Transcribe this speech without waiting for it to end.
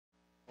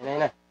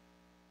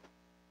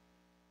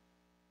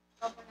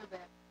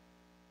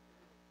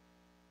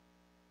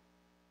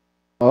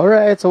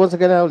Alright, so once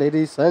again now,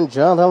 ladies and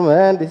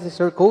gentlemen, this is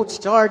your Coach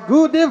Chart.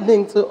 Good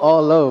evening to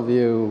all of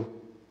you.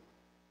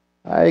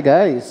 Hi,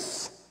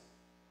 guys.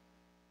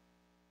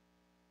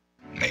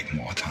 Make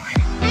more time.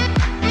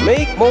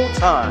 Make more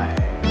time.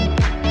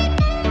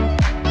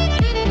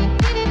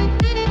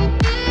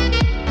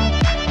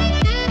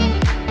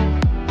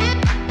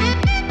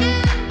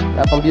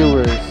 Wala pang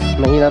viewers,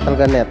 mahina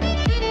talaga net.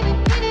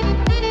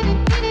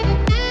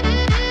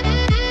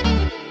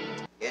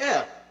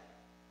 Yeah.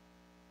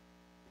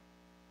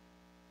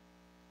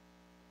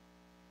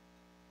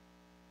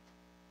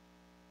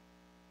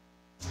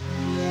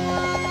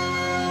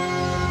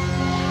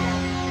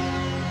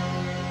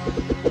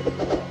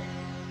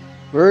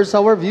 Where's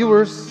our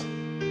viewers?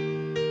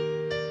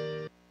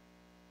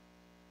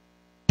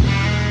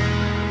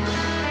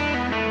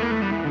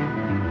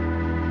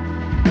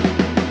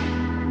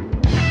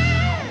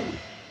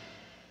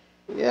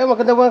 Yeah,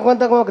 magandang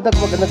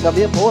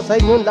gabi po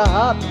sa inyong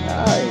lahat.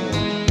 Ay.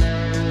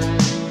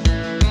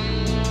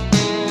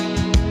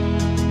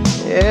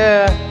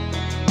 Yeah.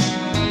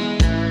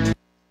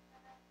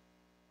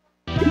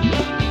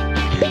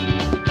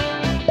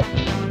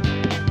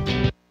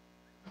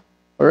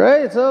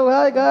 Alright, so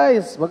hi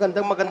guys.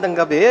 Magandang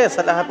gabi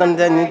sa lahat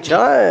ng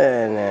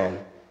dyan.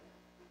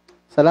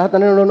 Sa lahat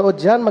na nanonood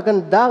dyan,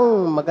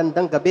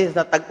 magandang gabi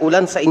na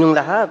tag-ulan sa inyong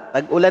lahat.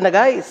 Tag-ulan na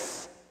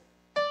guys.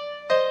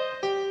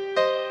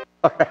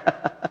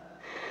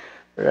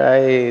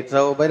 Right,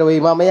 so by the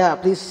way, mamaya,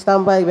 please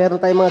stand by. Meron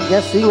tayong mga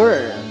guest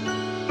singer.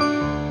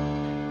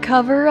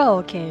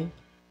 Karaoke.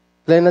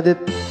 Play na dit.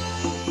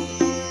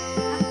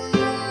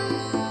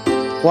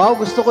 Wow,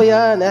 gusto ko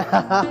yan.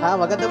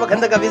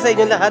 Magandang gabi sa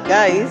inyong lahat,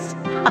 guys.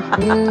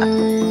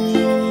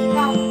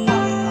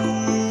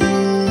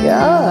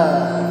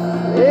 Yeah.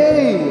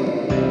 Hey.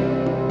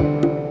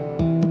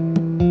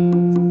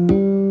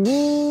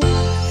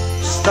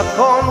 Stuck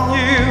on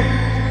you.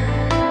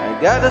 I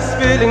got this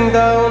feeling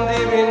down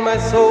deep in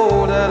my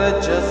soul that I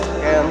just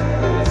can't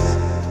lose.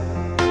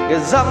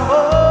 'Cause I'm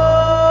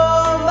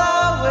on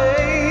my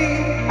way.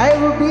 I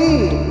will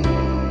be.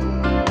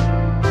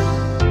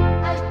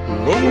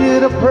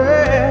 Needed a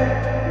prayer,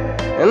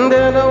 and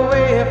then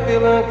away I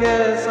feel I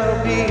guess I'll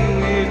be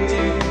with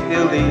you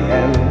till the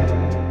end.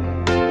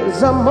 'Cause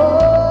I'm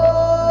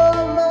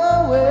on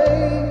my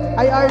way.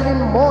 Ay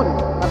Arlene Mon,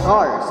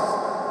 Atars.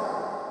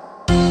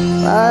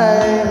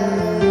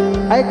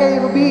 Ay kay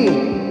Ruby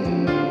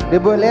de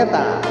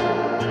Boleta.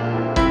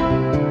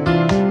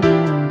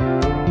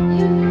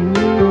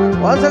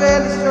 Once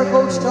again, this is your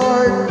Coach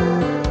Chart.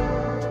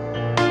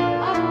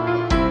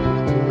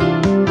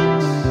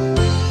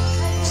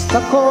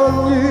 Stuck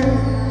on you,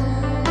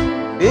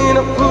 being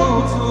a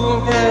fool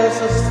to guess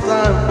it's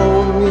time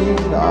for me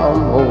to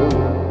come home.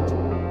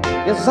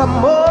 Yes, I'm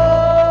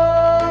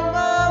on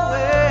my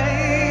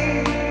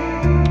way.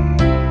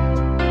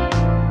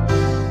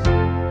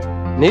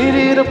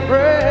 Needed a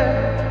prayer,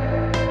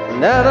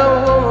 and that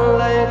I won't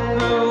let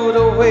you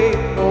to wait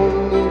for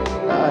me to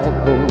come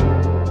home.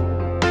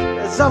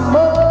 Yes, I'm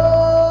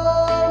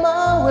on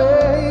my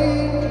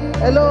way.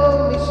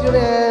 Hello, Miss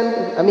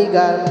Yuren,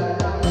 amiga.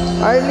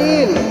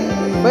 Arlene,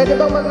 pwede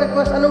bang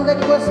mag-request? Anong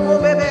request mo,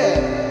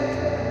 bebe?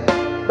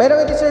 Pero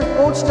ito sir,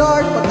 Coach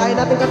Chart. Pagkain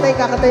natin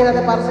kakatayin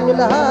natin para sa inyo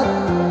lahat.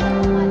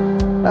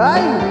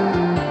 Ay!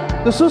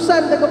 To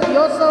Susan de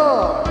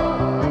Gopioso.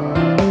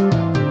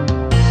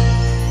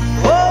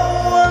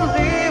 Oh, I'm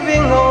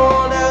leaving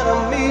on at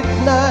a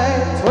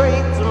midnight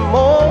train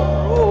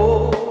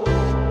tomorrow.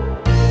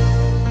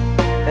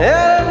 And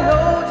I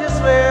know just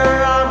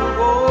where I'm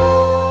going.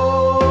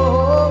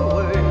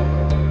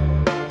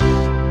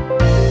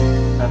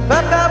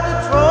 Back up the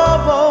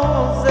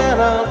troubles and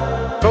I'll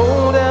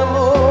throw them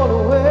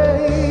all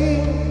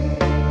away.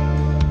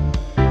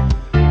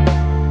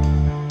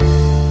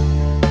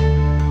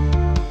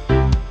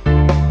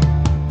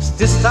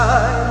 This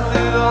time,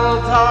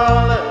 little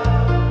darling,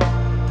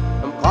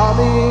 I'm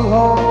coming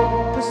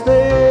home to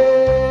stay.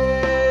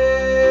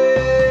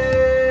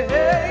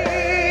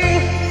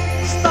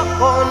 Stuck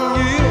on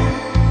you,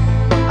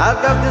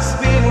 I've got this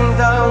feeling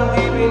down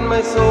deep in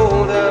my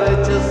soul that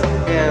I just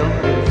can't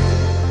lose.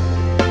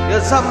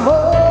 Yes, I'm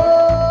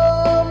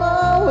on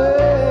my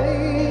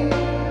way.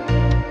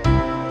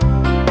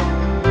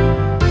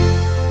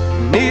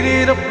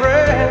 Needed a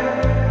friend,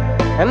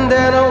 and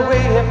then away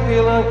I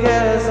feel I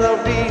guess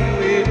I'll be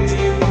with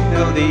you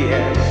till the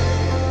end.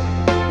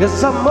 Yes,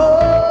 I'm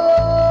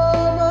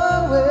on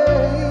my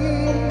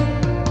way.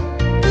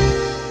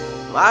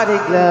 Mighty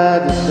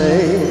glad to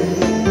say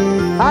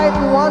hi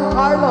to Juan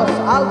Carlos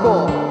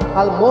Algo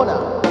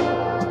Almona.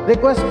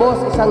 Request boss,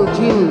 isang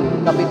gin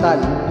kapitan.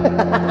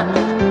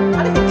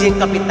 Ano yung gin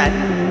kapitan?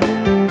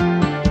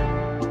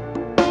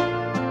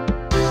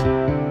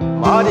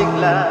 Mighty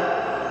glad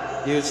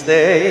you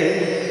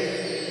stay.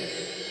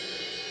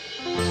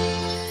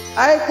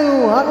 Ay to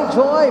Honey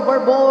Joy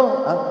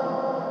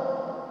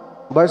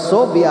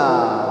Barsovia.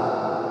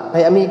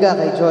 Kay amiga,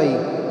 kay Joy.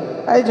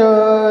 Hi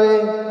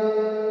Joy.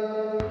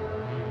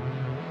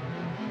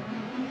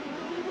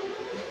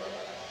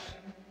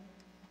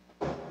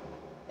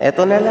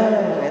 Eto na lang,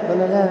 eto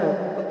na lang.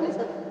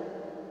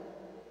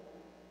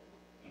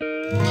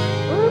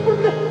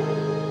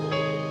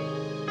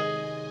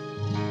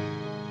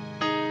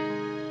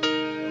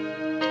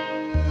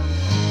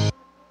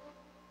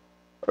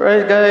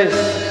 Alright guys.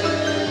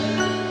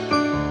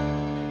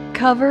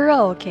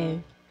 Karaoke.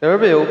 They'll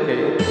be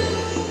okay.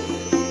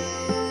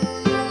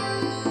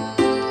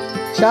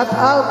 Shout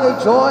out kay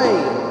Joy.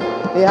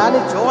 Kay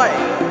Honey Joy.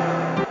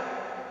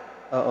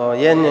 Oo,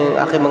 yan yung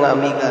aking mga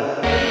amiga.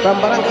 From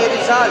Barangay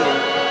Rizal.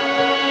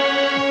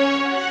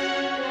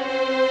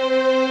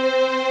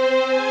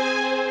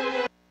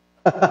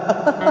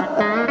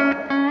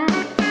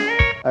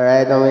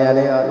 Alright, mamaya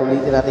na yun.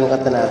 Ulitin natin yung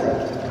kanta natin.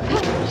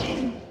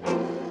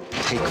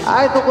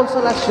 Ay, ito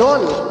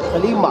konsolasyon.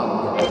 Kalimag.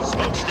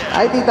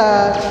 Ay,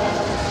 tita.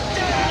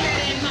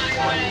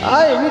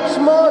 Ay,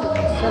 Richmond.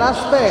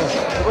 Saraspe.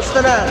 Kumusta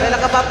na?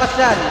 Kailan ka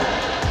papasyal?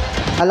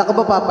 Ala ka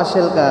ba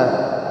papasyal ka?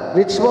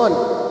 Richmond.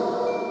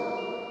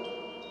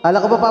 Ala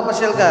ka ba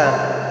papasyal ka?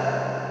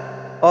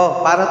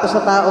 Oh, para to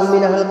sa taong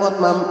minahal ko at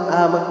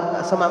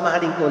sa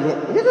mamahaling ko.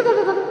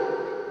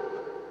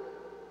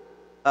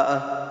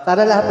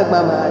 Sana lahat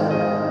nagmamahal.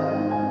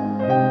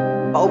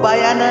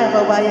 Paubaya na,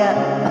 paubaya.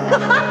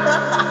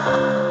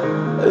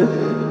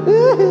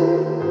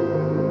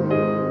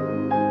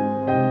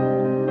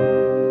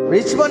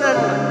 Richmond,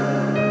 ano?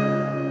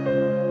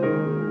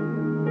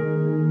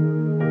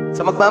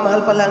 Sa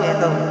magmamahal pa lang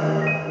ito.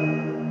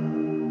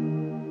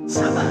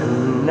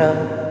 Saan na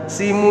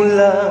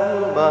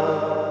simulang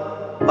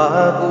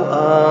bago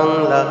ang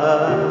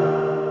lahat?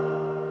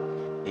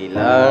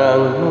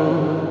 Ilang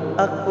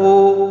ako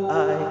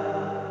ay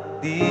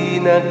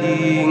di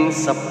naging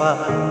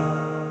sapat.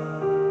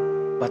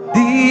 Ba't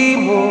di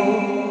mo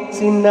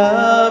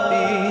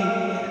sinabi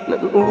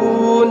ng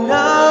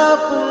una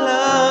pa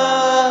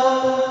lang?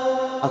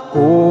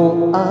 Ako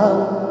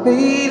ang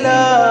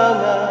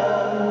kailangan,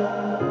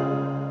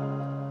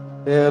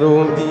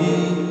 pero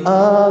di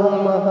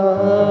ang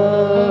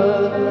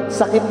mahal.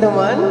 Sakit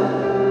naman.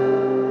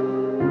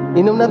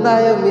 Inom na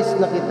tayo, miss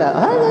na kita.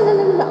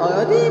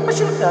 O, di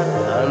pasyal ka.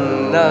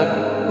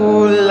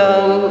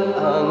 Nagkulang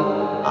ang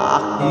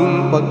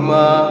aking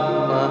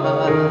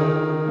pagmamahal,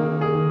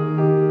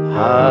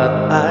 at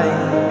ay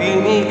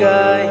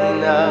binigay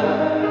ng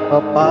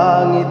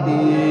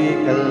mapangiti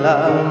ka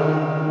lang.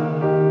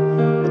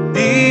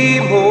 Di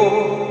mo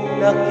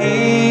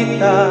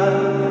nakita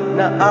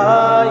na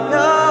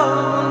ayaw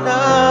mo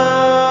na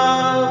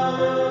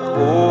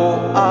ako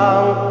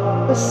ang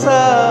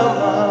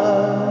kasama,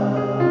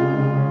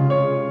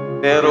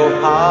 pero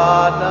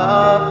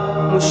hanap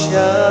mo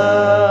siya.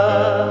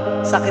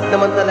 Sakit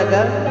naman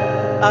talaga.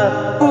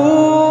 At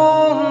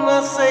kung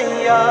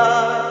masaya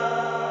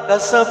ka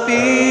sa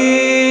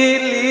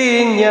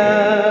piling niya,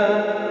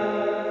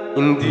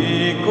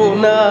 hindi ko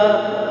na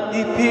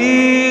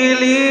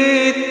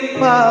ipilit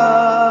pa.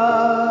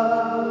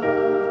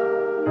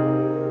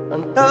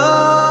 Ang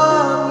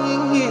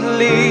tanging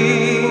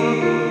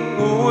hiling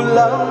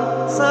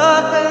kulang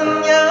sa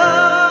kanya,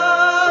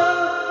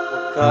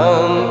 huwag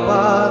kang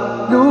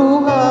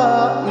patluhain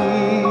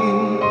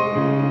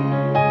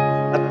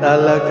at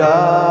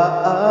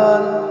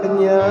alagaan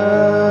kanya.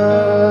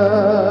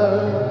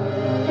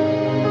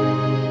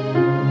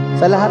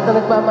 Sa lahat na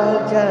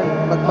nagmamahal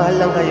dyan, magmahal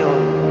lang kayo.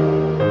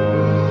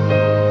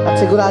 At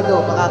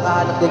sigurado,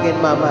 makakahanap din kayo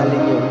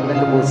mamahalin nyo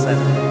na lumusan.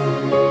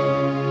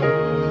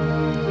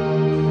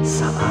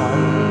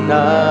 Saan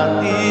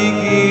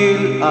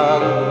natigil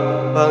ang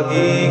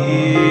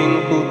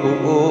pagiging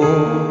totoo?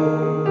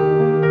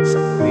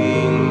 Sa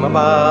tuwing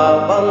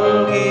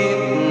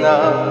mababanggit na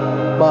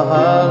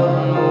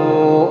mahal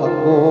mo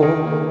ako,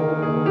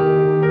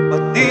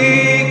 ba't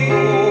di ko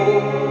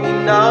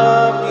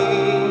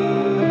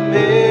inamin na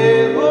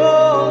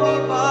merong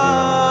iba?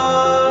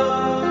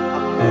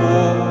 Ako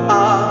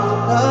ang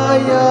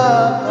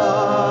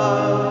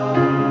kayaan,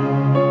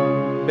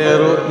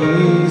 pero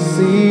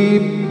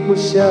isip mo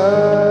siya.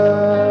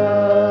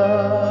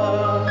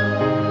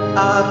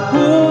 At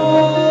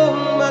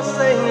kung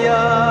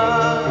masaya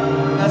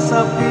ka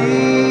sa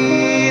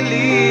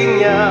piling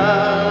niya,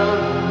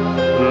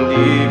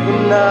 hindi ko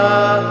na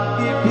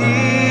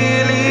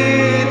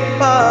ipilit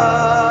pa.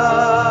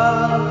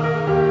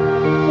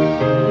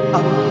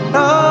 Ang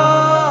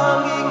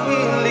tanging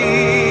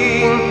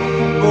hiling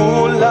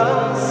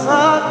kulang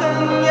sa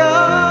kanya,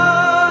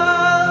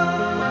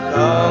 huwag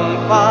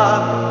kang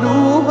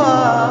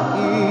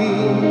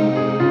paluhain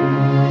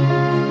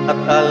at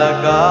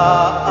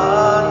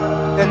alagaan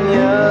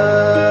kanya.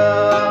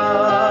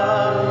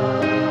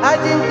 Hi,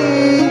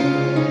 Jinky!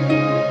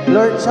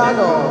 Lord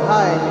Chano,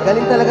 hi.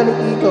 Galing talaga ni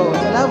Tito.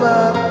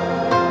 Salamat.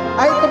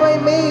 Hi to my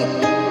mate,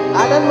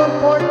 Alan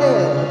Monforte.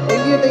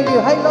 Thank you, thank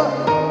you. Hi,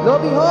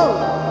 Lobby Hong.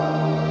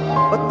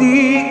 Ba't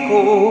di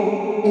ko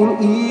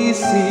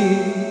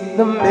inisip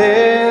na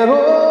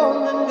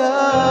merong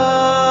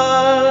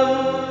hanggan?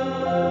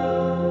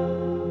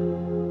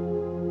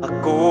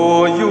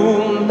 Ako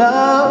yung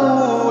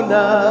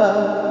nauna,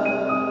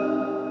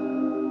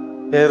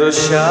 pero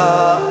siya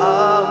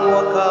ang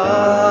wakas.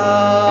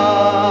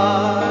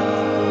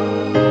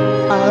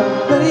 At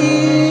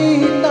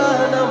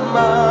nakita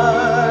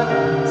naman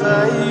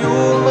sa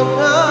iyong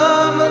mga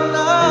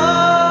mata,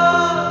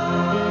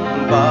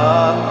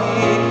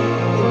 bakit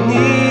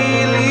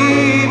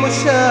pinili mo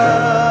siya?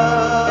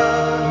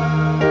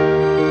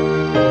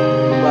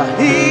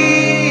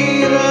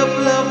 Mahirap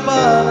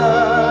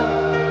labanan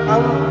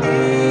ang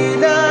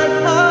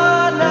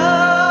tinadhana,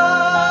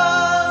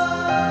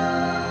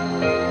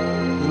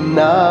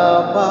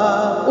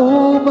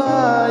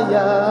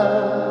 pinapaubayan.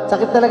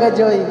 Sakit talaga,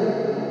 Joy.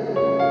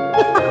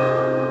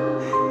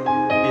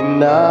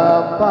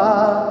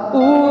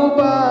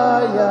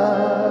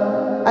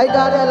 Pinapaubayan. Ay,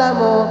 Gary, alam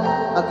mo,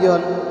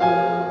 agyon.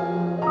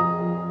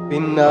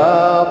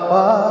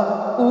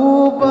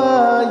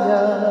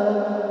 Pinapaubayan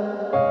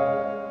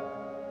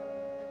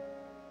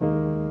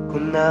ko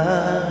na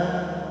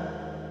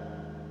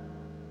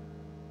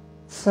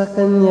sa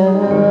kanya.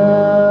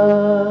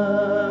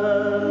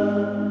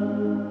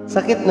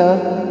 Sakit na?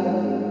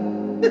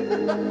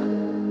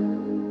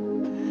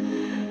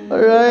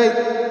 Alright.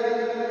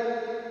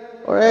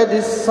 Alright,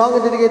 this song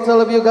is dedicated to all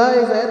of you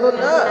guys. Eto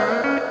na.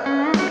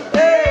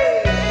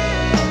 Hey!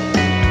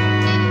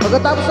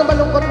 Pagkatapos ng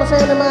malungkot,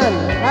 masaya naman.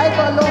 Hi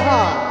to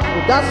Aloha,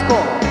 Udasco.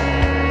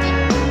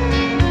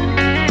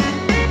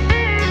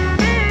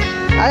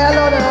 Hi,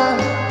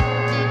 Alona.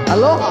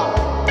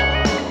 Aloha.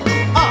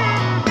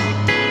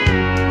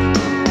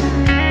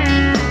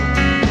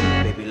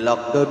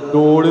 Lock the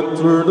door and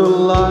turn the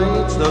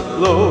lights that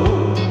glow,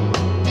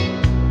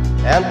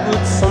 and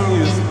put some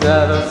music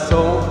that is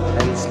soft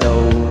and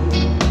slow.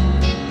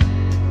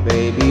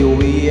 Baby,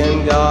 we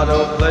ain't got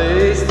a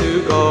place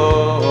to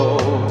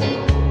go.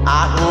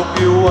 I hope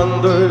you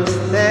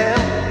understand.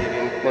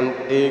 Living and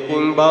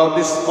thinking about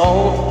this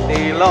all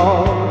day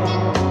long.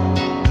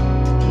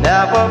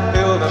 Never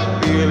feel the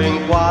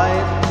feeling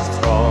quite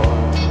strong.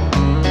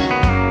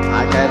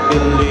 I can't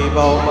believe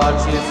how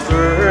much it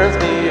turns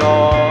me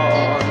on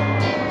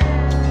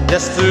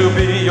just to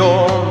be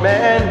your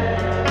man.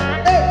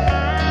 Hey!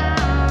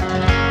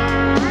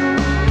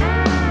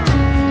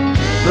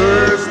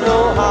 There's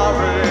no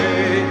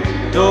hurry,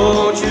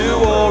 don't you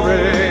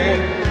worry.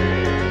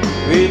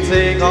 We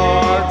take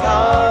our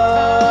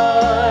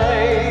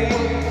time.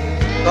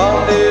 Come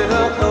a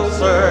little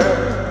closer,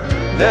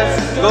 let's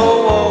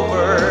go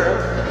over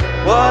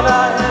what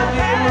I have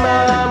in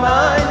my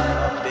mind.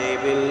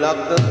 Baby,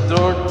 lock the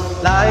door,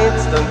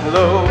 lights don't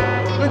glow.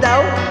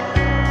 Down.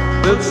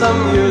 Put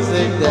some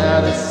music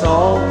that is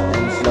soft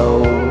and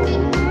slow.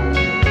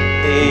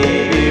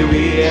 Baby,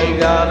 we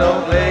ain't got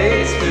no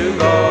place to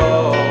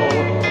go.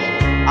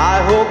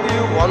 I hope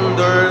you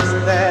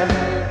understand.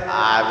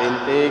 I've been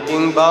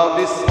thinking about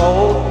this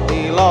all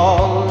day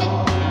long.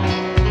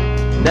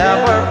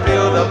 Never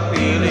feel the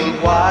feeling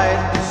quite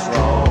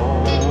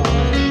strong.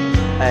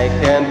 I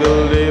can't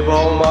believe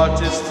how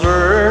much it's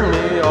turned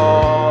me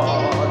on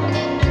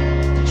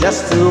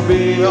just to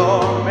be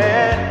your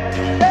man.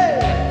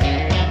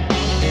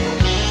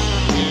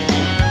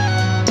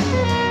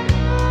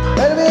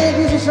 Anyway,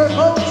 this is your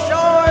coach,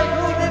 Short.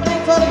 Good evening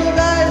to all of you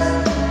guys.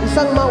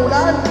 Isang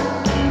maulan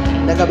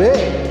na gabi.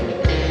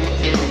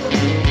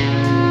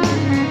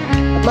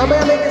 At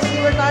mamaya may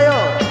receiver tayo.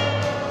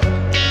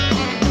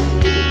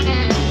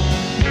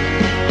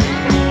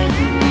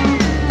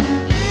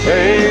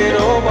 Ain't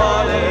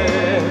nobody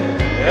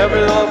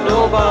ever loved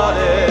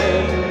nobody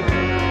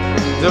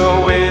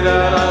the way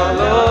that I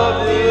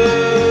love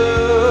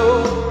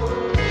you.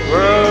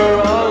 We're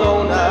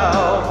alone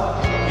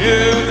now,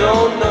 you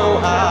don't know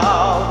how.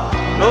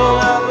 No,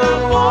 I've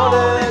been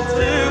wanting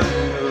to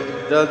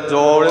open the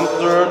door and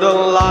turn the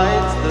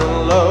lights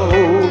down low,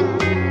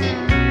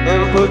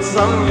 and put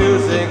some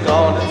music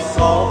on it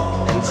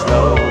soft and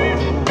slow.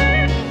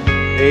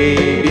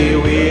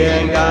 Baby, we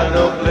ain't got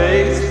no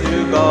place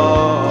to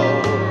go.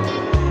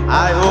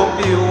 I hope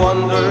you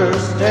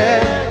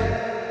understand.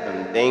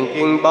 I'm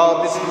thinking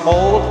about this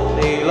whole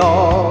day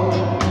long.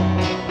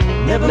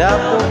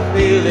 Never a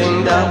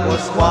feeling that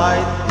was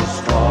quite this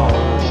strong.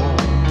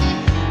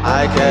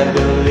 I can't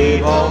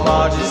believe how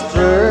much it's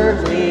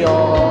turned me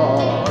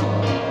on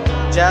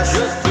just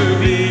to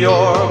be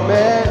your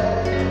man.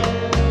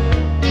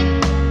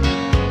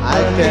 I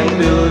can't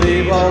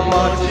believe how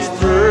much it's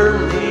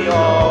turned me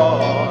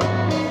on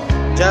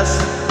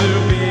just to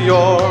be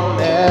your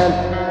man.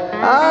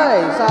 Ay,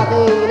 sa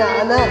aking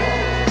inaanak,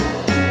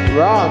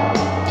 Rob,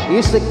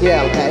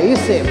 Ezekiel,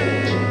 kaisip.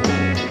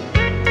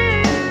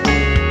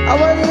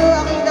 How are you,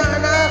 aking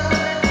inaanak,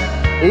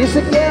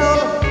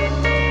 Ezekiel?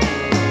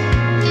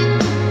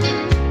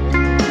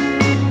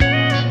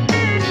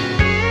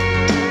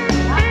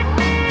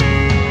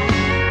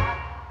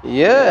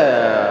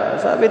 Yeah,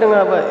 sabi na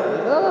nga ba,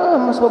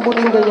 mas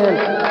mabuting ganyan.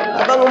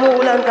 Habang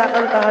umuulan,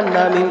 kakantahan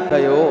namin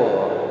kayo.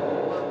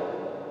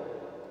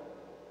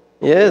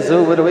 Yes,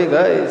 so by the way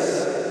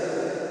guys,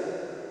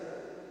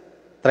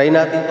 try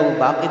natin tong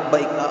Bakit Ba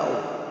Ikaw.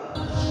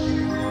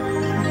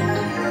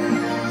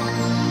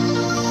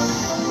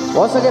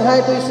 Once again, hi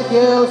to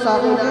Ezekiel, sa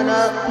aking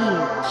anak.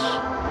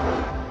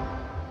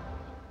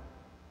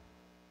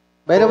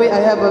 By the way,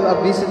 I have a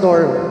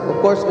visitor.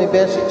 Of course, may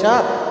Bestie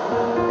Chat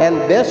and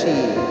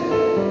Bestie.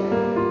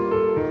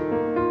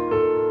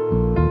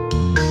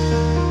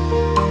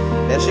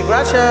 Bestie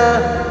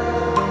Gracia.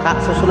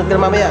 Susunod ka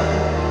na mamaya.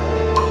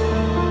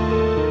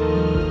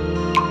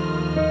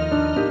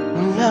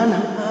 Mula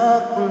ng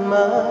aking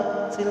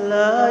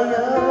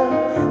masilayan,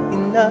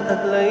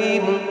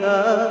 tinataglay mong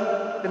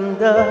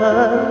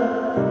kagandahan,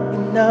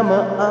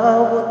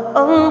 pinamaawat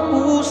ang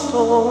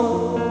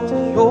pusong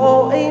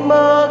sa'yo ay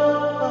magmahal.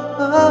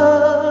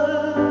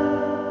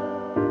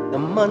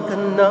 Naman ka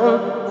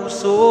ng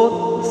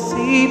puso't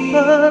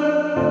isipan,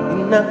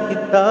 di na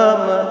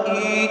kita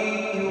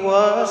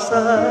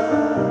maiiwasan.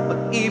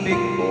 Pag-ibig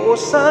ko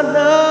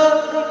sana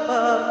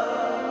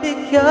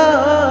ipabigyan.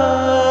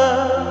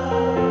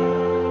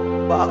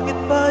 Bakit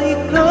ba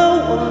ikaw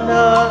ang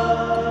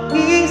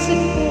naisip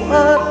ko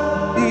at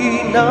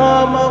di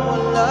na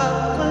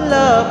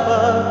mawala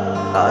pa?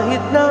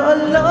 Kahit na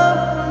alam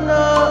ko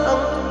na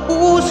ang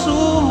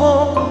puso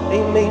mo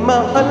ay may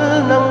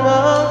mahal na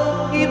nga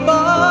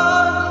iba.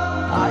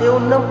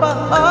 Ayaw nang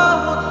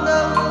paabot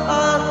ng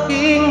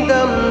aking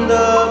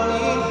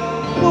damdamin.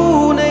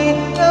 Tunay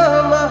na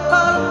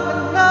mahal ka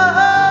na.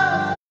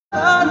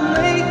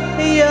 Sana'y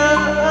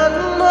hayaan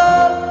mo,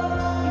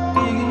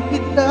 ibigin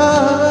kita.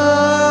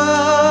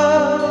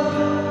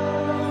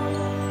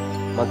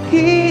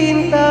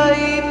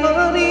 Maghihintay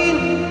pa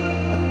rin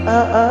at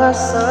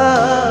aasa.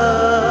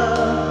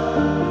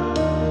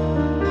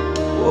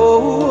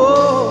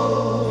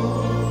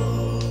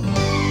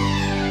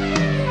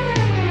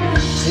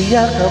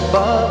 Saya ka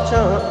ba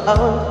dyan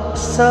ang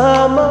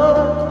kasama?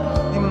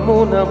 Di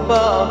mo na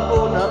ba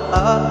ako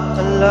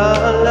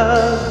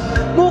naaalala?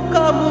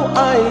 Mukha mo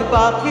ay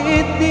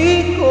bakit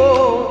di ko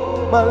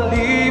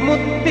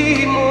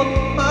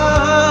malimot-limot pa?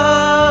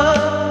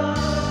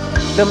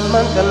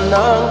 Laman ka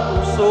ng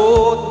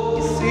puso't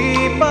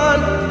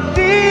isipan,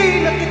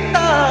 di na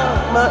kita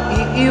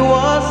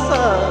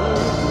maiiwasan.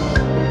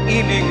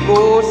 Ibig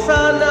ko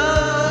sana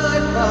ay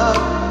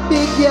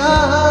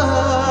pagbigyan.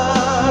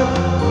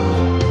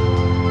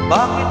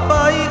 Bakit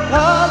ba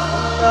ikaw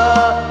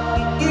na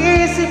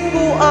iisip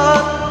ko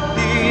at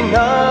di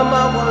na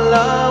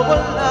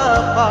mawala-wala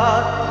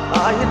pa?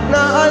 Kahit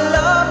na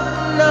alam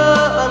na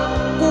ang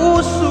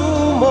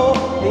puso mo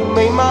ay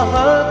may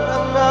mahal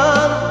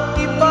kang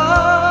iba.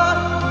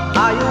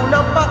 Ayaw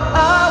na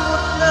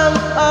paabot ng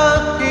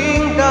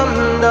aking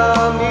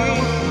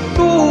damdamin.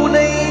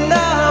 Tunay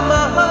na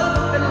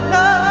mahal ka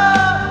na.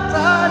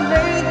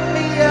 Sana'y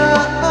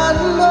hayaan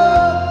mo,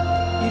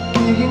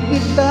 ibigin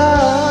kita.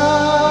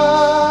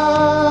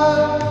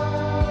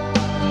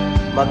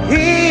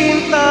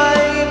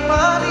 Maghintay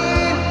pa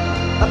rin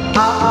at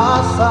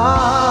aasa.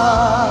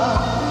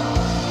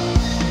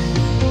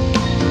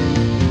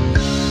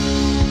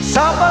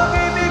 Sa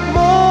pag-ibig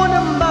mo na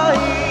may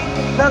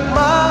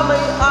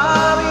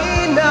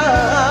nagmamay-ari na,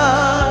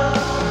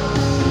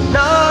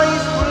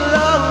 nais ko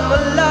lang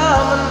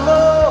malaman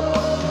mo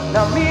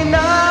na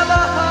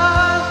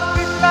minamahal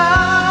kita.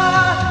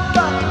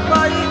 Bakit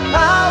ba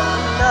ikaw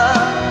na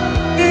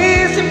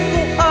isip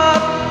ko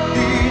at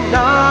di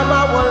na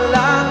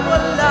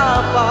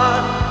mawala-wala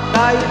pa?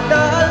 Kahit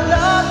na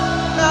alam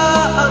na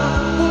ang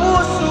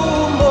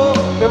puso mo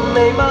na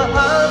may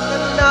mahal ka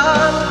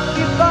ng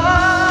iba.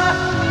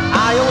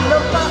 Ayaw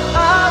nang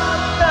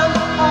paabot ng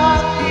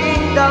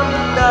aking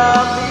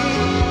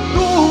damdamin.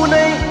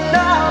 Tunay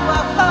na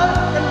mahal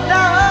ka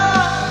na.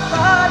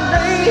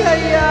 Sana'y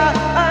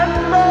hayaan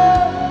mo,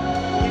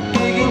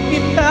 ibigin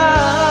kita.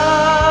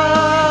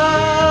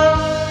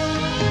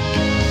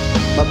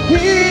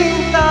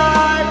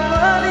 Maghintay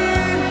pa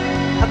rin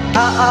at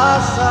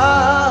aasa.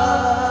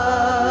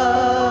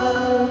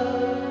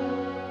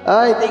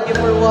 Ay, thank you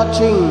for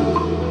watching.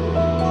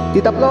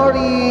 Tita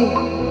Flory,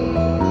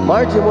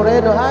 Margie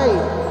Moreno, hi.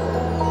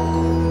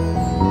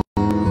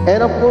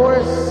 And of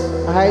course,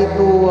 hi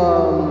to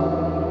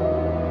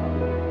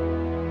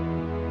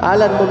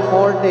Alan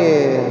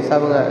Monforte.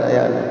 Sabi nga,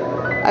 ayan.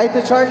 Hi to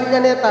Charlie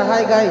Caneta,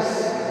 hi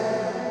guys.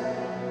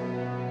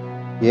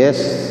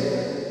 Yes.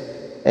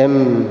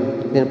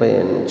 Sino pa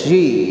yan? G.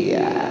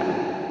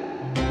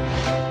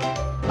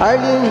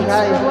 Arlene,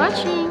 hi. Thanks for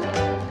watching.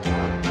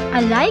 A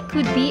like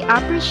would be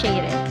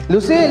appreciated.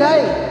 Lucille,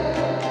 hi.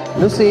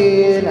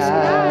 Lucille,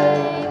 hi.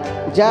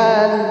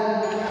 Jan,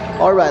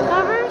 Orban.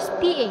 Covers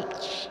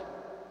PH.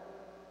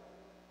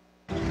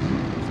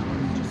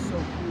 Just so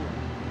cool.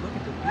 Look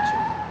at the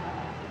picture.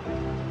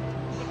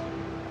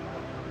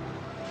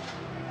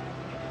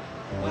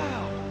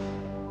 Wow.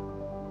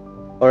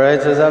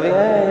 Alright, so sabi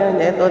nga,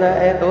 ayan, eto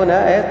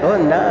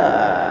na.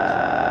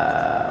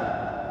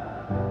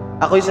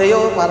 Ako'y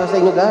sa'yo, para sa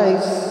inyo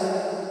guys.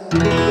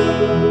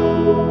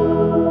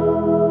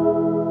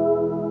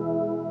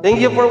 Thank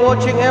you for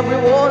watching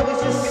everyone.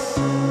 This is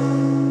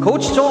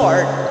Coach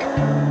Chart.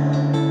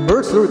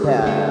 First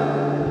Town.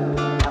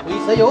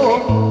 Ako'y sa'yo.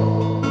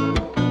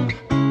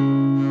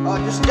 Oh,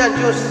 just dyan,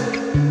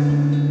 juice.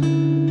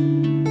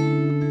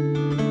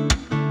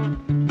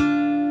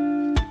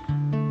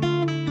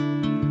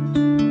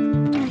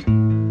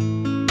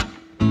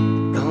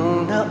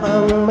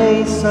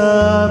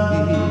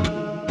 nagsabi.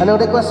 Anong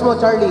request mo,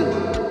 Charlie?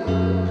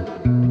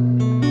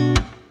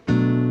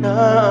 Na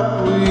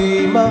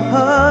ako'y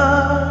mahalin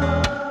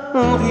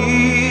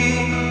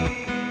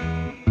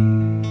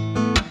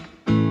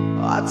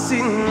at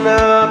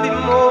sinabi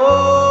mo,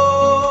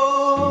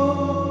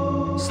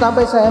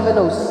 standby sa Heaven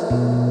Knows,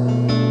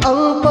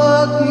 ang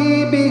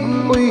pag-ibig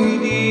mo'y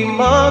di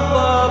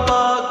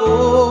magbabago.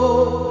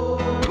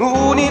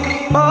 Ngunit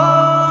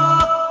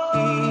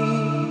bakit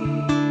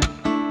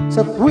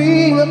sa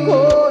tuwing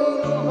ako'y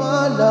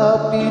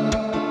lumalapit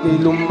kay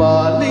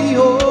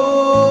lumalayo?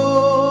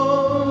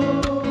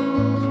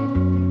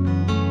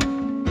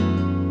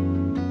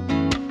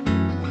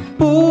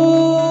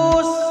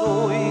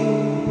 Puso'y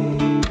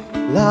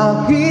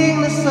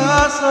laging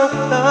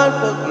nasasaktan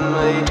pag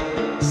may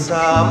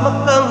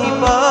kasama kang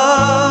iba.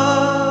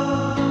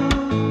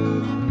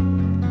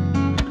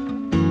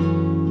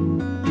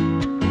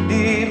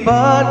 Di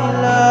ba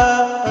nila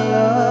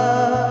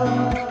alam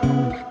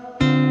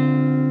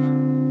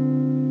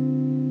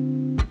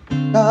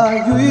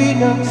tayo'y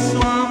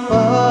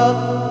nagsumpah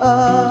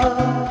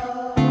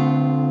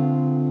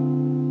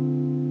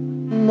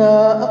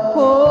na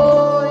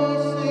ako'y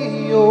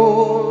sa'yo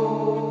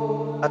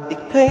at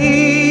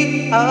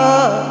ika'y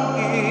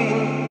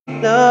aking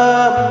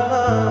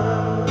lamang.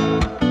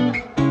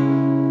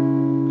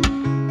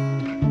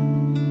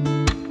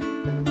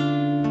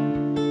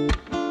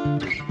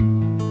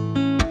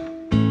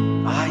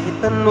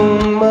 Kahit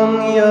anong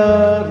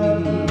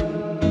mangyari,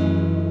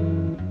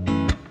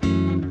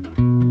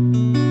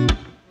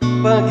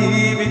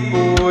 pag-ibig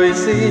ko'y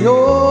sa'yo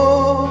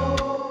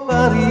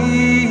pa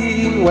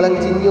rin. Walang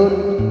gin yun.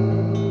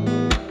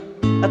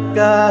 At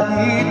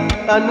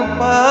kahit ano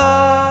pa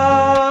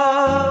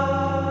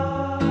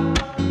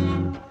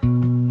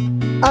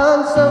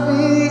ang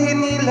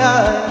sabihin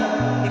nila,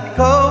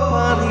 ikaw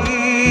pa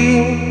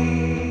rin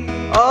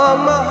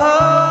ang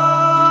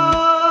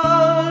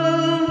mahal.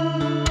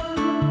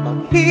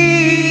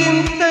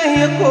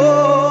 Maghihintay ako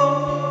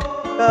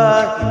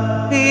kahit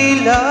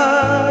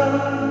kailan.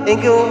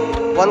 Thank you,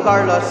 Juan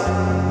Carlos.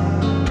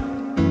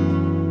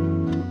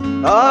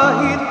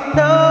 Kahit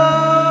na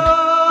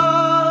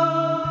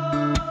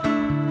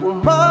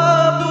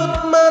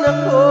umabot man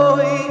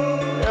ako'y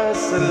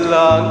nasa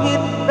langit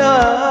na,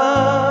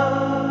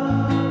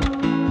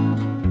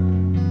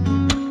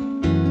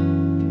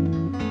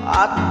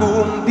 at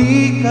kung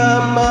di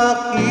ka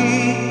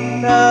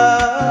makita,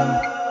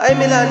 ay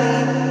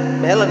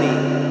Melanie,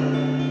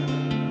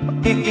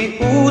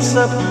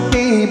 makikiusap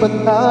kay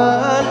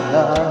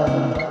batala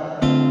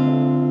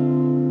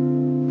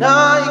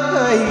na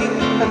ika'y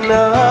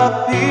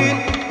hanapin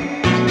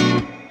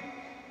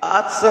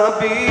at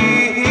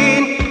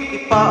sabihin,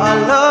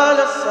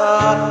 ipaalala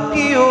sa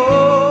iyo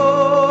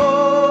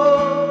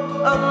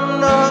ang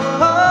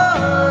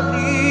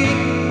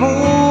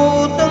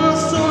nakalimutang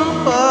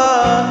sumpa.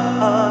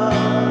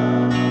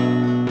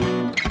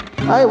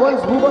 I once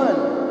woman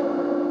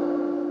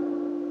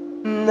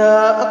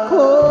na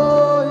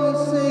ako'y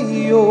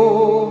sa'yo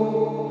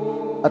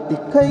at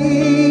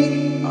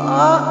ika'y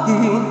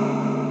aking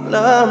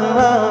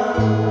lamang.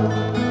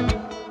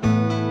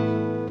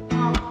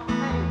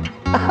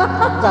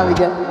 Sabi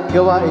niya,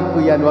 gawain ko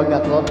yan, wag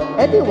ako.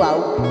 Eh di wow.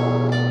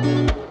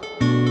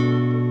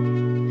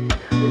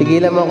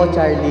 Tigilan mo ako,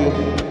 Charlie.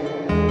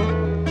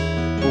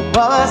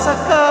 Umasa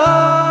ka,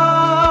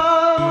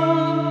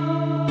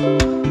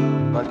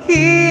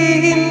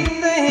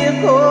 maghihintay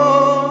ako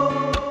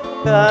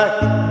kahit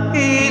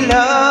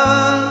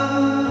kailan.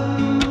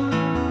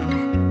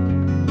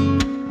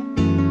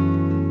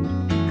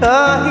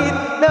 Kahit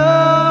na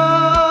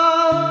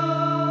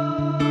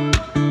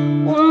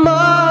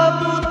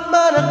umabot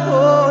man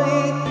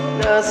ako'y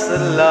nasa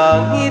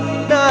langit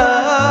na,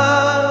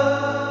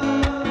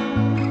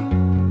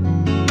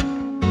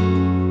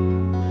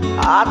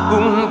 at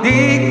kung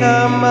di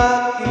ka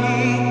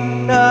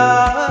makita,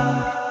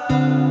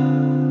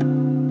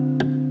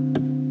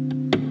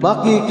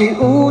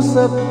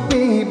 makikiusap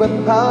kay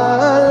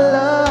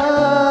bathala.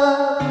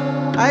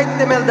 Ay,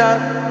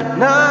 Temelda,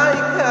 na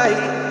ika'y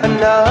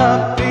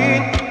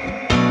hanapin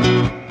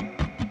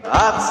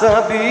at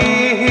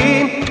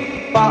sabihin,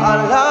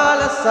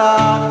 paalala sa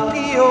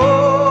iyo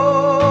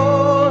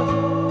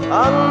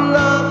ang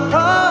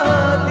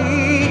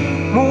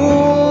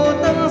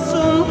nakalimutang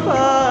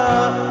sumpa.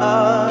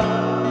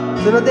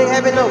 Sunod yung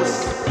Heaven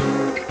Knows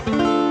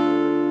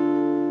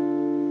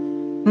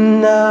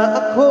na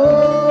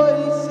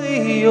ako'y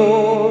sa'yo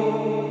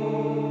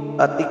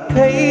at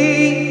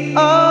ika'y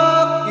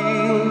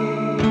aking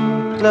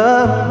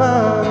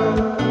lamang.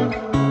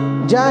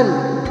 Jan,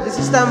 this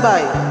is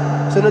Standby.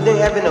 Sunod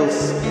yung Heaven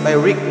Knows by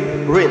Rick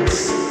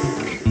Rins.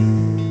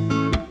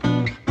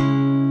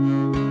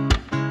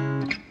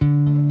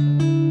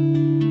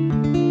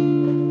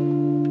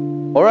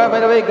 Alright,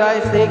 by the way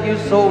guys, thank you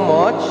so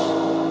much.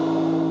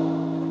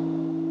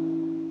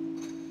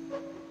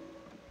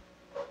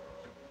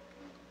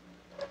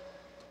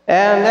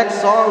 And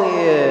next song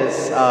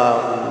is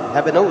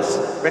Heaven Knows,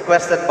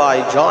 requested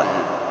by John.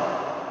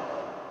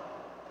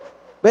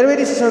 By the way,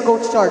 this is our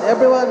coach chart.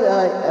 Everyone,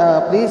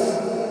 please,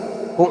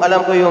 kung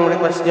alam ko yung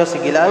request nyo,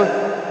 sige lang.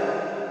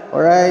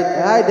 Alright.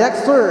 Hi,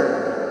 Dexter.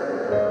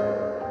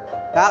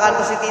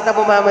 Kakanta si tita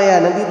mo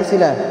mamaya. Nandito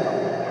sila.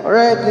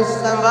 Alright, please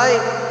stand by.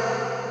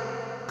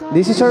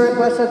 This is our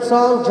requested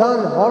song,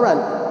 John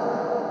Horan.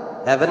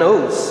 Heaven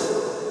knows.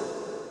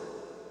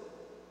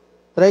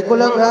 Try ko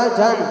lang ha,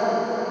 John.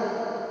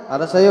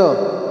 Para sa'yo.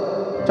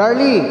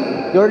 Charlie,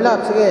 your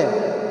love. Sige.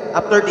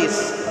 After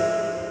this.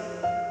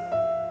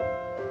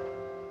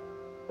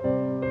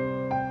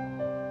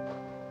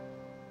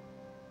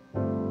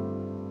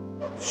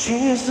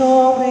 She's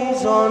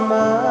always on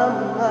my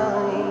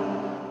mind.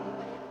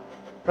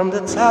 From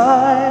the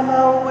time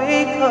I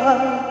wake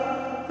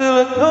up till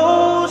I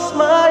close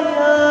my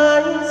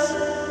eyes,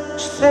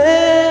 she's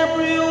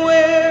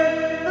everywhere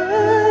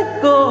I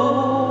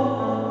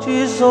go.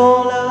 She's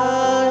all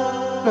I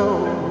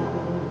know.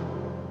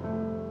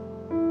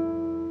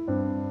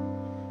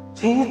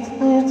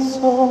 She's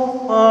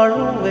so far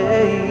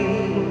away.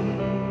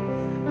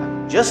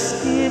 I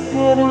just keep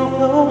getting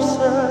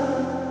closer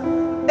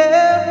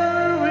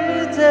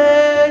every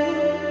day.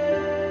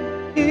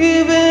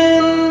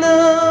 Even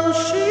though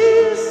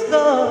she's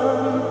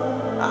gone,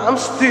 I'm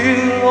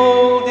still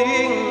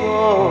holding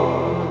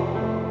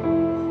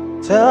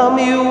on. Tell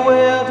me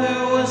where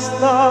to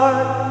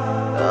start,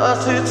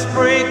 'cause it's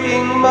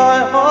breaking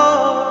my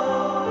heart.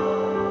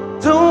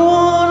 Don't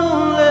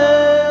wanna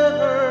let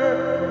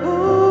her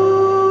go.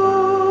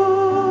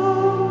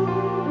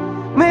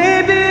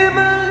 Maybe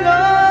my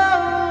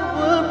love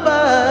will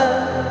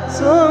back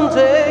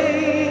someday.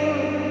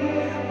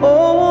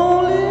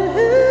 Only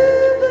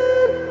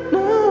heaven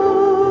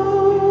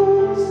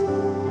knows.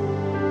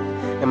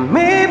 And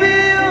maybe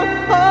your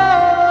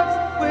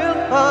heart will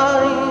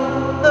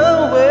find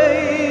a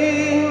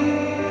way.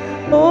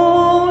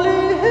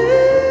 Only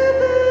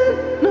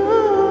heaven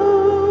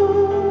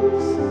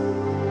knows.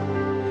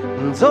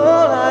 And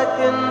all I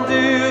can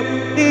do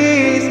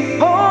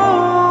is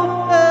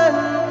hope and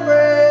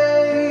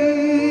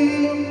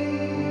pray,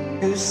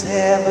 'cause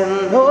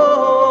heaven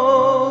knows.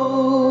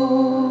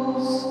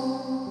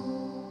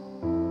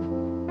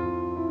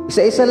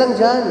 Isa-isa lang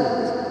dyan.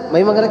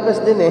 May mga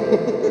request din eh.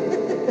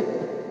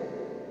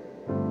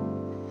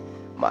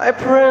 My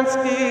friends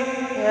keep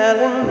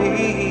telling me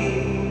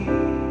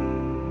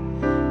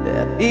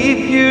that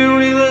if you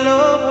really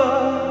love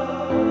her,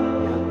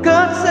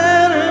 God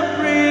set her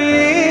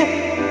free.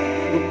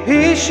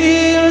 If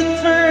she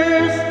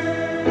returns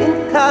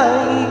in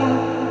kind,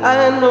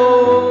 I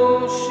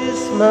know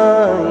she's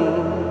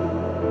mine.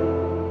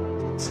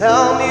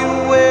 Tell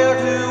me where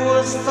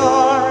to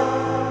start,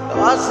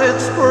 'cause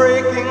it's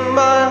breaking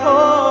my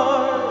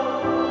heart.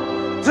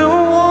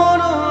 Don't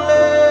wanna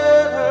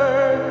let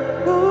her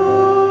go.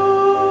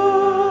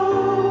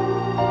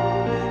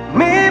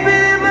 Maybe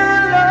my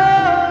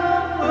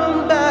love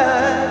will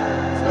back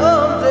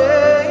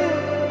someday.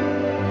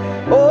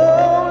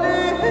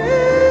 Only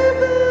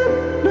heaven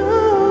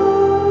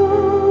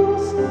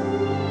knows.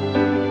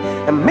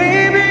 And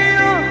maybe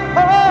your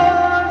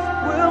heart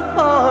will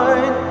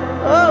find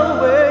a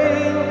way.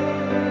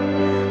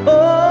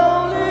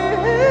 Only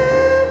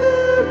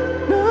heaven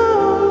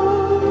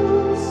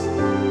knows.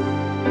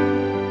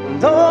 And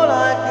all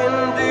I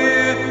can do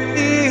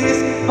is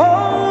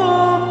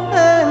hope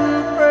and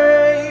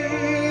pray,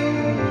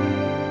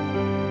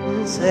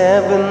 'cause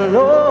heaven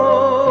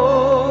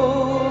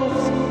knows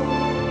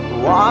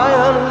why I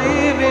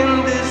live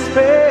in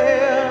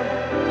despair.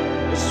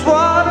 It's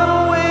what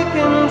I'm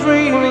waking,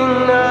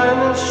 dreaming,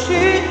 and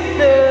she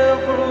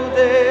never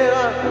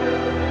there.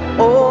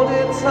 All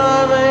the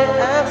time I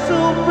act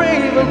so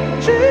brave and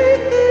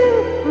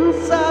shaking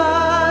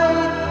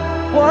inside.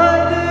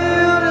 Why do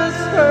this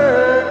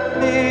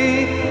hurt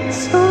me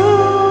so?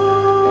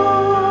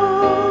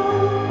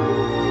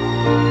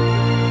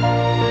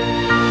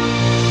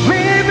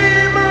 Maybe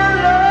my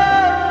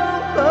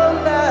love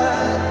come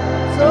back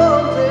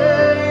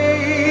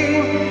someday.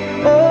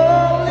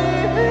 Only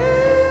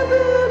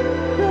heaven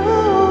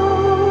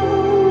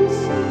knows.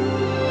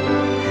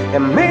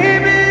 And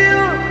maybe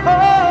your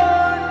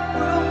heart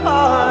will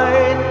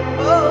find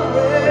a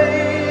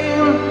way.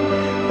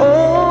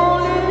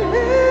 Only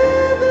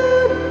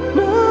heaven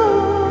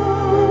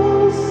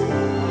knows.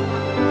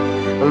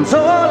 And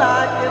all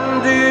I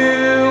can do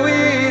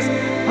is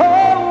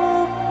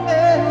hope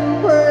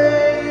and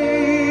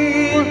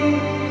pray,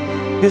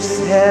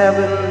 'cause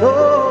heaven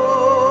knows.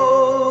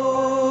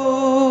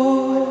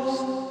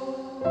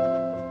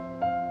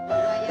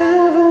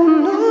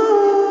 Heaven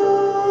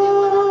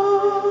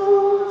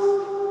knows.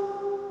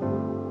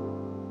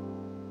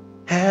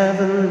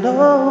 Heaven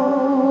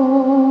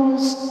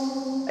knows.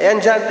 Ayan,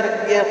 John,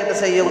 pinagbigyan kita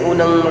sa iyong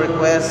unang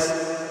request.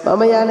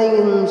 Mamaya na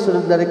yung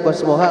sunod na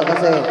request mo ha,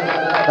 kasi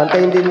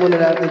kantayin din muna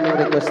natin yung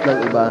request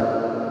ng iba.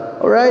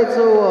 Alright,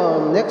 so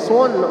next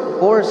one, of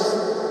course,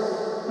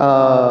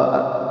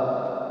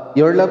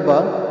 Your Love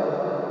ba?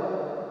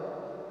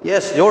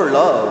 Yes, Your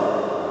Love.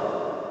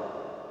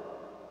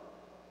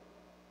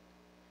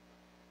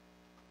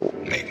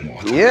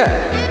 Yeah.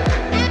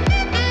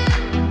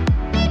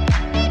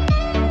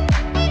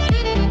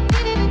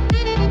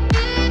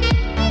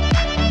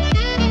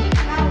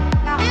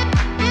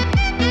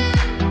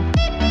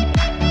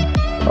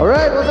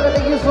 Alright, once again,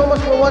 thank you so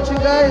much for watching,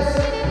 guys.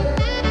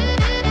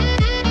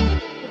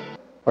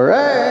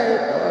 Alright.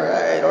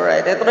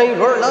 Ito na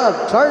yung Your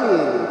Love,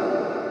 Charlie.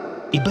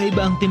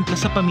 Iba-iba ang timpla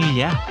sa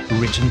pamilya.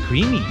 Rich and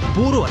creamy,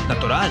 puro at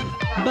natural,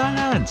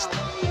 balanced,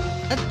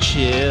 at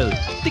chill.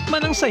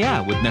 Tikman ang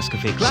saya with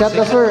Nescafe Classic. Shot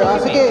na, sir.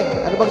 Sige,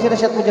 ano bang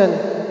sinashot mo dyan?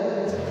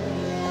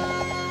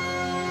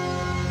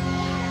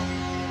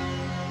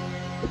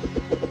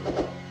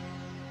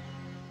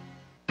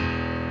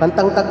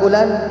 Pantang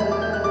Tag-Ulan.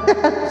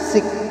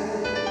 Sick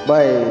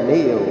by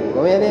Neo.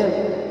 Mamaya na yan.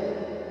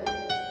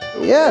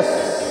 Yes!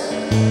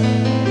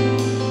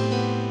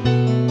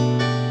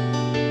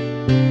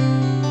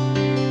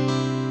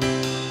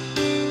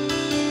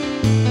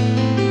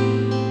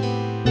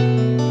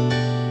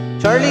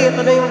 Charlie, ito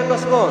na yung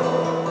request mo.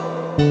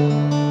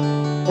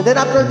 And then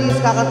after this,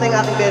 kakanta yung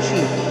aking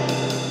beshi.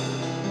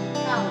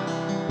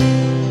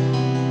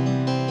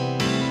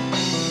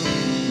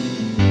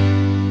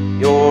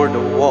 You're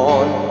the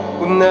one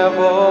who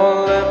never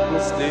let me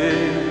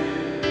sleep.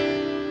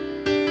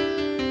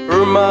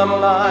 Through my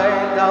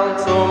mind down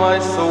to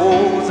my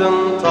soul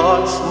and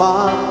touch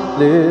my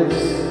lips.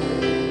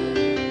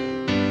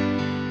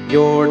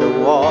 You're the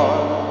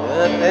one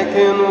that I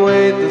can't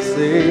wait to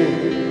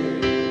see.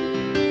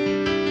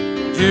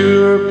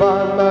 You're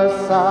by my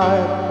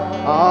side,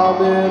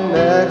 I'm in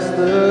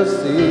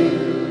ecstasy.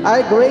 I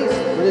Grace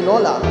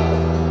Rinola.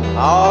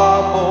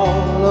 I'm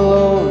all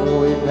alone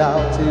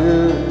without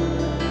you.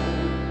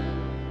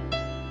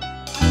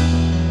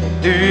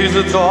 Days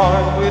are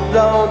dark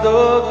without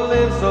the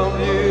glimpse of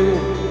you.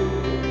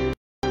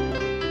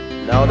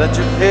 Now that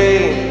you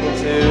came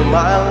into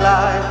my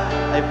life,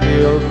 I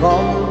feel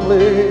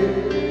complete.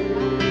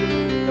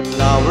 The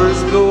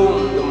flowers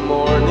bloom, the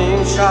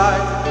morning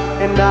shines,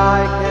 and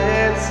I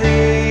can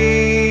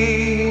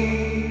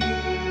see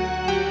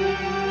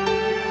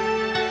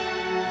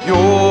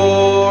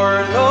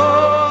your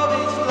love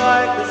is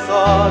like the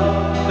sun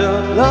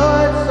that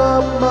lights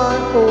up my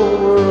whole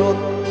world.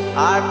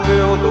 I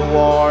feel the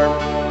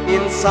warmth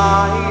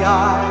inside.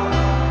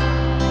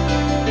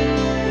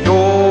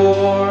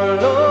 Your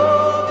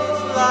love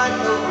is like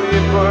a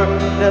river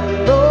that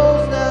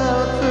flows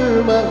down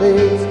through my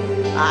veins.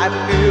 I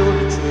feel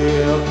the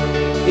thrill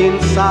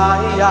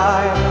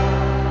inside.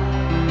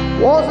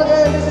 Once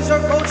again, this is your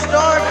Coach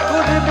Dark.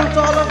 Good evening to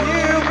all of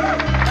you.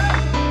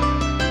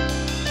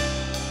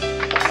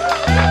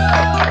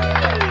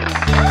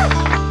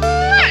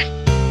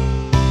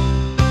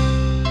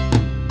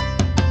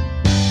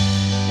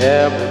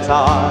 Every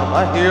time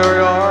I hear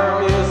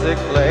your music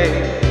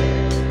play,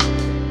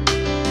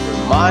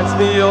 reminds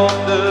me of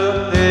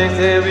the things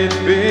that we've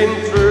been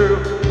through.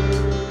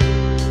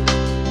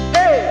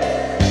 Hey!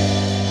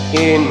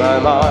 In my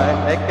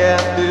mind, I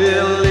can't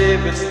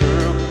believe it's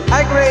true.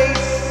 I Grace.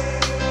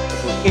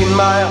 In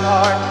my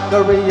heart,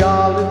 the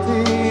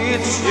reality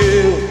it's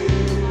you.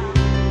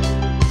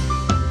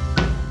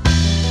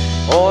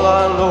 All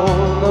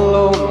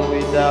alone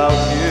without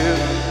you.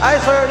 I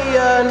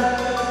Sardian.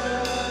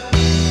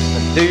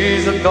 The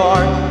days are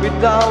dark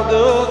without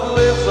the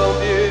glimpse of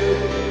you.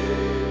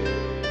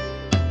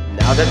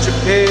 Now that you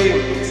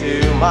came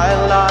into my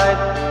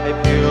life, I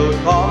feel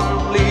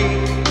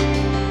complete.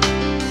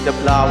 The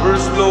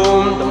flowers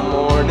bloom, the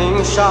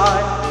morning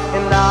shine,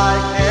 and I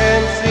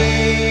can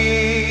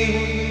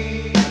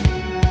see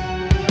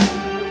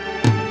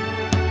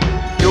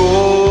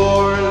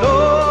your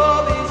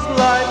love is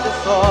like the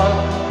sun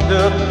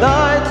that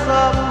lights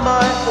up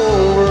my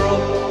whole world.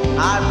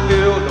 I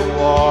feel the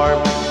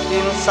warmth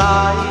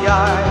inside.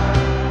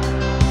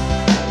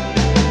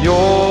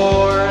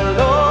 Your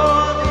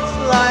love is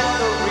like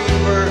a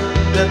river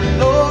that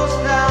flows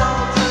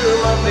down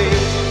through my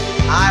veins.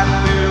 I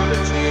feel the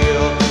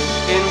chill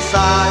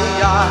inside.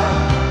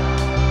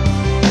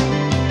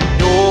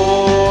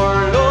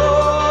 Your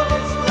love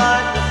is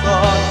like the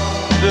sun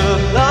that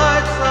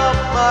lights up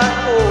my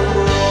whole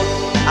world.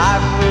 I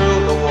feel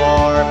the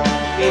warmth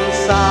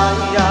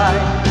inside.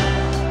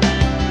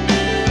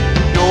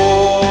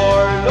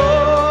 Your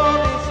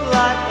love is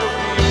like a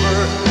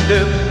river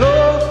that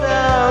flows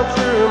down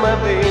through my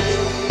veins.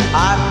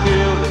 I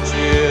feel the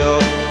chill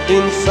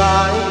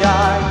inside.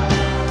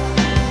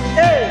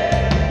 Hey!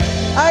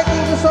 I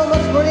thank you so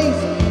much,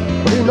 Grace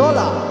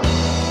Rinola.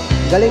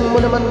 Galing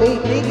mo naman, May.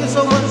 Thank you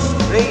so much,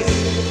 Grace.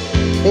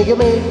 Thank you,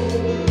 May.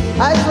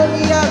 Hi, from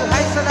Iyang.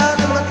 Hi sa lahat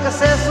ng mga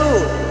taga-Sesu.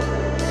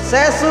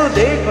 Sesu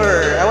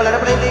Daker. Ay, wala na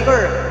pala yung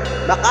Daker.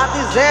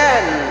 Makati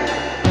Zen.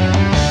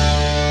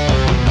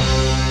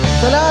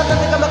 Sa lahat ng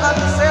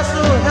taga-Makati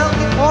Sesu,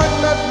 Healthy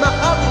Partner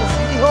Makati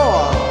City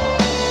Hall.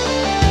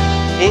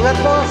 Ingat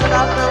po sa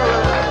lahat ng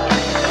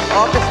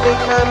office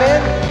mate namin.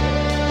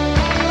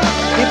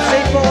 Keep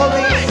safe po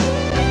always.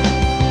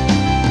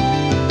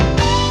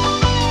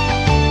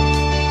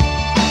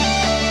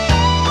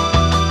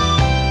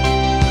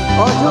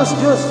 Oh,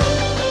 juice.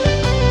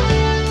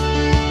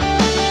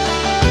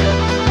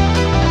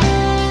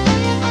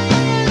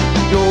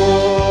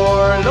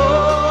 Your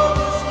love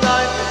is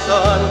like the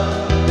sun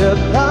that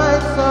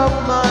lights up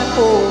my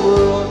whole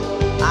world.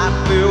 I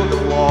feel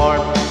the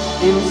warmth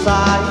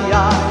inside.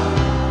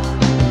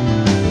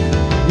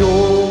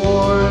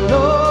 Your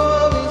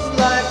love is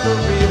like a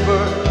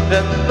river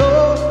that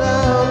flows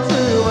down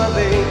to my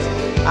veins.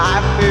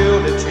 I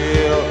feel the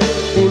chill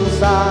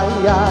inside.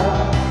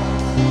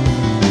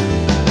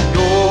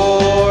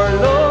 Your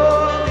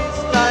love is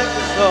like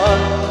the sun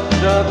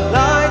that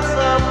lights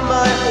up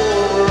my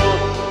whole world.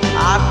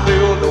 I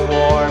feel the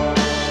warmth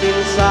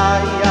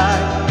inside.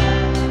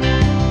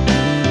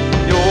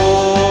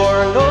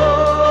 Your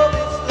love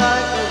is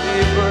like a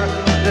river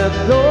that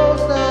flows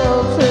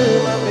down to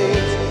my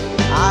veins.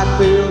 I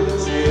feel the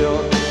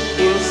chill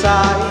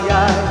inside.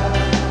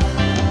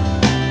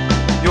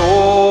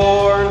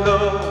 Your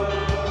love.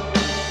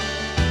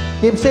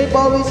 Keep safe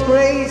always,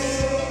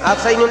 Grace.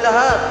 At sa inyong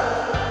lahat.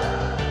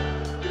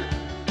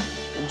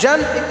 Diyan,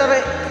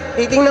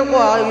 titingnan ko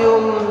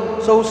yung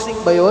So Sick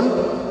ba yun?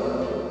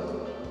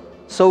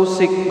 So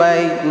Sick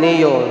by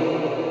Neo.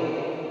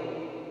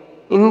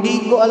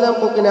 Hindi ko alam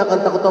kung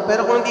kinakanta ko to,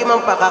 pero kung hindi man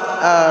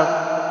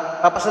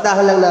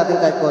papasadahan lang natin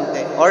kahit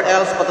konti. Or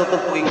else,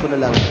 patutupuin ko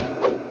na lang.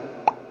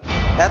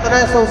 Eto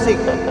na yung So Sick.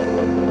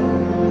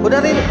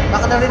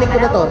 Baka narinig ko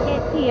na to.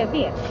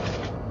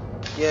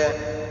 Yeah.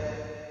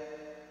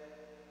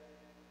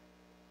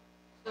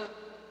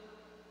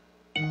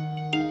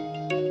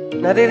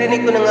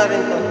 Naririnig ko na nga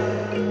rin to.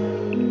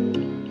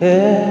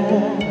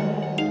 Yeah.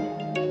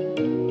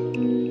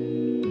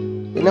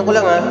 Tingnan ko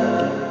lang ha.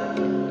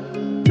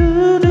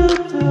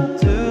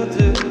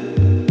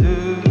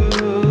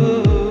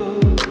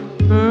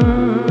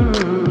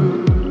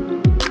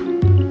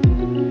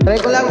 Try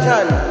ko lang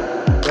siyan.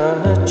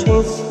 Gonna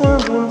change the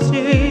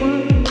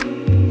routine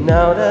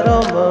now that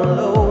I'm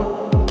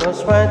alone.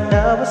 Cause right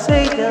now I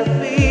say that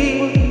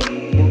we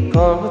can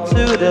come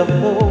to the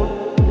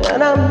phone. And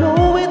I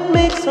know it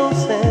makes no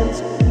sense.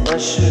 I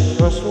should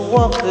just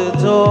walk the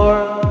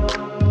door.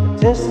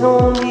 There's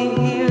no need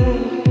here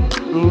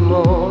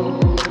anymore.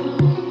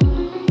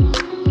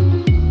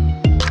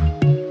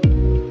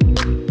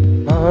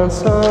 On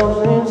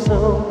something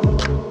so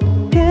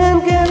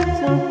can't get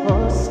to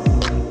us.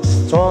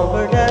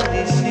 Stronger than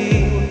the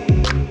sea.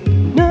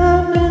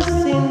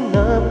 Nothing's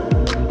enough.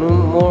 No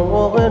more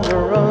walking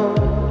around.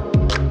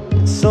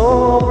 It's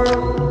over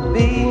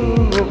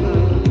being blue.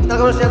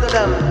 Talaga mo siya ito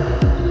dam.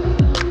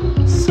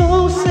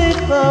 So sick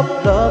of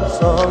love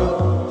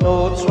song,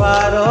 so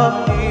tried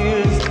of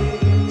years,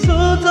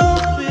 so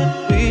don't be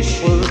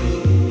wishing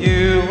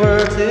you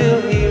were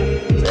still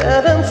here.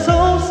 Said I'm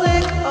so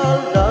sick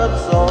of love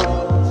song,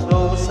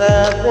 so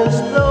sad and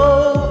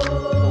slow.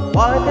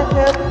 Why the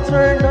heck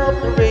turn off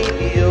the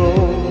radio?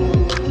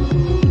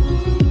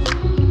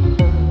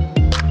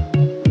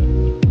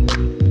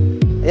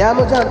 Ayaw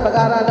mo dyan,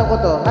 pag-aaralan ko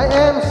to. Hi,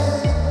 Ems!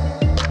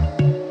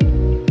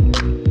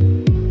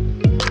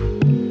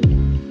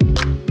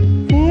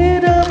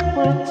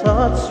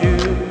 Thoughts you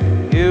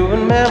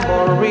in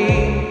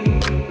memory,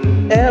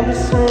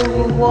 everything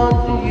you want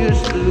you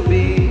used to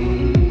be.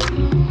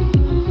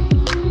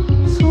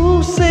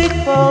 So sick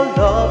of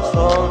love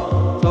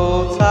song,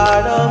 so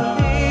tired of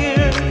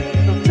fear.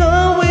 I'm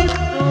done with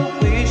the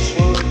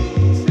wishing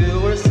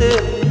till we're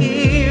still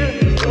here.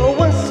 Oh,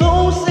 I'm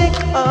so sick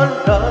of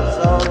love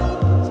song,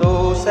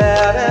 so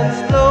sad and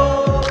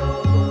slow.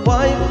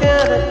 Why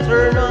can't I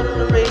turn off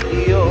the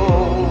radio?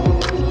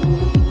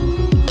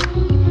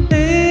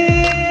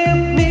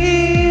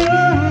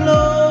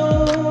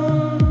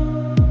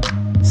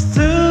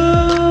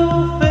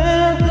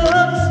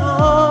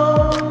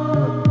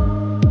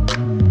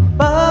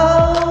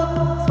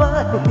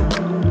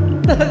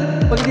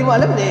 Pag hindi mo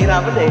alam,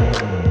 nahihirapan eh.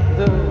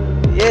 So,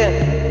 yeah.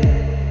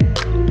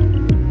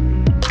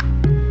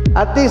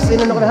 At least,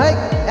 inano ko na, hi,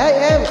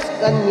 Ems,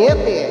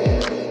 Kanyete.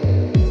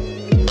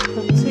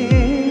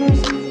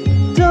 Tears,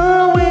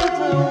 done with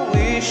the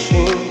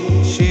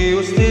wishing she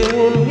was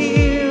still in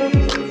here.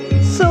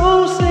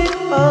 So sick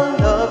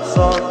of love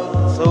song,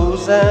 so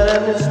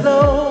sad and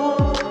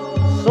slow.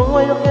 So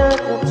I can't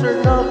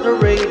turn off the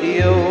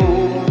radio.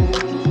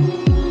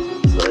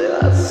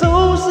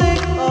 So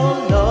sick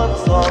of love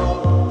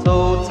song,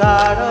 so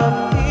tired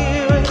of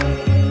hearing,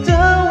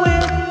 done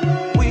with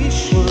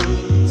wishing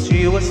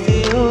she was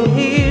still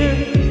here.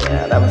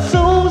 And I'm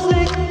so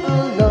sick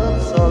of love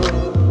song,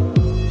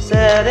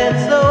 sad and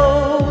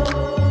slow.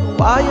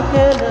 Why you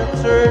cannot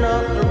turn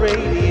off the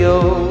radio?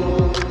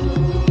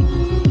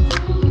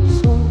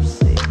 So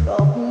sick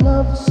of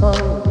love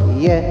song,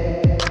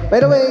 yeah. By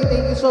the way,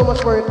 thank you so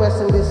much for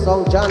requesting this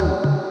song, John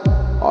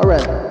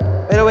Oren.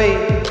 By the way,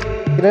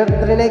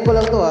 trinay ko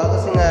lang to ha,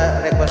 kasi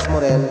nga request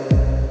mo rin.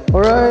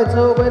 Alright,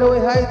 so by the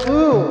way, hi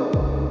to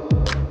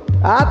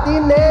Ate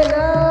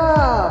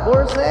Nena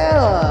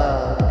Borcel.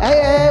 Hi,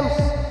 Ems.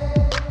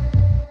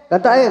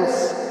 Kanta, Ems.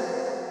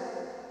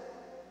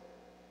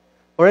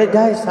 Alright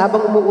guys,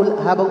 habang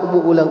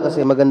umuulan kasi,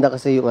 maganda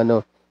kasi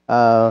yung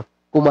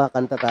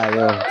kumakanta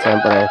tayo,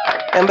 siyempre.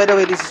 And by the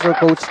way, this is your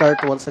Coach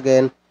Start once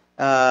again.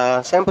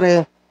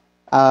 Siyempre,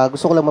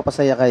 gusto ko lang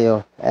mapasaya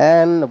kayo.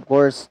 And of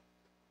course,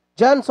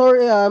 John,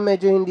 sorry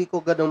medyo hindi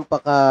ko ganun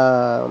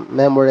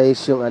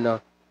paka-memorize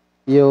yung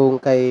yung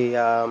kay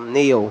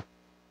Neo.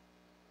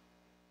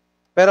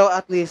 Pero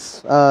at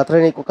least,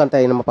 trinay ko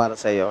kantahin naman para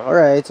sa iyo.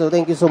 Alright, so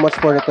thank you so much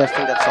for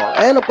requesting that song.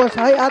 And of course,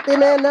 hi Ate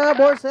Nena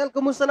Borcel,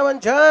 kumusta naman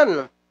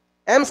dyan?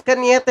 Ems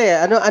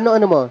Caniete, ano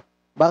mo?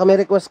 Baka may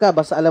request ka,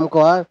 basta alam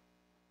ko ha.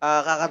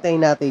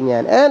 Kakantahin natin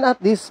yan. And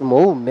at this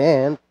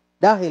moment,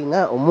 dahil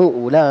nga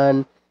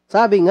umuulan,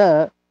 sabi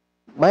nga,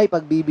 may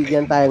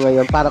pagbibigyan tayo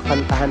ngayon para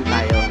kantahan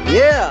tayo.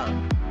 Yeah!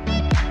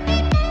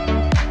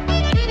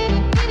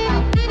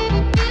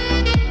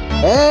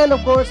 And of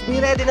course,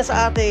 be ready na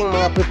sa ating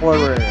mga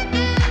performer.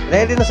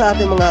 Ready na sa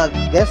ating mga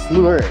guest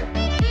singer.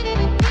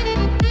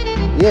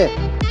 Yeah.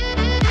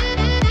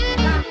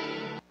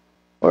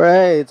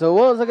 Alright, so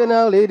once again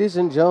now, ladies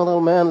and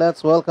gentlemen,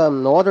 let's welcome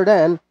no other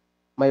than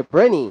my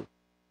Prenny,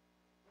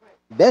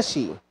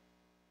 Bestie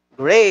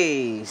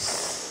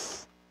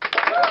Grace.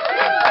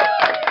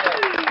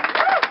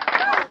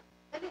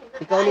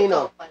 Ikaw,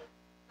 Nino.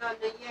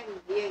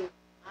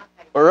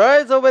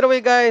 Alright, so by the way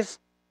guys,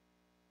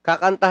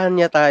 kakantahan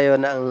niya tayo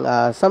ng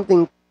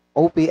something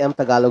OPM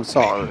Tagalog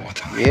song.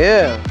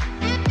 Yeah.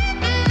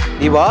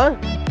 Diba?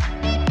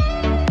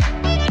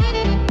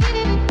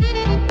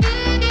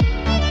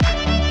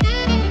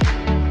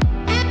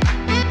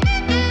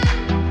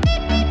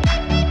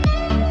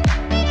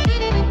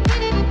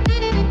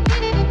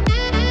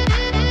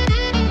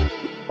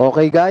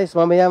 Okay guys,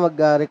 mamaya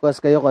mag-request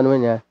kayo kung ano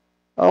niya.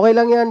 Okay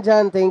lang yan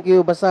dyan, thank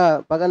you.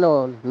 Basta pag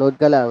nood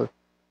ka lang.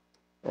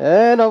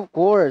 And of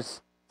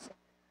course,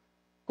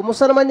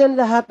 kumusta naman yan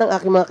lahat ng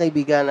aking mga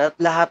kaibigan at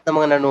lahat ng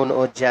mga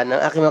nanonood dyan,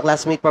 ng aking mga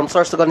classmate from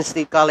Sorsogon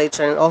State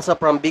College and also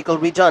from Bicol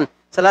Region.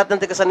 Sa lahat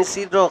ng taga San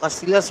Isidro,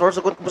 Castilla,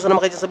 Sorsogon, kumusta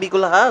naman kayo dyan sa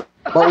Bicol lahat?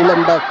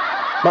 Maulan ba?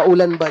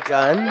 Maulan ba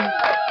dyan?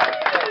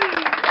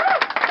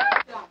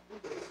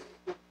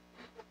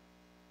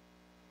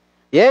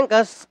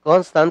 Yenkas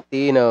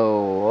Constantino.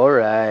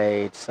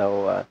 Alright,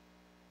 so,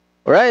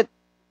 alright.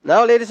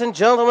 Now, ladies and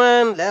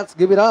gentlemen, let's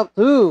give it up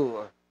to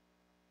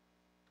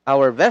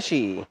our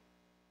Bestie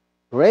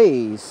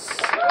Grace.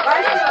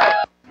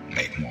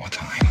 Make more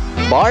time.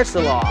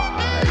 Barcelona.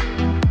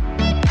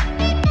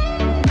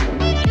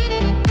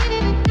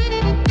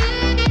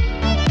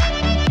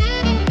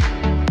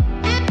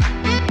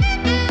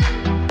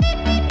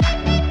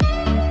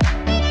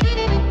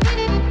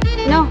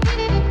 No.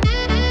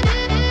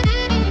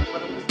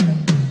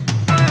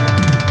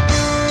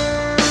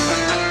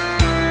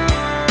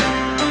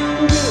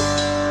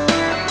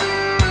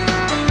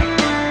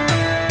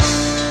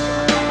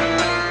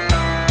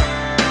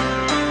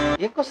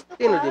 Yung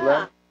Constantino, di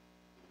ba?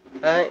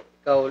 Ay,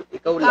 ikaw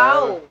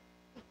lang.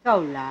 Ikaw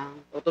lang.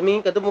 O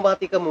tumingin ka,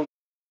 dumumati ka muna.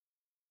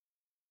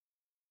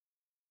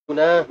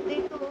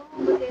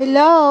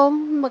 Hello,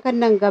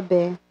 magandang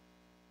gabi.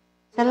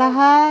 Sa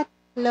lahat,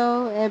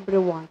 hello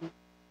everyone.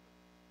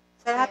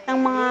 Sa lahat ng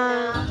mga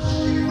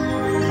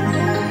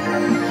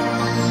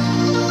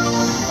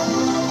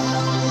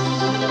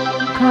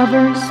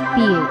Cover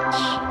speech.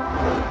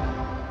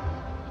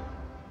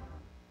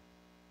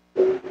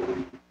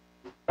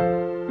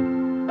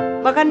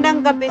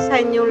 magandang gabi sa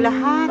inyong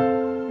lahat.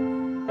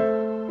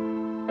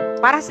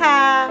 Para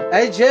sa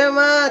Ay,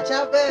 Gemma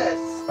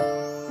Chavez.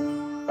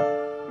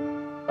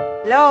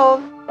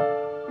 hello.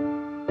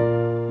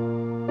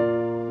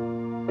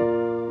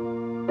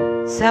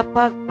 Sa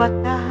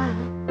pagpata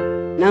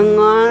ng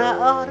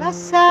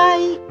oras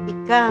ay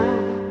ikaw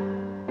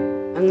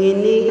ang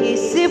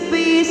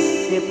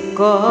iniisip-isip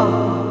ko.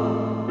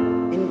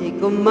 Hindi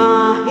ko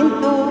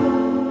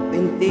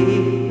mahinto-hinti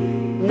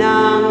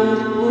ng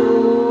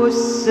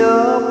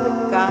puso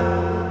ka.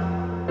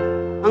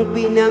 Ang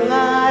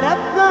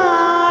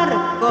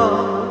pinangarap-ngarap ko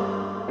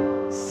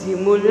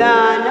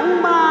simula ng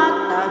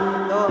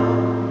matanto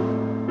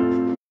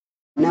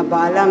na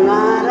balang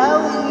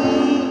araw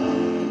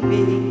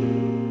ibig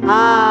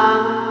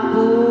ang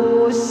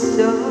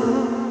puso.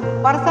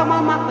 Para sa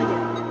mama ko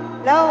yan.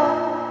 Hello.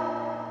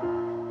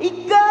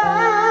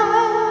 Ikaw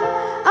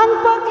ang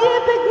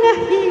pag-ibig na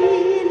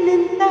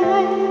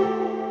hinintay,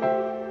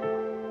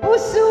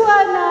 puso na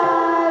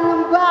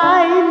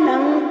lumbay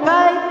ng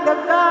kahit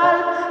tagal.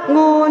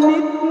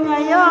 Ngunit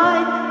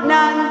ngayon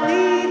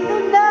nandito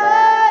na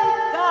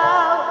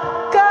ikaw.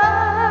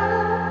 Ikaw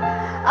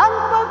ang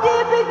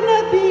pag-ibig na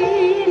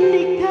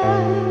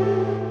binigay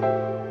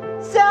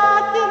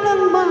sa akin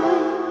ng may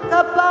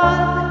kapal.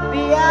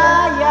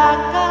 Biyaya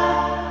ka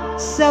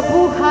sa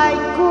buhay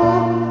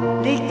ko,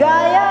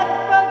 ligaya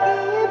at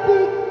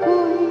pag-ibig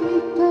ko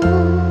ito.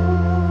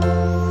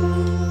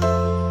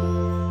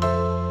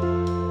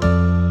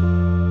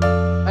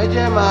 Hi,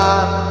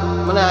 Gemma.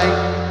 Manay.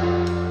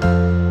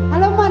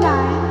 Hello,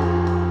 Manay.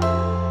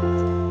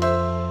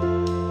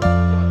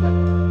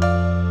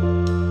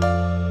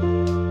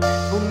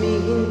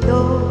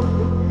 Humihinto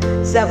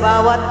sa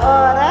bawat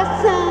oras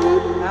ang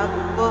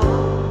takbo,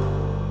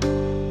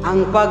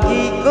 ang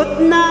pag-ikot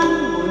ng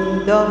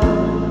mundo.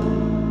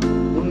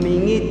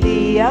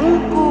 Umingiti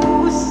ang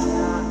puso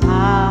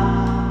sa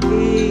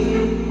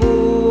aking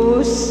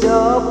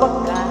puso,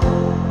 pagkat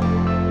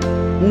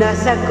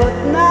nasagot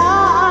na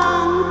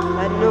ang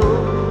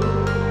tanong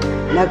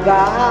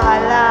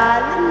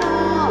nag-aalala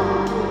mo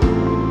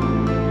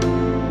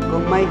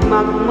kung may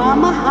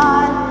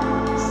magmamahal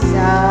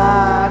sa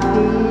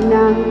akin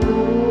ng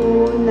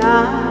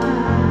tunay.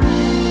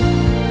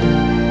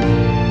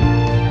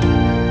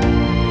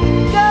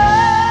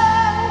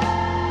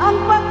 Ang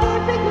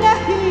pag-ibig na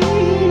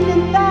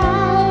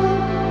hinintay,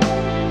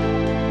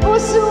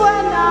 puso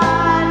na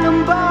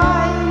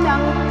lumbay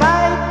ng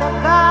kahit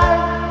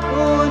takay.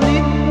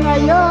 Ngunit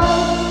ngayon,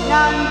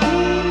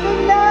 nandito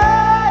na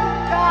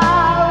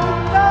ikaw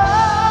ka.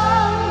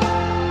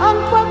 Ang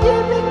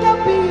pag-ibig na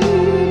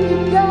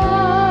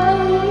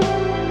binigay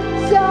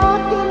sa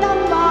akin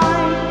ang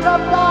may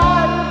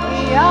kapal.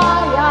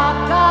 Biyaya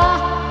ka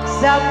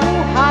sa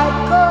buhay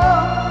ko,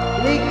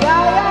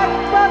 ligaya at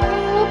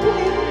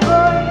pag-ibig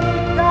ko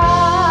ikaw.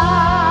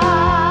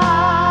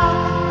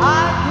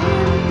 At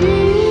hindi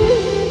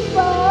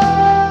pa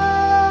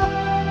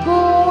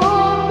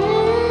kumibig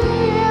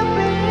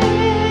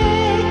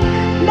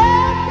na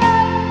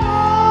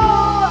ganito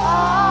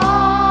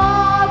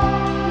at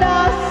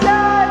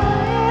nasa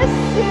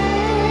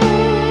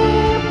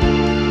isip,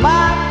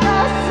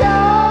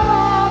 magkasama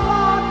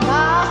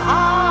ka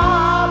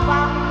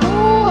habang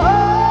buhay.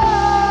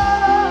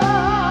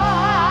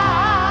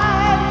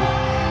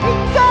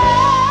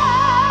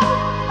 Ikaw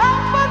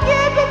ang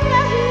pag-ibig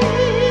na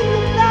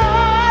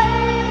hinintay,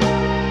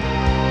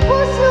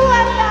 puso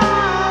ang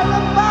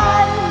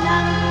lalabay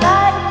ng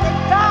kahit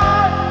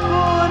ikaw.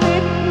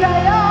 Ngunit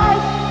ngayon,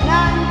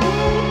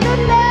 nandito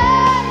na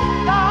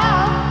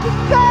ikaw.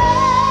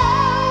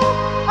 Ikaw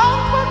ang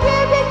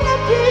pag-ibig na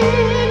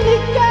binigay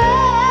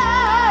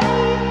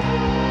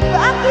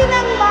sa akin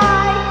ang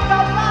may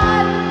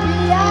kapal.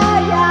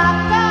 Biyaya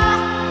ka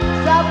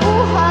sa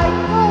buhay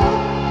ko,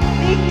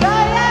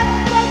 ligaya at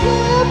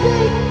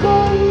pag-ibig ko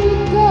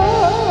ikaw.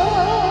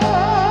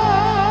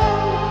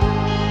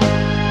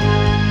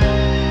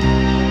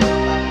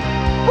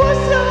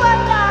 Puso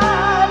ang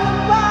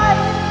lalabay,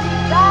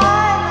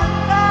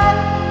 ikalakan.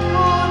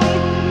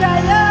 Ngunit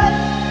ngayon,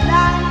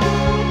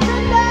 nandito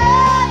na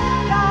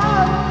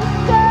ikaw.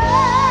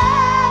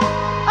 Ikaw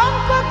ang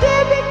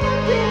pag-ibig na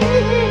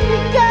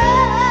binigay,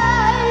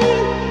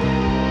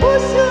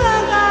 puso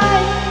ang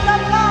ay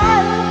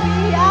kapal.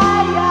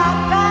 Biyaya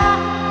ka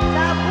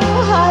sa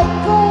buhay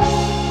ko,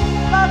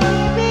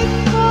 pag-ibig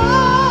ko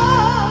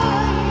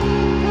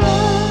ikaw.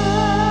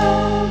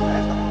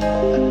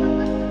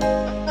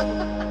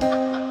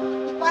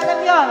 Paano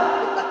yun?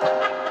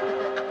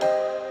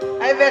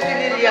 Ay, Bestie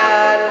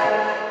Lilian.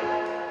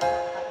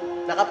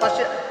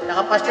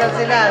 Nakapasyal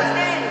sila.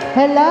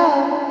 Hello?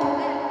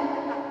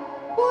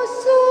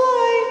 Puso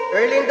ay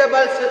Erlinda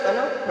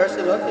Barcelona?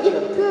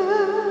 ikaw.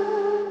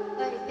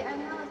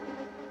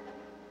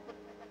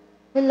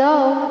 Hello?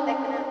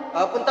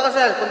 Punta ka,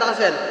 Sel.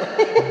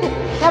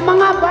 Sa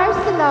mga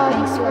Barcelona.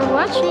 Thanks for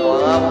watching.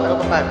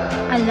 Ano pa pa?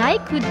 A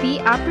like would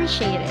be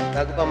appreciated.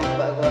 Bago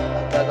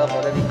pa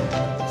dali.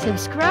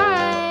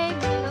 Subscribe.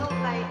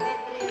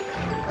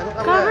 Ano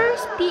ka ba?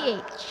 Covers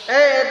PH.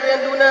 Hey,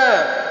 Adrian Luna.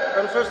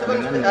 From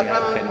Sorsogon,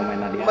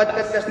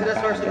 Madcast Castilla,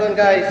 Sorsogon,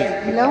 guys.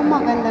 Hello,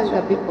 magandang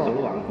gabi po.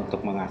 Peluang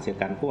untuk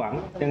menghasilkan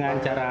uang dengan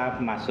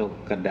cara masuk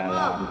ke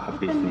dalam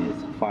bisnis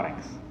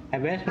forex.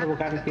 EBS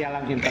merupakan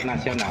pialang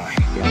internasional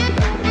yang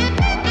sudah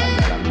berpengalaman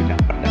dalam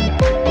bidang perdagangan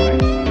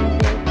forex,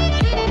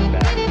 stok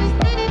dan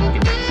stok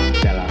indeks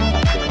dalam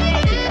satu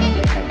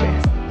aplikasi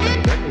EBS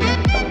Trader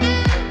yang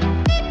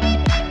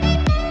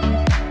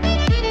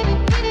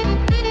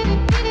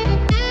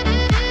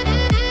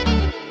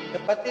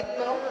Kapatid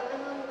mo.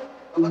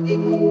 Kapatid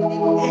mo.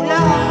 Hello,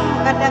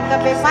 magandang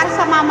gabi. Para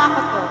sa mama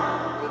ko to.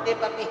 Hindi,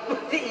 papi.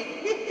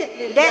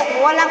 Hindi,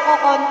 walang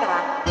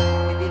kokontra.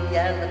 Si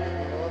Lilian,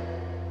 matutulog.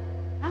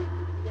 Ha?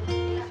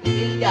 Si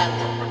Lilian,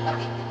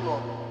 kapatid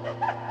mo.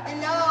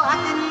 Hello,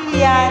 Ate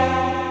Lilian.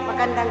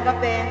 Magandang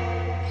gabi.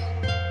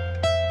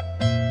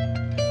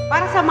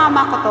 Para sa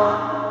mama ko to,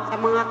 sa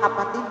mga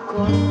kapatid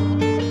ko.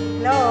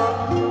 Hello.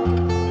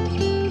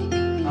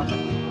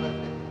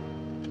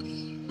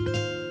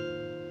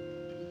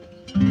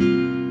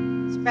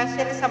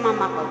 Especially sa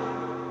mama ko.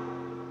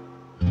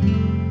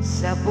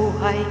 Sa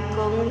buhay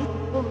kong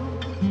ito,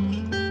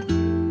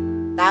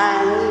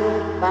 tanging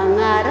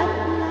pangarap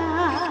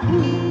lang,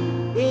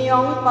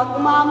 iyong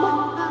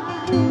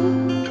pagmamahal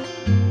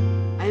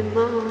ay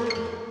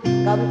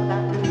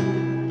makamtan.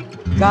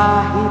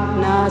 Kahit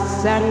na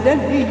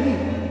sandali,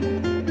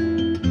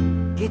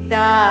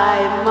 kita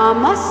ay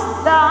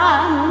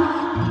mamasdan,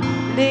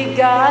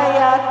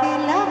 ligaya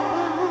tila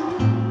pa,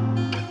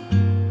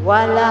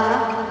 wala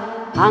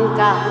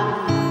hanggang.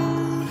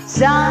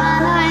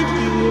 Sana'y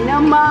di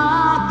na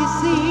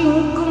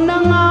magising kung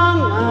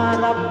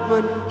nangangarap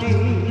man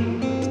din,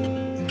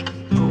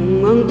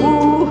 kung ang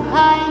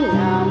buhay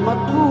na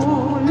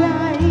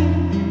makulay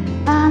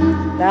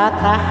ang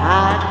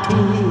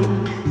tatahati.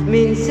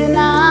 Minsan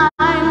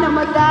ay na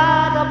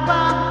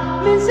madarapa,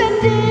 minsan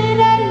di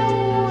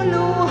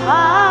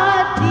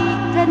naluluhati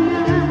ka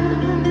na.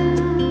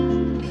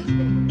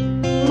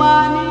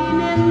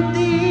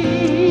 Maninindig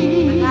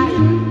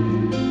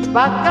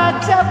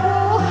pagkat sa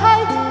buhay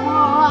buhay mo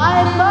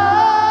ay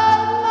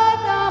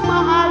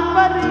magmamahal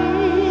pa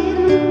rin.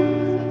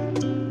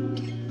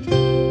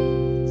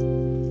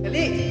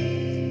 Dali!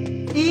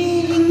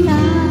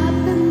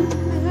 Iingatan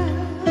ka,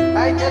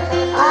 Hi, Jet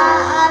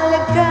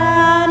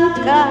aalagaan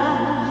ka.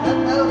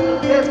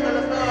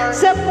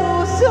 Sa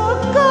puso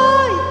ko,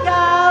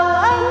 ikaw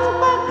ang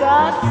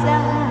pag-asa.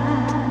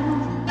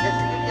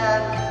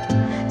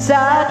 Sa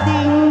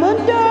ating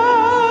mundo'y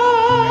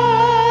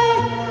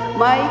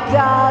may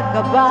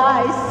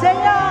gagabay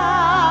sa'yo.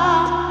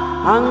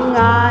 Ang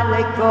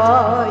alay ko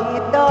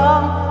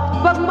itong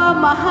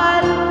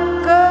pagmamahal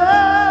ko.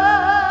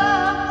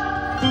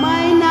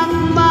 May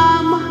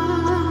nagmamahal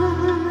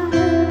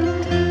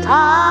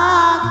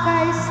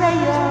akay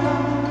sa'yo.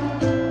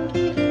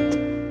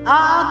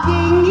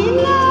 Aking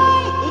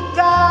inay,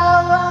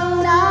 ikaw ang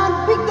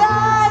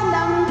nagbigay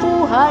ng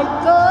buhay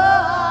ko.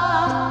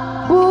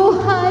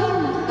 Buhay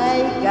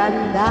ay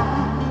ganda.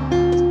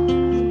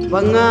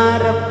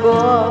 Pangarap ko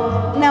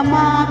na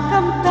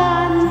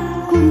makamtan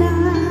ko na.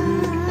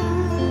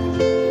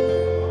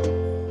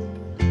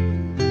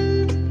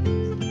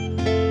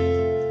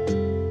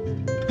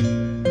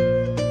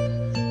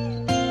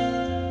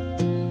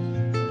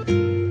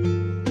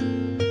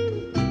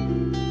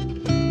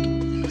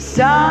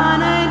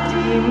 Sana'y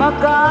di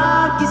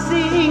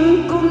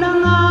makagising kung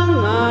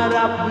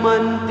nangangarap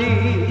man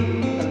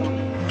din.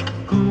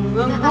 Kung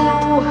ang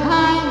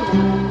buhay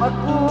ng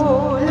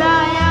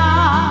pagkulay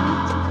ang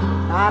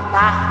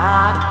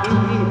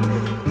tatahakin,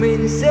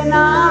 minsan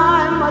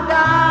ay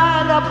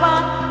madarapa,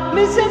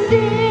 minsan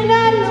di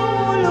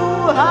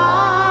naluluhati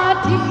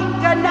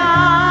ka na.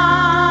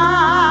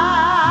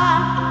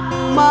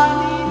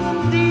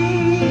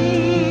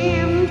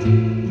 Maninindim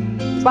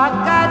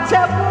pagkat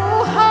sa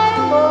buhay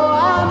mo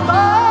ang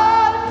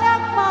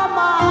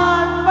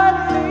nagmamahal pa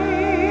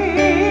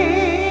rin.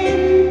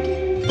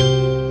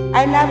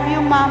 I love you,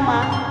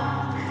 Mama.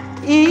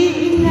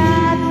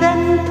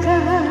 Iingatan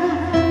ka,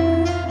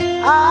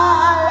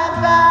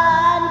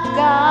 aalagaan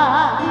ka.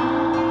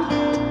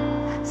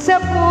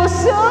 Sa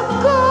puso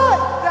ko,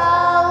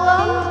 ikaw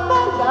ang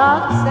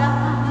pag-asa.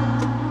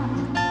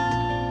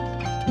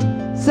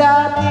 Sa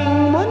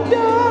ating mundo'y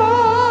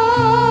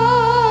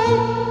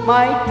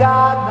may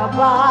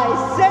gagabay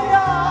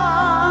sa'yo.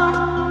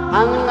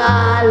 Ang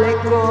alay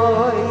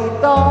ko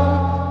itong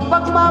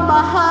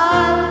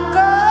pagmamahal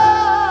ko.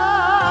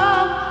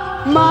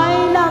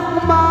 May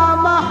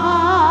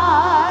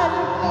nagmamahal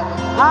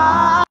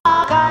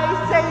akay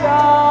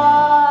sa'yo.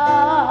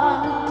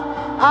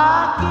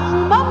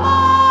 Aking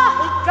mama,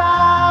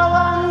 ikaw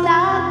ang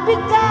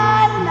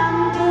nagbigay ng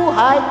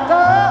buhay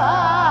ko.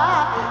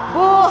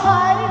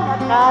 Buhay na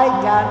kay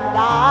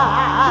ganda.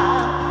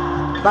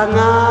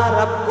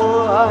 Pangarap ko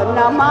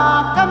na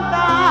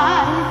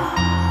makamtan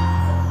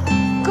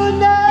ko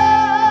na.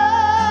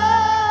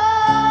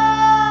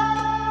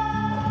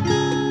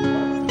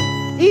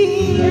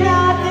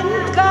 Iingatan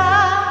ka,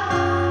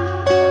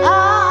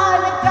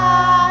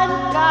 aalagaan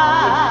ka.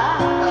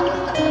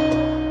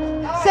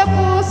 Sa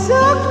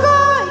puso ko,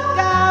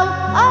 ikaw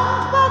ang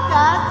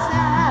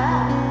pag-asa.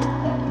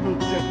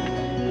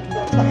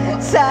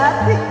 Sa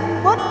ating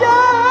mundo'y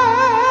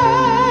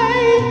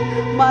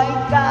may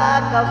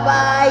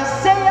kakabay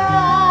sa'yo.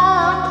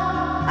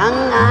 Ang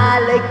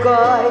alay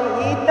ko'y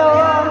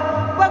itong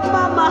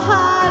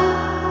pagmamahal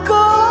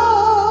ko.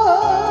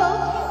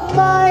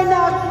 May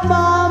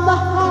nagmamahal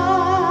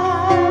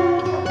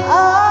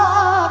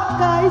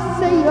akay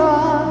sa'yo.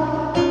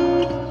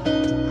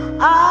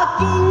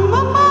 Aking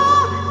mama,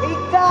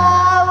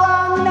 ikaw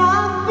ang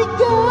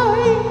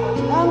nagbigay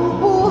ng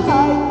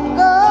buhay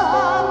ko.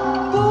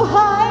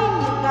 Buhay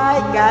na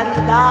kay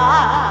ganda.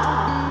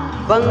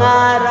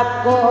 Pangarap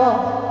ko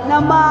na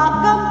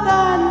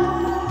makamtan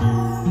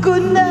ko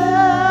na.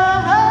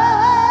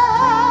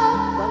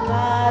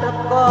 Pangarap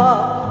ko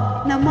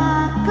na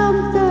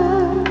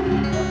makamtan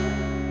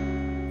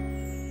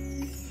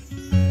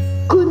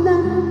ko na.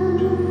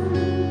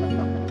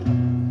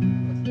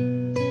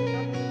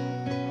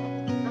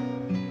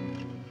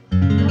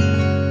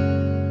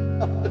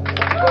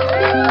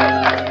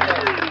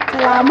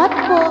 Salamat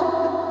po.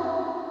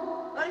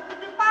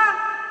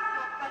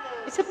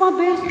 Isa pa,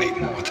 Bes. Make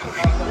more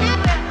time.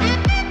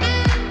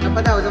 Saan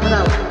pa daw? Yung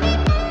ano,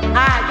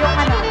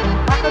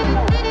 patod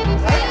mo.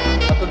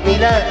 Patod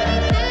nila.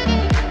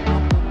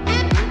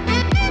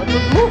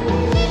 Patod mo?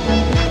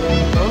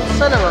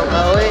 Saan naman ka,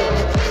 oy?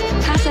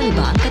 Hassle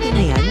ba ang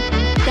katinayan?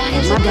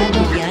 Dahil sa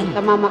dandruff yan,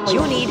 Tamama ko.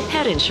 you need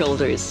Head and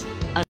Shoulders.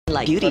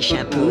 Unlike beauty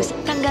shampoos,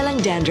 tanggal ang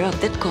dandruff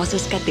that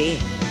causes kate.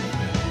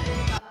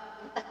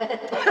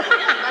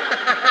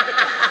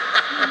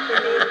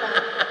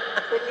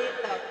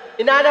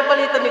 Inaanap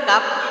palito ni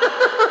Kap?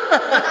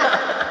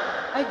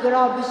 Ay,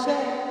 grabe siya.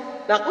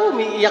 Naku,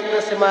 umiiyak na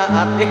si mga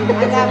ate.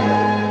 Alam mo.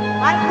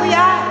 Mahal ko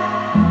yan.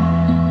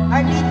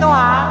 Ay, dito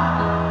ha.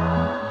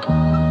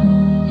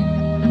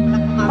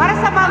 Para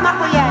sa mama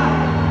ko yan.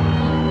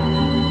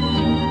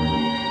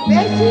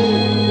 Bessie,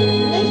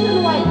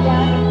 nationwide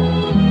yan.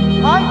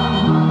 Ay,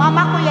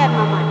 mama ko yan,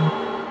 mama.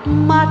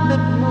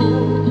 Matod mo.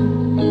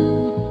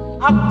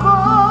 Ako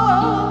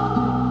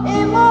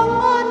imong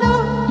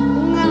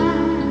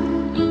unungan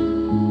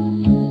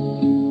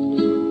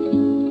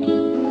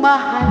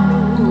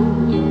mahalong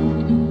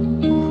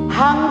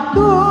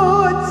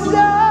hangtod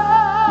sa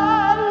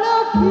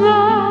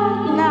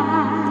lubnganan.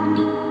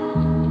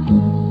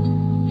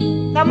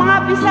 Sa mga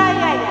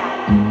Bisaya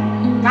yan,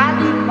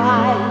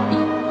 kalipay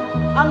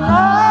ang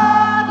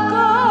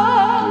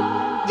akong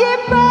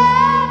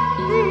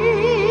gibati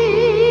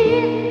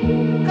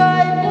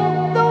kay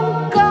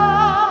buktong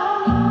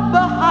kang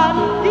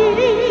bahandi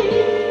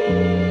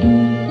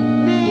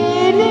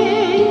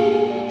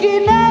nining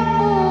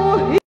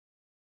kinabuhi.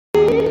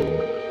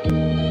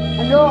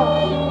 Ano?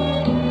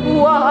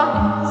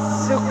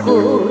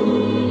 Wasukod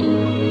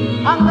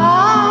ang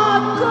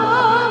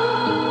akong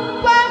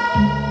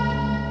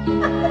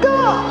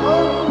pagdoon.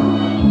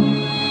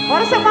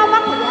 Para sa mama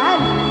ko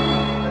yan.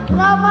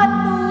 Nga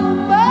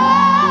matuban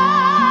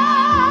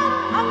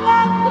ang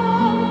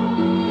akong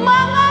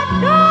mga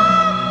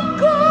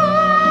dangko.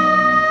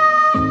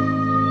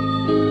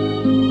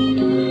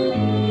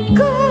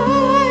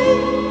 Kay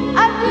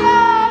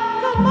adyak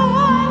ka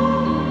man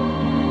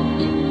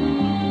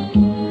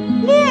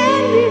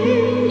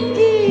nining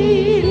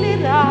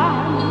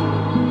giliran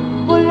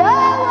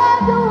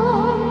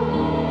bulawadong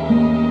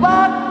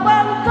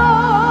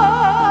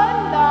pagpangkon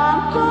ng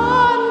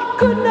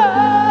kunkunan.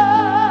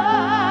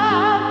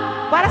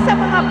 Para sa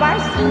mga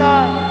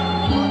Barcelona,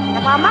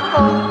 sa mama ko,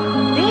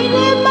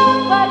 dili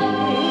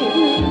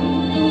mabaling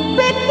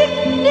pitik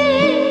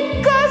ni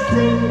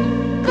kasing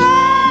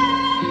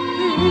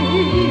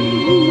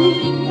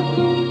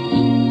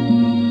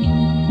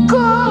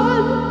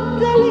kung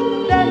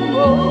daligdan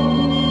mo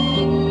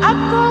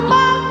ako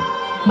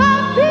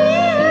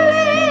magpabilin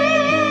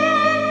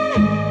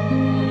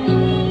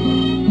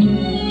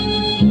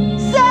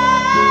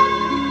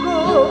sabi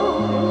ko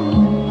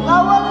nga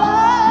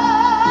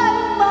wala'y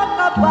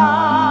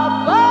makababag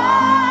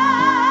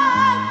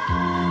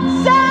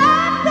sa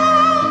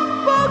atong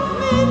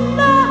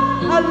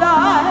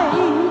pagminahalay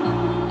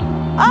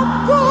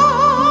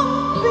akong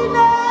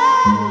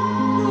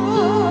pinagdo.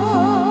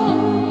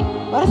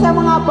 Para sa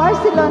mga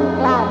Barcelona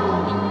clan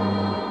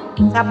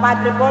sa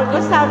Padre Borgo,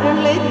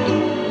 Southern Leyte.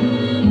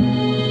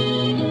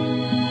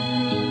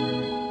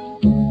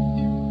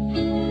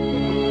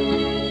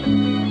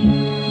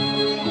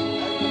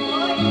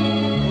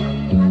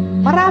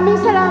 Maraming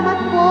salamat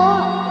po.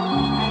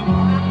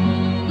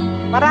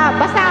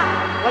 Basta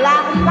wala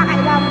akong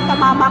pakialam sa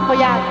mama ko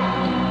yan.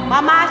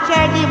 Mama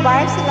Shirley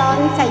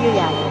Barcelona, sa'yo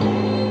yan.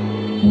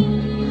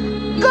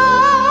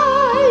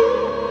 Kay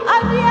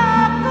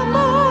adyak ka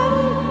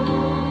man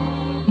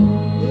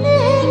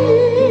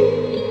nining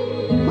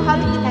mahal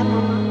kita,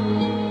 mama.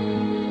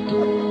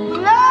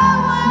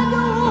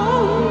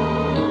 Lawanong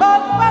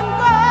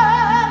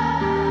pagpangkat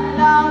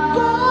ng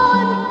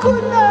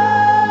kunkunan.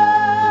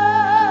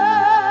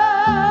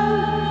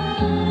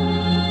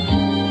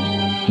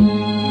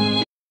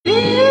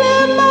 Dili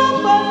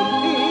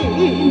mabaling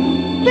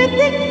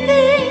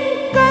pitik-tik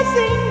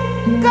kasing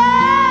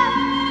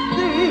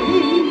kating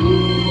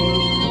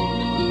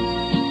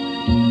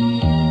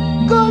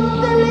kung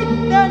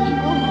taligdan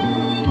mo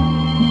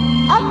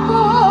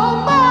ako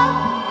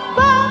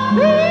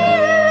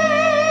magpabilin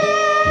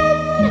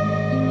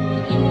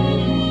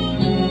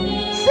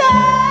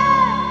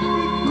sabi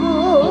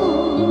ko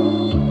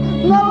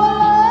nga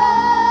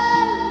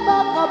wala'y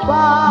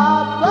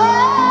makababag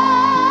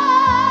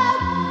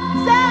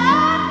sa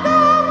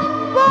atong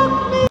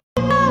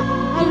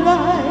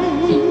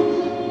pagminahalay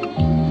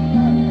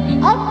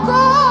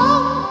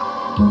akong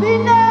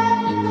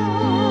pinagdan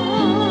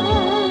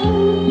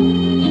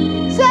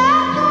sa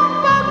atong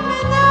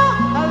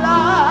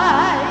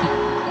pagminahalay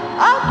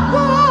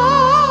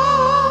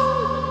akong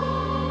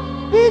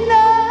pinagdan.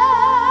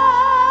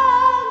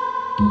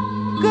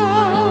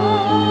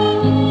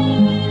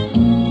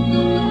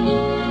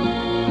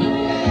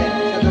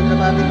 Masyado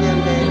dramatic yan,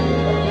 Ben.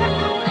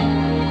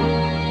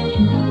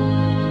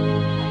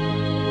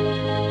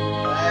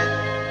 Alright.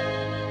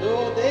 So,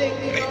 thank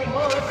you so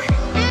much.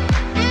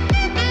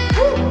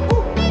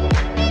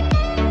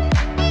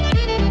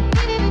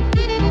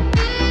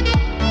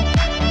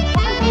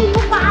 Ay,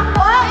 mukha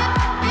ako.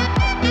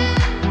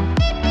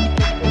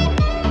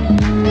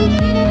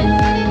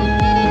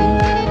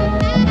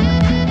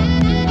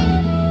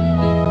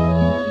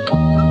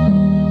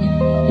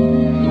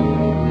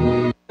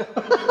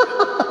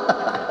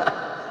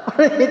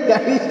 Alright,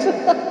 guys.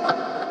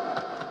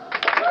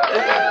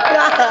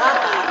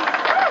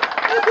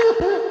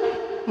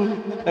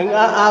 Ang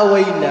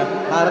aaway na.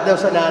 Para daw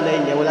sa nanay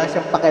niya, wala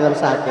siyang pakialam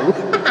sa akin.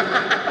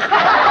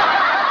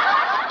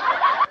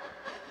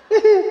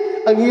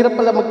 Ang hirap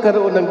pala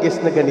magkaroon ng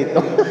guest na ganito.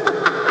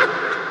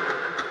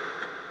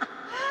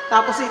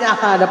 Tapos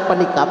hinahanap pa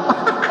ni Kap. Ay,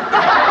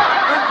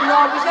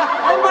 grabe siya.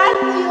 Ay, mahal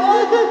ko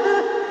yun.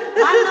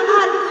 Mahal na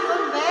mahal ko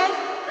yun, Ben.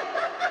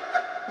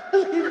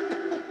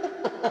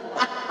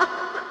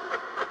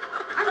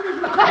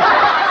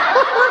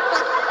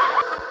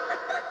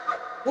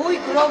 Uy,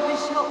 grabe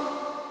siya.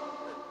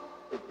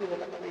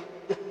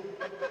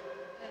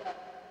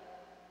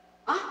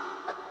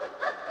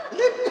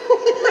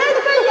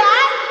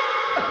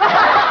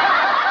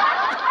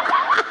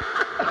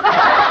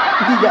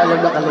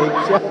 alam naka-live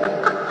siya.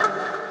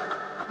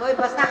 Hoy,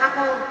 basta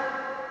ako.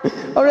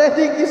 Alright,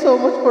 thank you so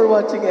much for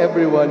watching,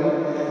 everyone.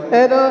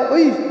 And,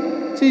 uy,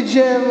 si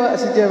Gemma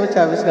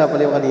Chavez nga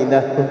pala yung kanina.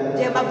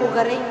 Gemma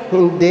Bugaring.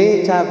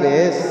 Hindi,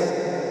 Chavez.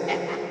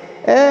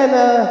 And,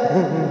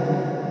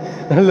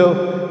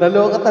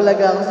 naloka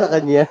talaga ako sa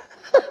kanya.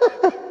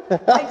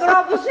 Ay,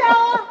 grabe siya.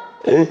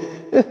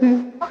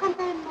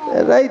 Pakantahin mo.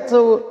 Right,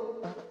 so,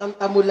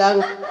 kanta mo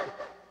lang.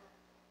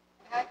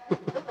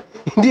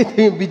 Hindi ito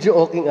yung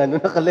video okay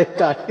naka-live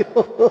tayo.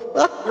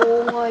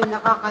 Oo nga,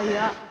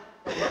 nakakaya.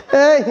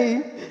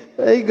 Hey,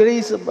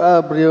 Grace,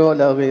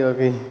 Briola,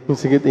 okay.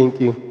 Sige, thank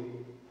you.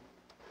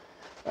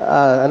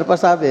 Ano pa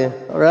sabi?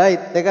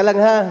 Alright, teka lang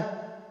ha.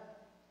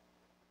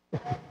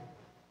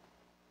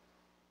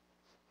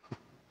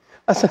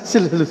 Asan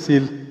sila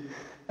Lucille?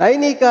 Hi,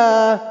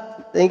 Nika.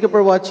 Thank you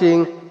for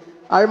watching.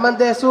 Armand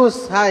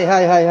Jesus, hi.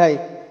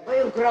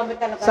 Uy, grabe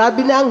talaga.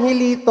 Sabi na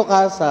Angelito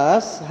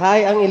Casas,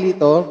 hi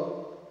Angelito.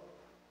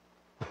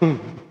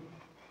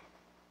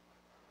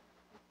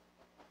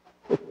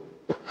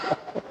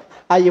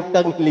 Ayop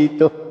kang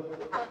Angelito.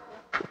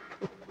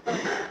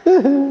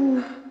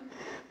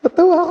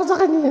 Natawa ako sa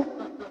kanya.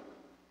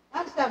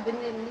 Ano sabi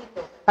ni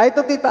Lito? Hi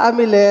to Tita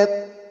Amilet,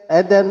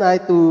 and then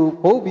hi to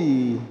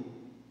Kobe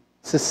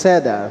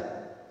Ceseda.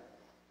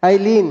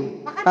 Hi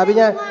Lynn, sabi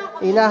niya,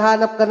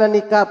 hinahanap ka na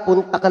ni Ka,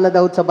 punta ka na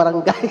daw sa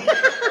barangay.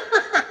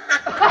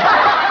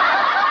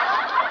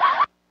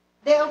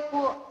 Deo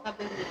po,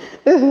 sabi ni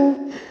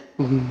Lito.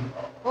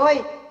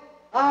 Hoy,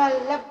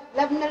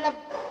 love na love.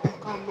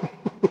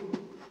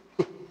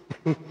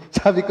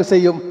 Sabi ko sa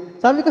iyo,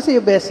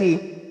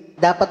 Bessie,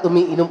 dapat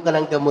umiinom ka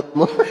ng gamot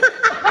mo.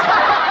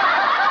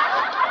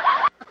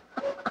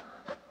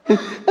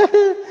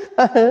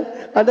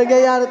 Ang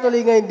nangyayari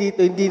tuloy ngayon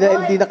dito, hindi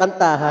na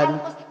kantahan.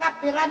 Ano ko si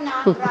Kapiran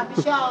na, grabe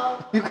siya.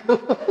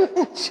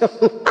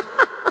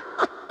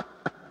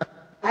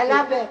 I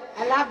love it.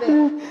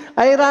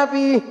 Ay,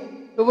 Rafi,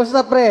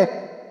 kumusta pre?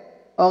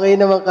 Okay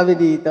naman kami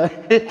dito.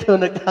 Ito,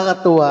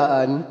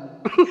 nagkakatuwaan.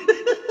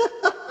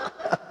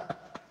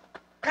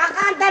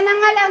 Kakanta na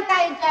nga lang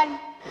tayo dyan.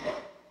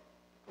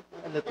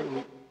 Ano to?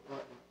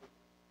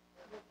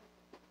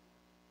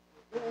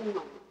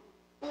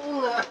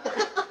 Oo nga.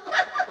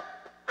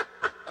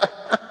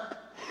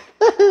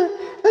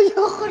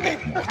 Ayoko na.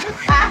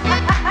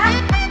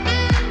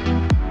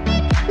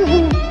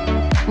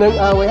 Nang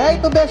away. Hi,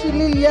 ito Bessie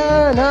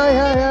Lilian.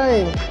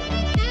 Hi.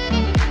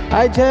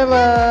 Hi,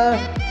 Gemma.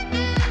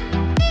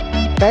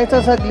 Kahit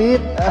sa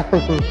saglit.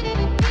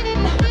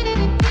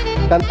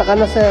 Kanta ka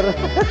na, sir.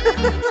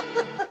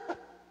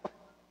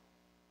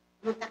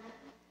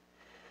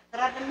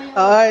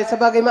 Alright, sa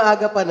bagay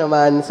maaga pa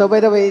naman. So, by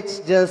the way, it's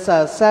just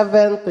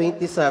 7:27.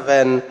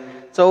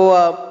 So,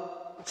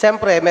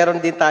 siyempre,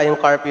 meron din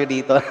tayong curfew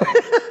dito.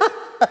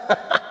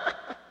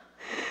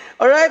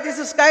 Alright,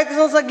 this is kahit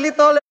isang saglit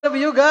all of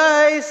you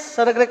guys.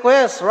 Sa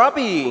nag-request,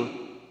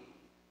 Robbie.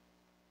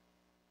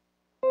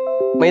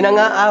 May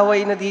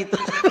nangaaway na dito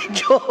sa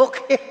video,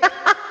 okay?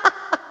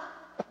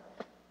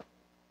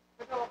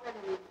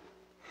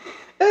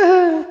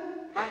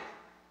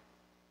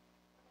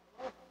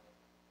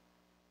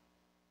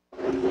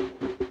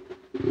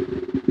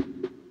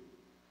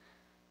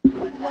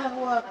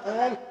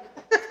 Hawakan.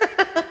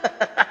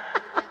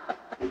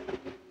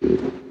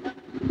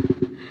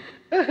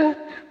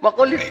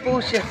 Makulit po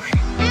siya.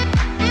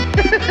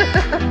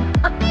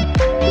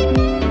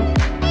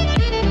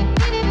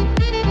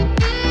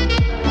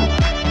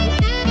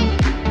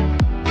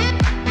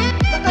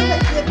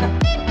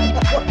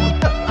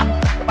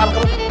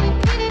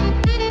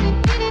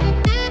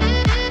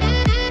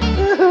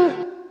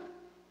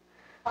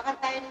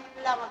 Pakantayin mo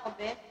lang ako,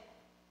 Beth.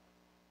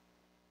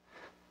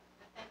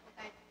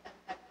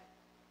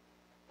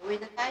 Uwi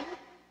na tayo.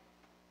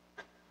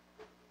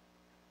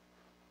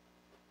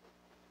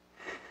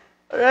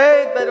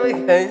 Alright, by the way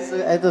guys,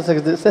 ito sa...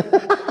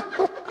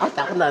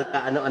 Asa ko na,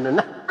 ano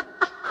na.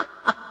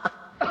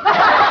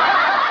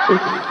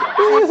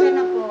 Sensya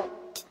na po.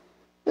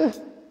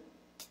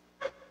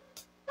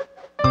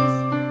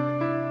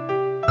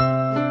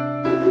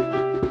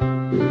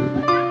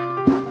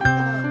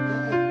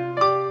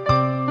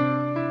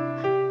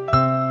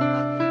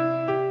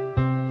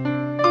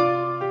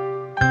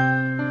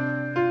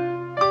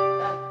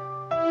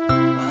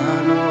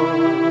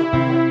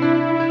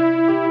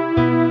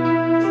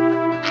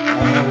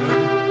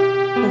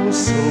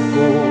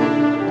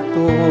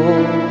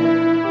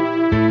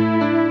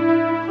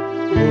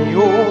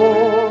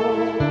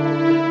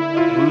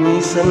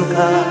 Minsan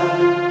ka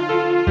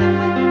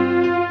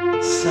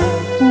sa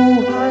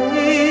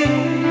buhay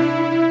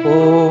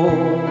ko,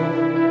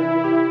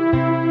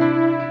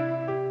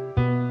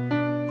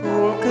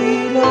 kung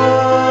kailan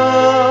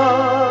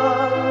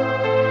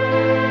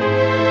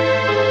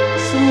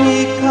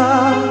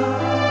sumikap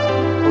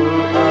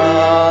ang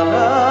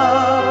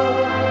araw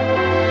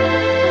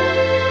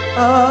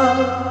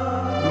at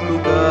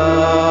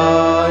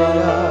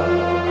lumigaya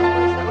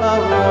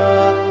ang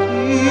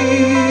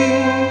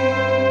aking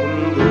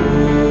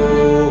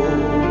mundo.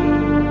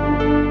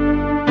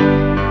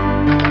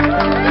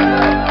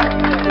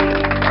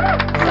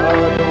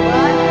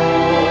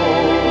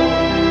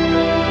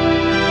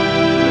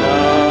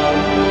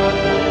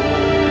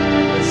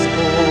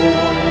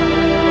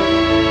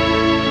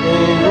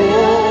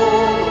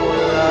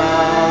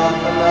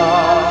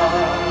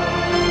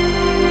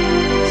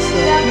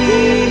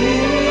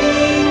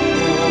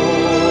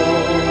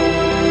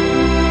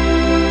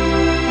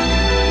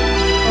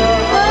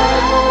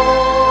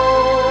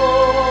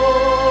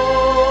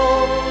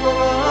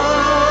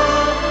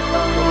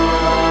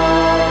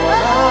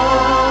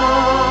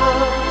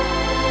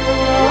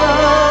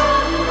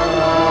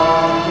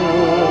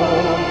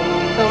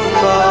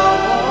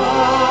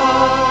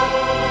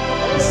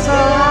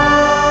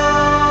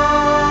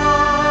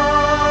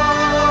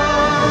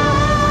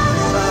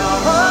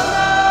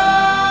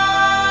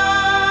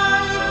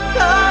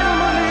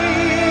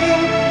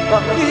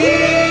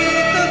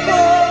 nakita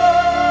ko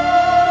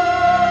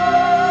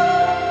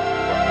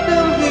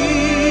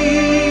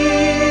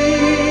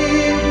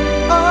damhin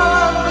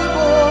ang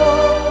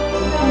libong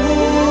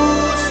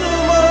puso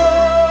mo.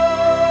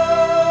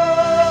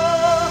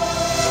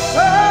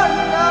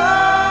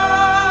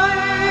 Sana'y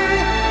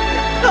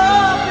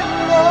yakapin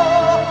mo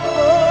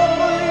ko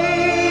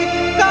muli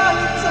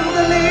kahit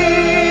sandali,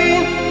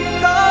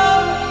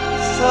 kahit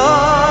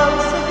isang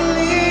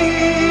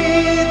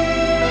saglit,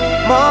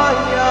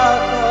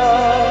 mayakap.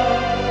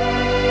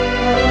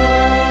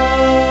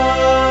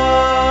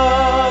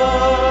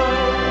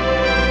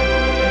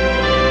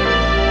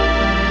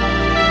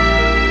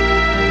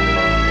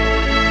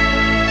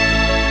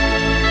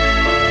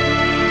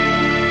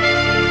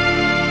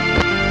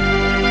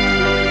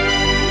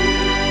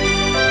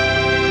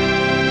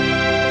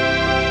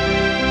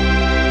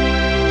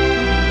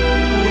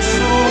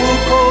 Puso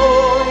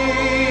ko'y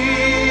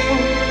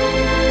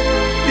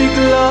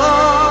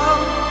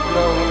biglang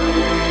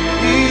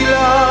nangihilang,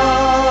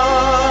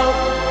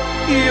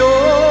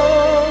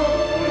 iyong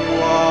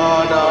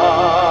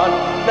iwanan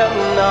ng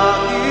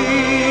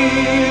nag-iisa.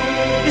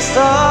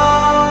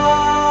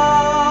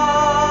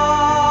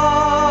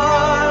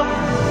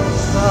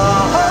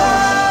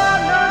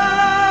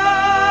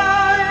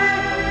 Sana'y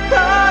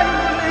tayo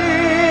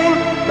muling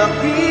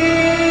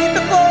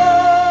nakita ko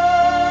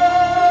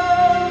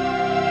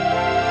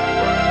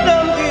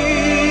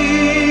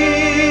damhin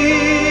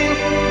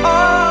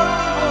ang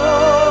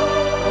iyong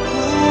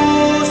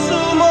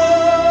puso mo.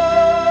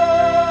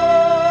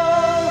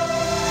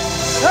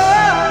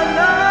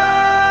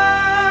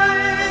 Sana'y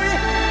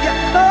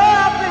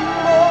yakapin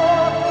mo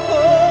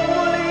ko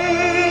muli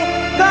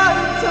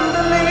kahit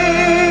sandali,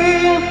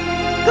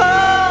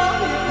 kahit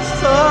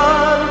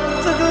isang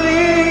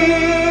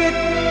saglit,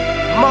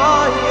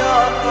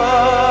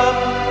 mayakap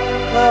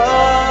ka.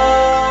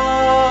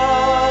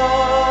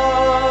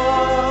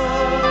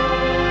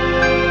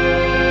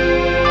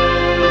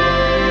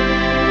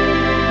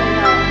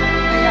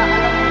 Kaya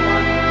alam mo ba?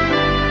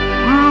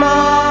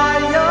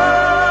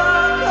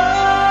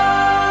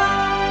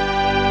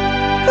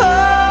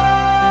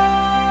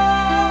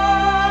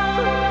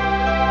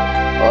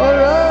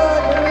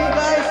 Alright, anyway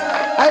guys,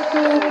 hi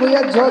to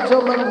Kuya Jojo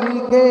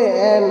Manrique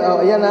and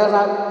ayan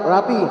na,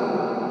 Rapi.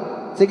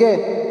 Sige,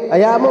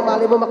 hayaan mo,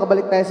 mali mo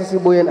makabalik tayo sa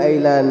Sibuyan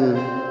Island.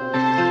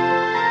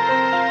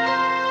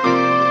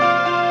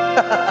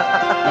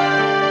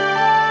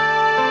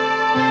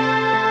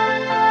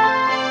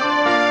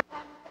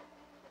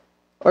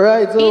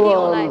 Alright, so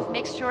Video life.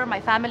 Make sure my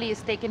family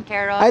is taken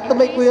care of. hi to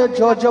my In Kuya case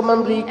someone Jojo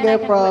wants me and I Manrique can do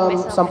it from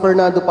myself. San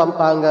Fernando,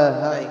 Pampanga.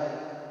 Hi.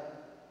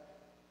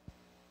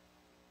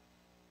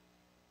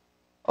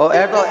 Oh,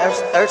 air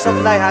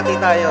supply, hati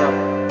tayo.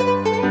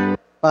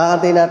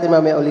 Pakakantay natin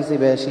mamaya uli si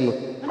Beshi.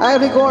 Hi,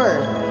 Rigor!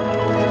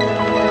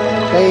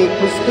 Kay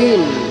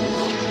Christine.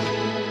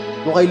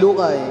 Lukay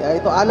Lukay.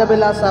 Ito, Annabelle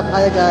Lasap.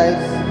 Hi, guys.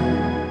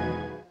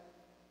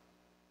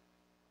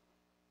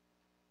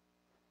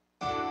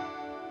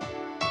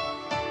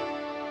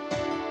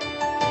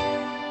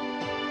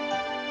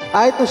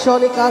 Hi to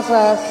Shoni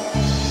Casas.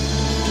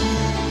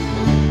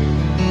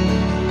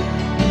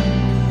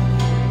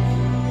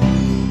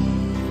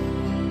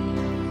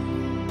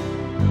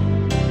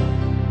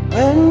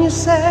 When you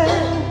said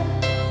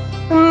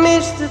I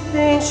miss the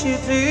things you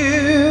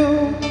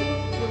do,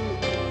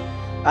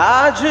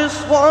 I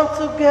just want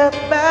to get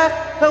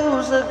back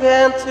close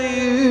again to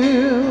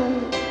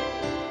you.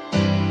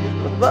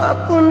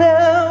 But for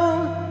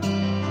now,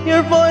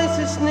 your voice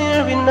is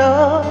near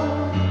enough.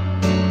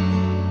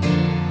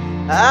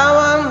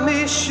 I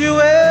miss you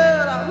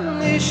and I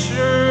miss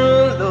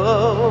your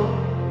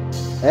love.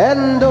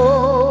 And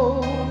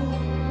oh,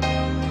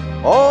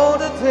 all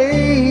the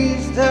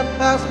days that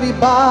pass me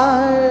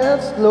by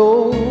and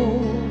slow,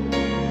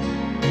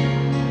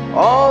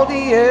 All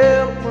the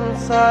air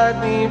inside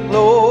me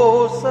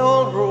blows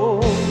all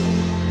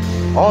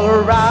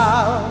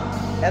around,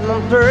 and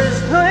on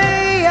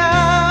Thursday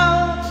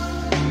out,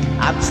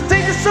 I'm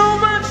thinking so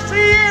much to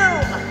you.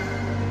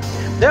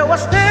 There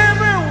was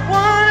never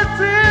one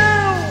to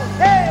do.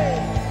 Hey,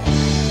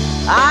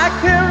 I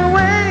can't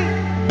wait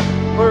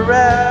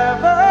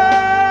forever.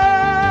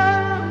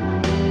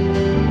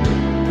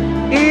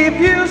 If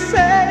you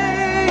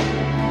say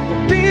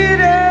be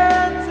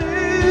there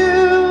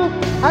too.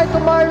 hi to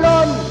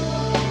Marlon.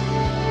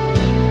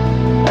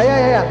 Ay,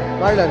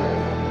 Marlon.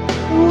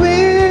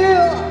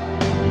 Will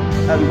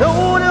I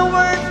know the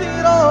words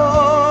it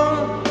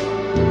all?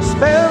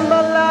 Spend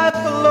my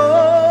life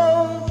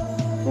alone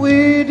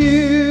with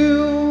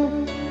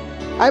you.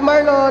 Hi,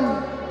 Marlon.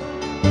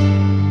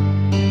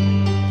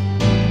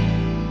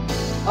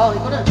 Oh,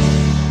 ikaw na.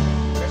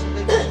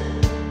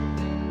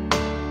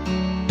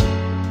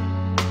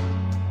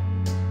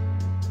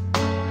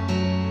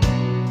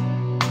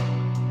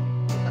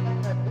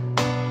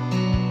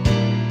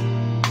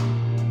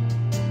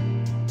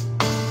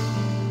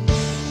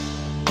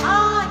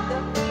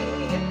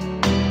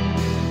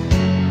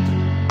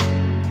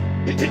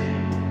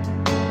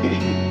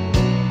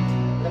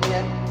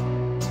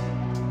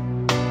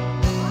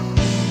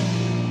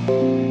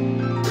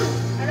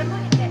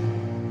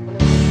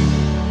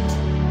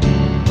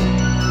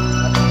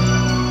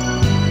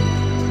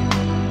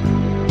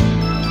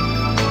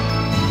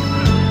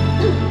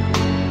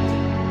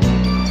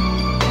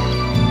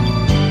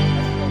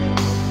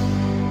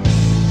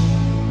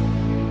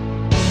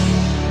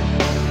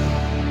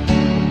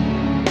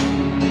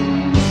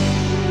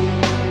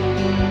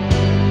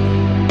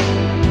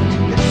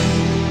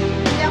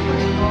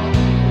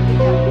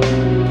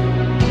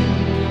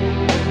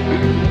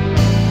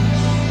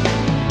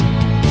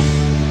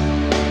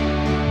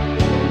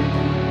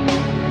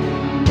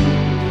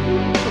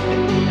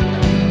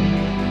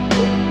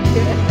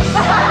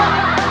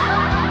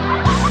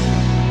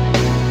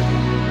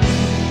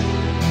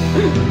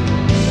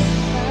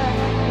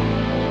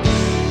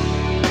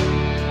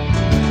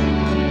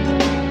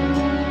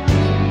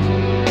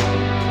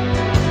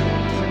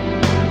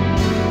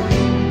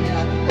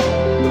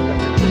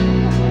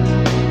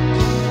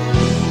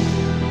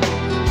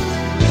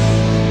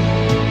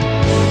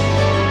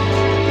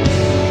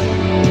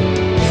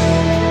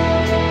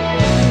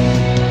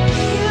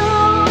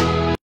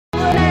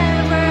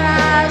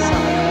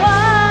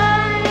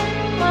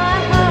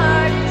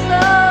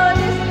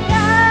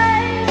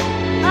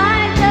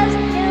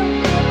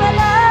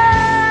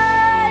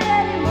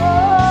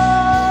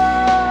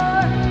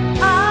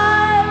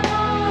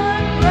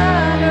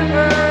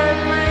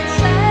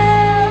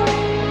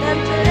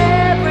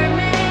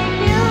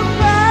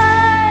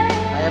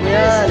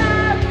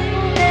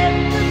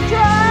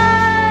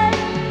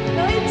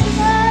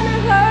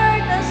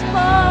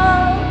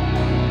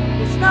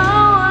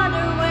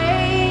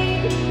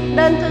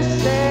 Than to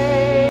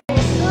say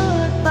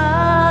goodbye.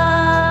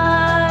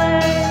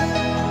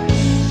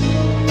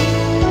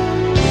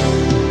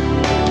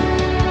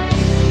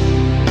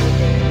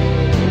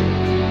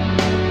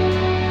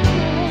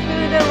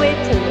 Through the way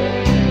to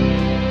live,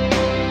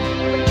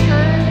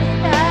 return the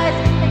skies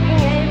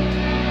again.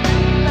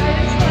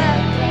 First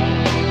love,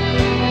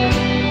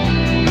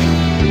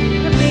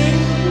 the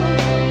beautiful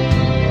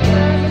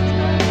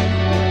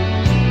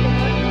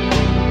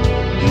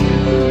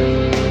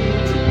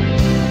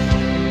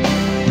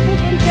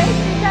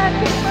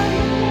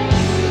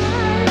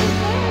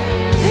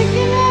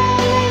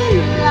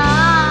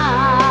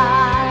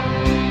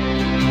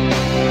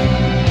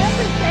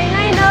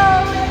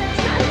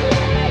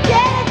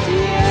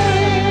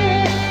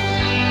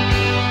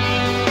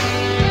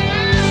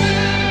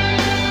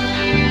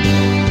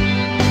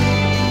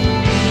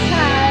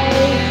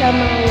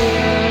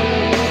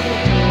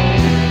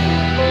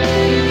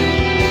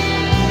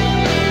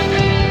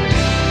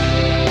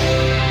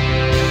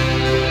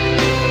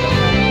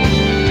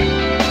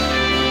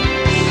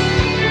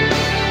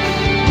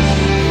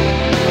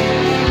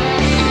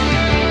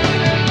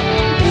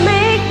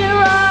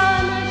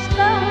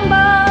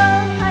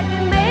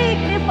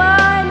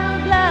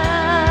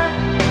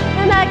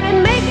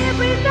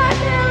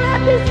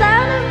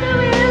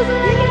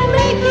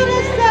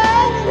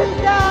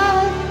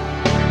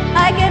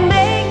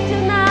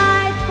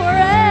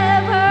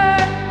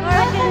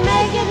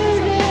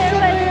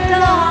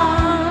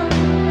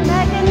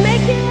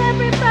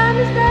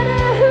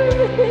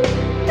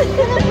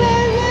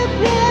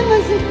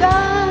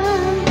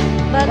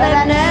but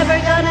I'm never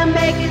gonna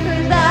make it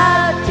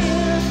without you.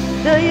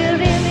 Do you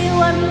really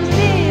want to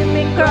see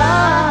me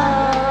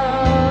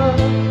cry?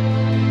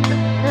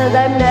 And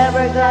I'm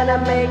never gonna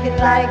make it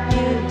like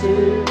you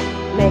do,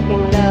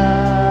 making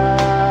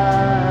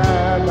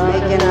love,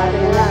 making love.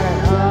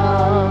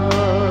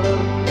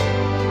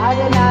 I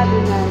do not do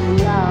nothing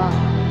wrong,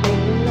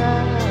 making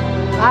love.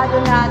 I do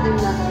not do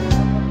nothing,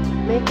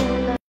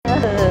 making love.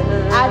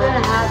 I do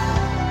not.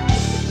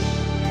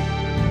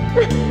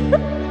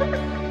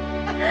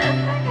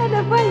 Ano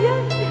ba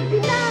yan?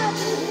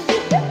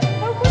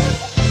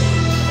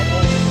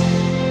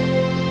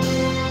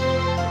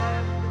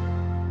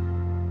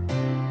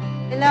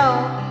 Hello?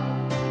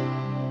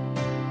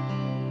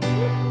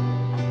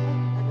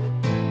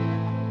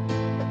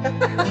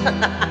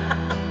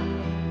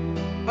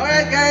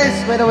 Alright guys,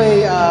 by the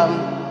way,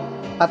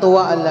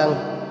 patuwaan lang.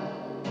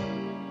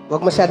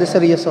 Huwag masyado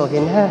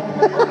seryosohin, ha?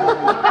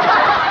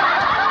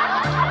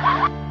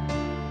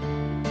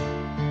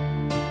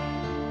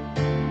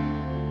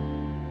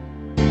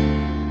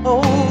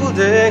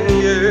 Holding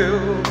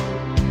you,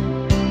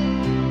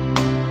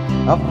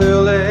 a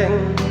feeling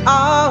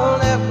I'll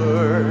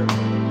never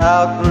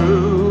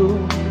outgrow,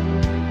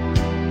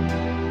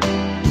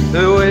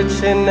 to which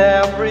in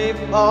every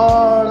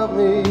part of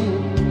me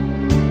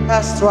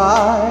has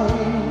tried.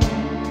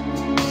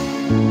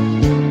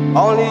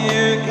 Only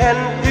you can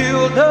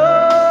feel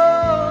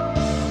the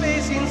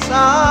space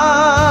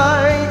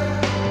inside,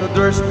 but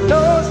there's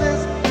no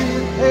sense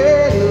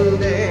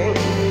pretending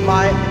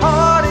my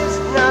heart is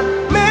not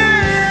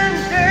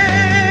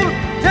mending.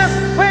 Just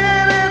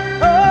when I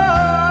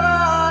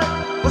thought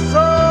I was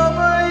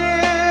over you,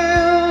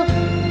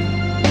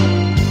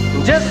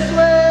 just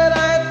when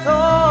I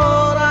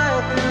thought I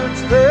could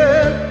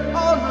stand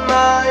on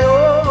my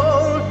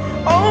own,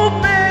 oh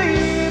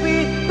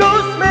baby,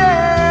 those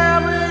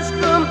memories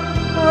come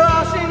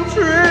rushing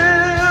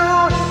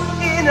through,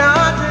 and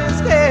I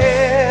just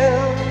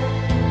can't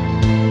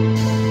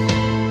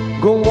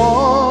go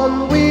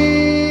on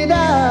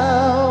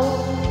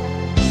without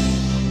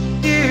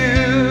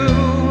you.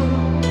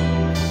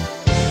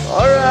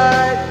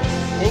 Alright,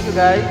 thank you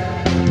guys.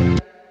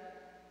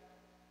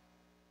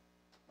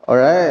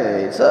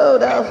 Alright, so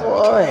that's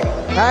why.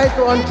 Hi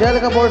to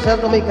Angelica Porcel,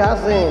 to my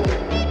cousin.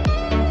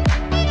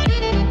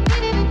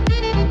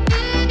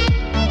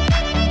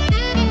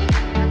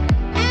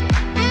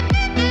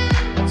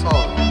 What's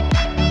all?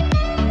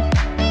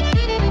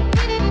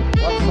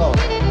 What's all?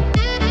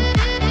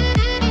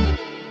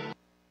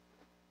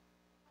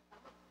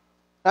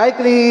 Hi,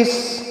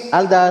 Chris.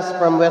 Aldas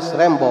from West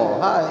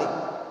Rembo.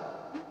 Hi.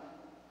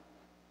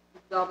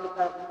 Alright,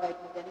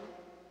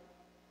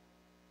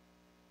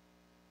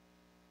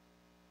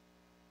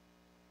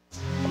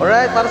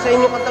 para sa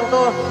inyo kantang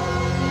to.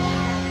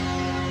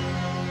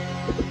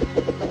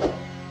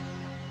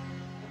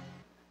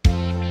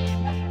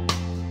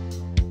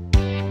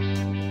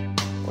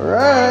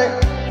 Alright.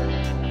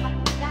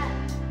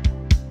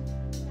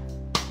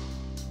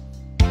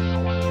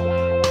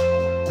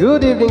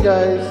 Good evening,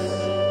 guys.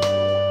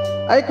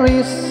 Hi,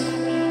 Chris.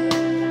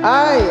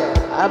 Hi,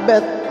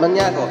 Abet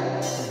Maniaco.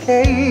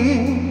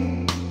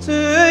 Came to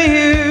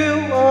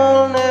you,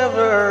 I'll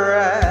never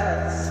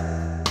ask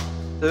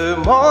too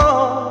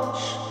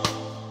much,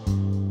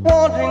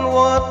 wondering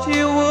what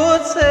you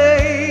would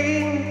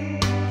say,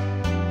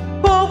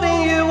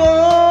 hoping you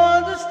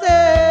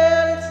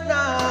understand it's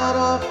not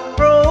a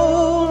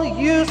role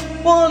you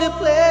fully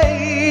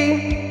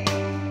play.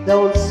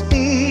 Don't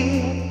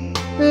speak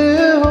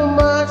too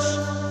much,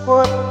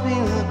 what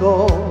things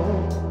go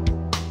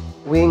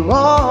wing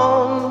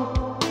on.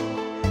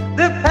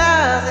 The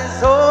past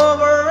is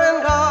over and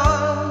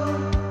gone.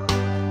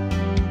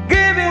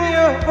 Giving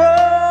your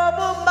hope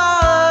of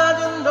mine,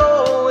 you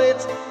know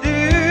it's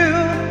due.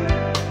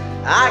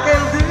 I can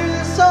do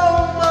so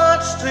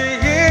much to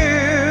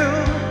you.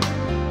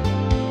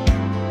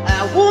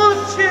 I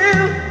want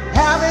you,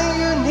 having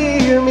you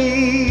near me,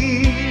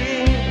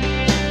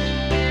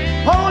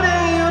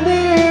 holding you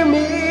near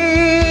me.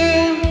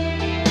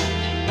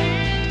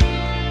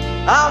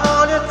 I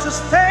want you to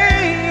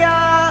stay,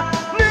 I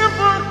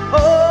never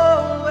go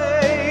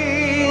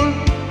away.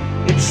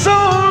 It's so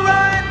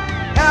right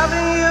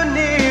having you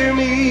near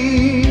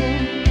me,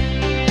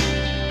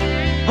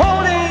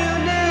 holding you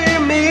near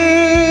me.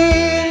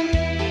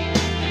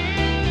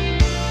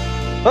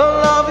 I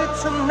love you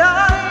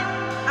tonight,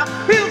 I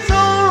feel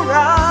so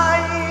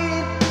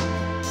right,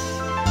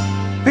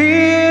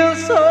 feel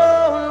so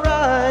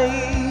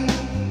right.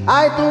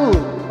 I too,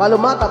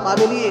 Palumata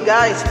family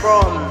guys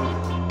from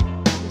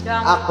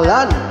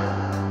Aklan.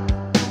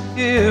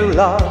 You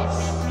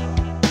lost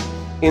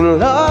in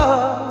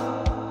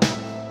love,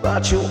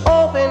 but you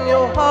open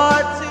your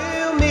heart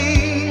to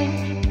me.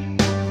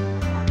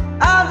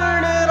 I've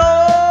heard it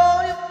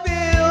all, you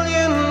feel,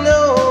 you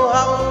know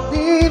how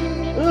deep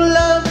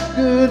love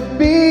could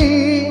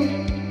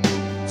be.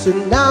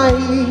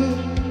 Tonight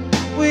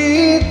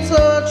we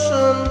touch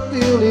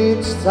until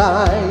it's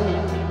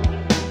time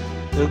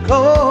to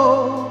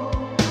go,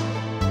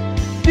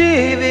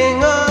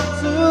 giving up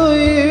to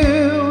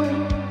you,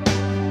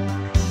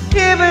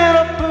 giving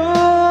up who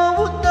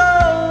would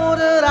know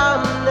that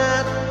I'm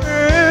not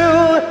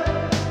through.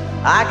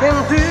 I can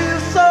do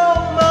so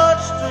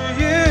much to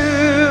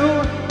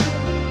you.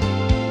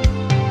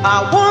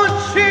 I want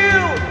you,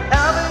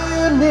 having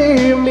you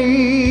near me,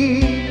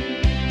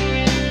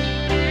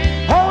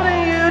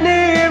 holding you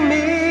near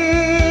me.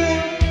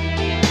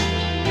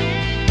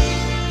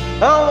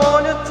 I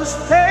want you to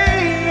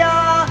stay,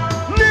 I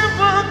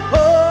never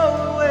go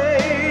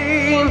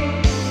away.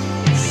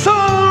 It's so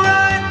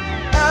right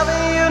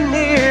having you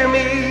near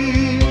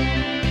me,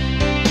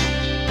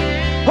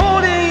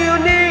 holding you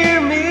near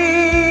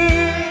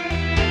me.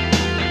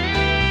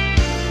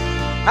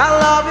 I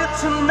love you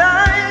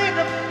tonight,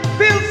 it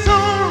feels so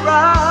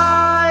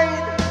right,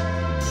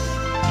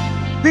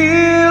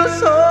 feels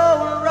so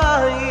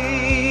right.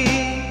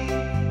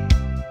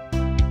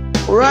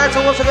 Alright, so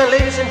once again,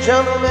 ladies and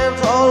gentlemen,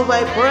 to all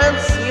my friends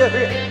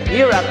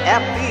here at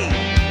FB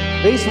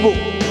Facebook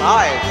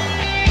Live,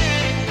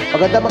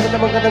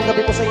 magandang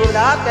gabi po sa inyo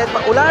lahat kahit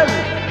maulan.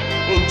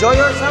 Enjoy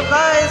yourself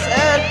guys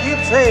and keep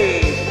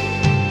safe.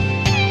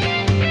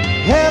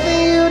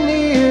 Having you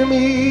near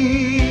me,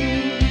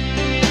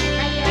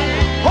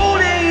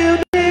 holding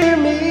you near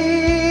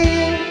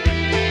me.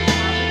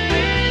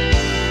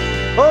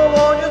 I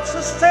want you to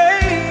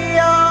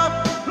stay, I'll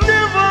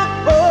never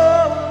go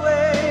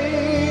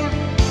away.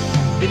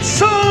 It's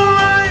so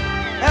right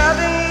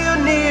having you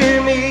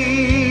near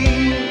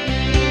me,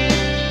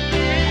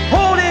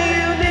 holding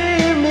you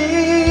near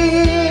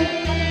me.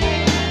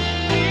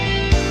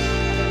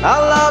 I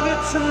love you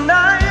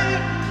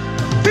tonight,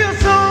 feel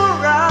so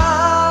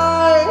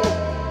right,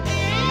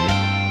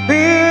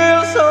 feel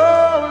so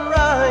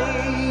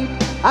right.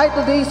 Hi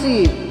to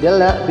Daisy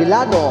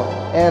Bilano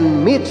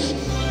and Mitch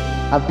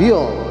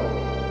Abil.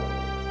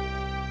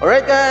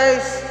 Alright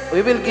guys,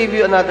 we will give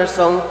you another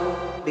song.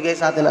 Bigay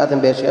sa atin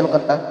ating Bessie. Anong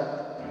kanta?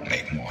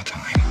 Make more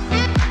time.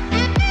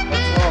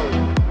 That's all.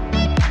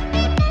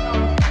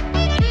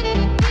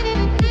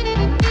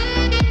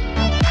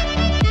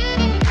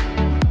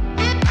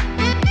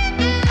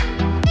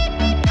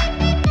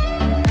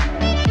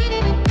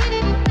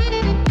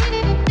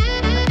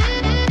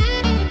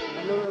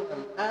 Anong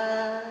kanta?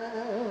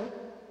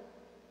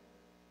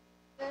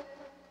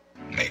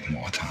 Make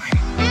more time.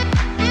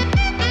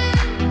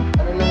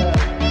 Ano na?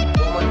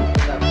 Woman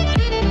kanta.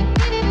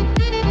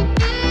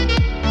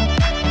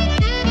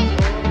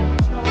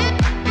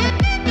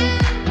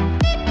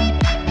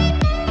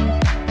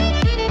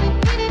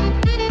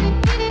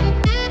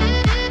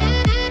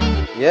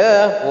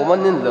 Yeah,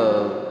 woman in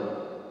love.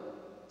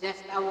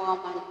 Just a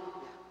woman.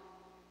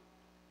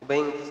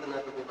 Sabayin ko sa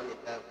natutunan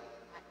ikaw.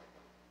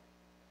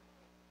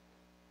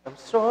 I'm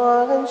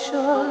strong and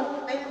sure.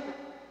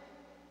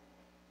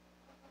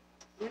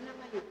 Yun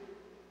naman yun.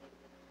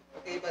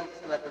 Okay, iban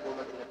sa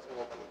natutunan ikaw sa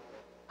mga kanito.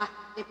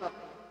 Di ba?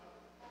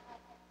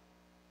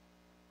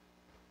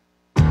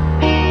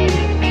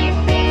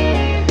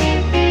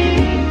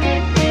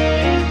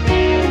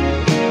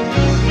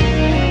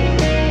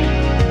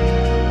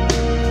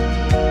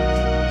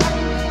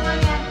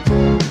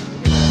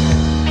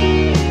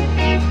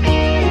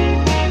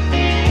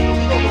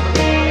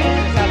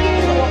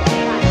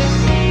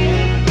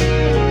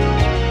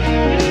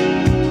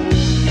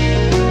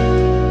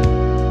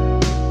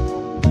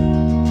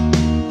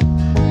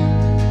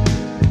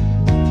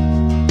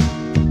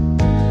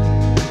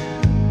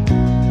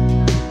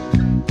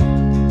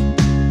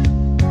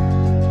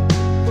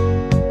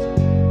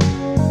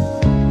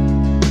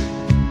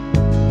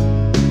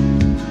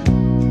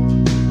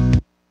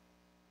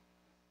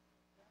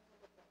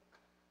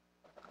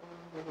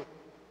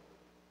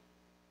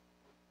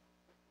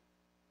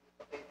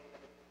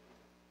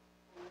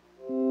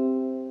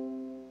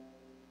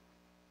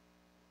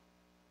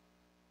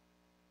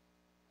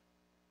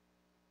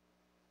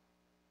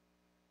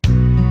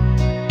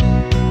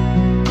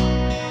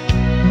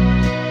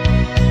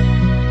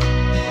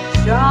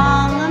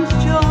 Strong and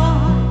sure,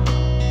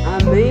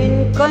 I'm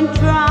in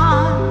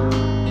control,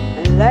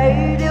 and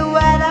lady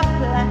where I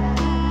play,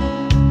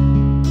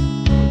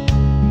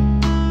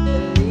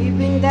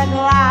 believing that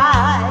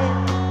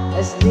life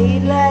is the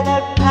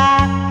little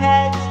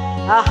package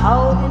I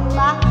hold in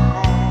my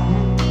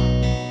hand.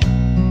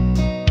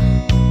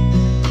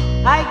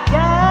 I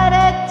got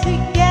it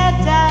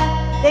together,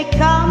 they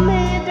call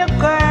me the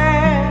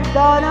girl,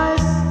 don't know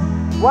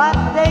what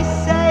they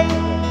say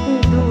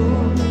and do.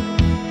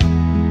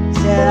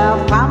 Said I'll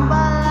fumble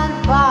and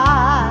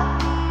fall,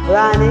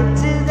 run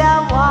into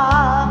the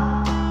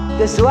wall.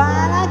 Cause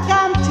when I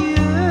come to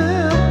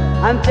you,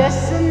 I'm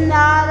just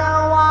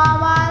another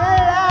woman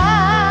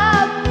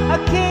alive.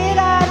 A kid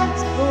out of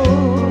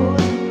school,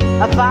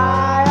 a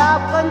fire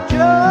of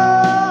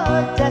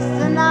control, just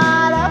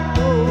another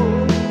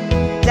fool.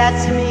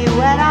 Touch me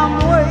when I'm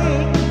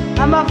weak,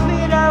 I'm a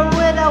feeder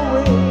with a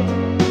wing,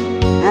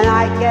 and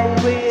I can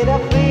read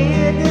a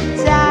fear to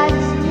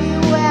touch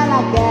me when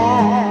I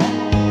can.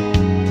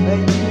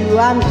 But you,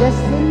 I'm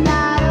just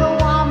another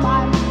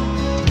woman,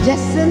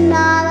 just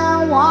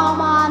another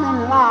woman in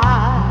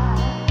life.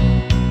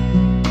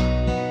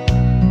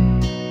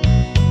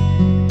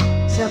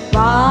 So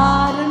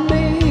pardon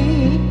me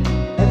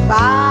if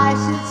I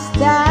should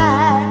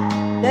stand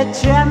to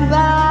tremble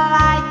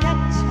like a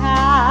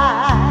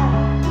child,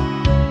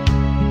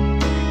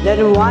 that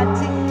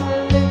wanting to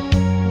look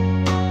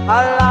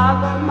all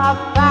over my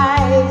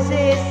face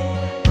is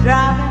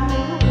driving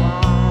me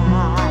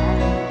wild.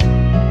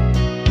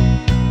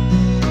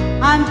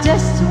 I'm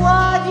just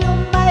what you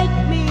make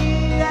me,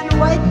 and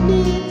what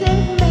need to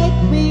make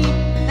me,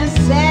 and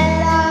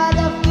set all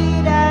the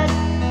feeders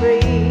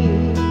free.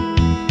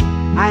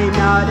 I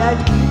know that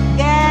you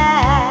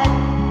can,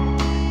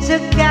 so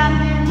come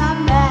be my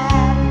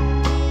man.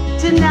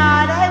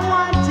 Tonight I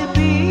want to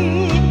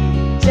be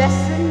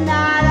just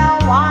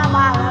another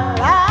woman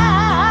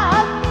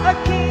alive, a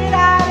kid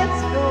out of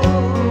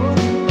school,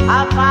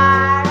 a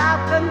fire of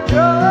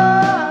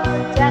control,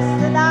 just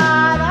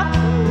another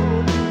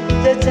fool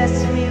to touch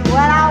me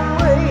when I'm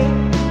weak,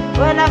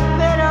 when I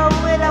fiddle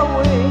with a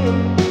wing,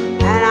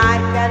 and I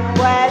can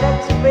wait it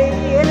to be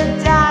to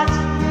touch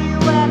me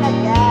when I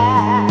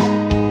can.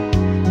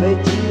 But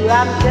you,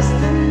 I'm just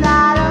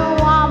another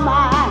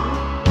woman,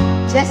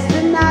 just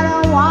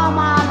another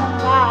woman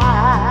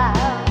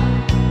alive,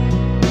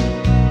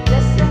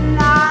 just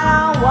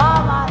another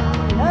woman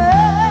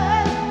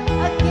alive,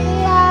 a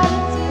kid out of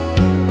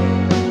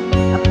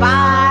school, a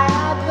fire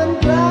of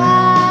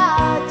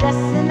control,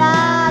 just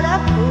another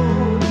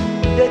fool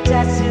to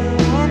touch you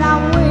when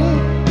I'm weak,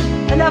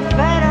 and a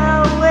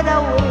feather with a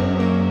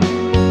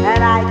wing,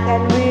 and I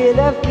can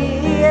really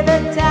feel the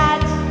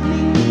touch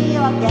me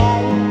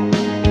again.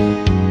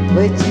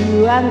 With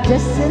you, I'm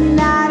just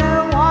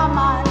another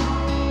woman,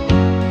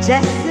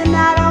 just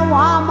another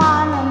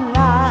woman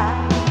alive.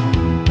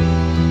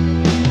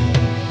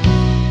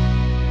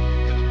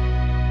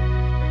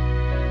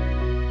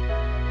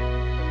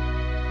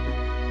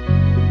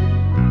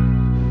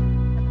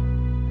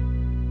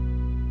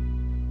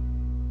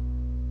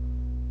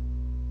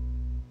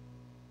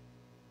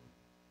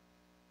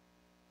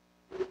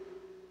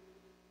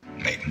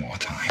 Make more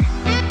time.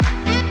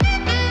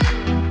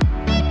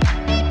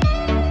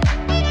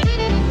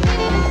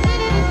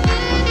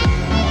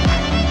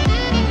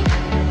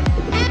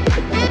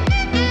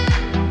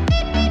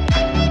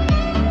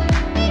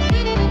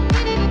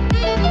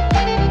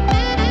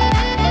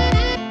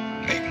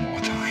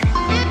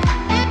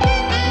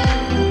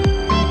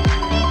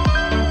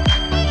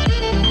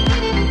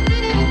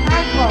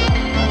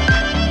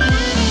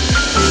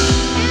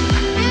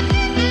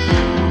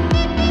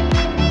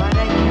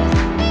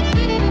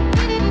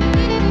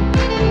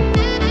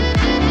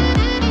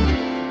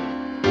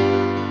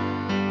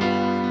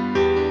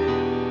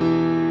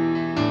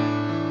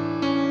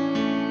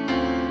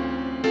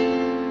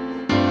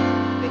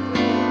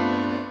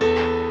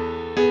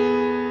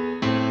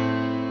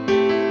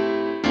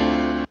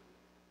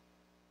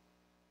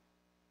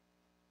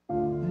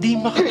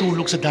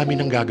 mahulog sa dami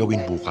ng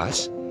gagawin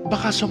bukas?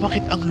 Baka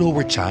sumakit ang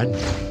lower chan.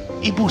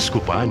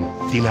 Ibuscopan,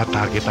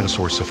 tinatarget ang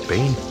source of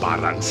pain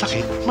para ang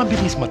sakit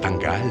mabilis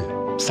matanggal.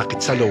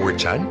 Sakit sa lower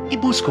chan,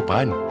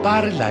 Ibuscopan,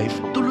 para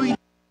life tuloy.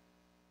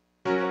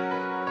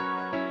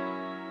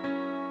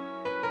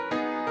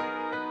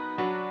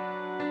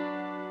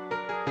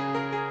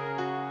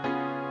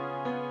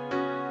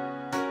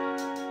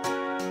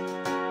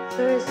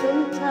 For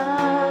some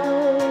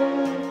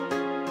time,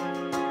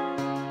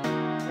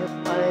 I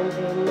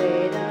finally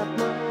made up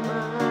my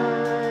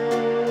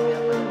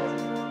mind.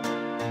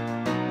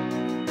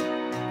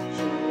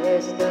 She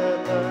is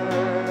the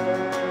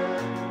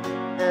girl,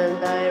 and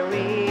I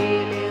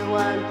really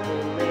want to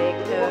make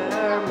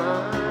her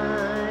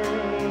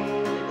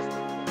mine.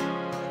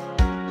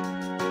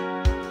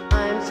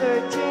 I'm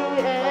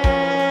searching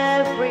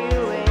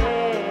everywhere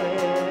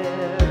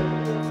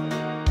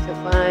to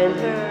find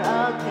her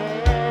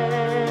again.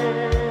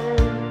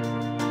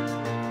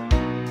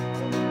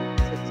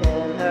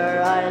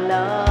 I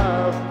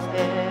love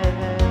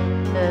her,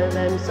 and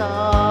I'm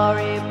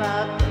sorry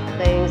about the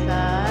things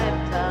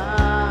I've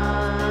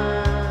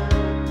done.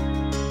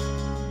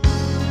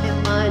 If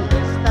I'm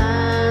just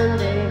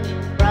standing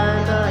in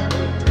front of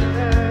the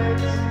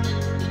church,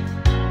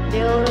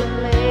 the only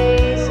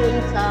place in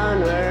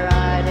town where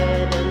I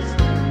didn't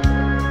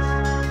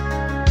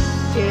search,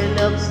 she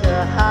looks so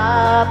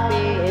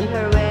happy in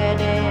her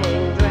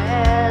wedding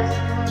dress,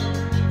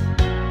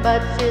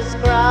 but she's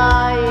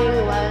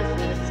crying while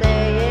she's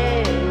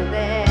saying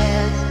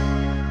this.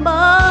 Boy,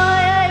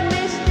 I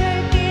miss your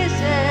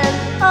kisses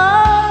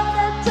all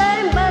the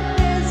time, but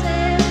this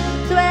is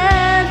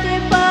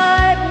 25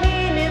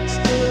 minutes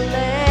too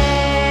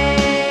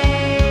late.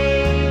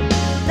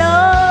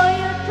 Though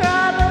you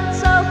traveled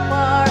so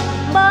far,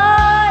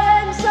 boy,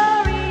 I'm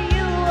sorry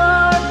you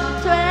are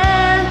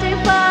 25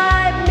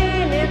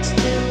 minutes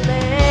too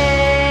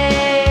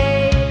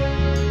late.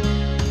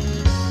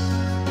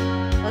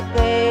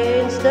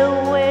 Against the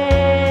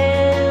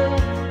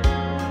wind,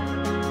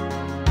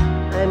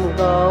 I'm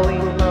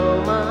going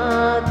home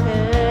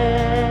again,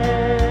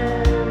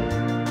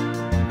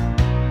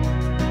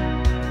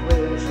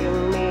 wishing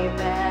me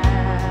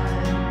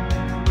back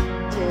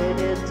to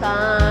the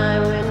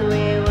time when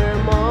we were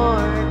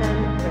more than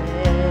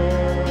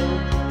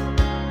friends.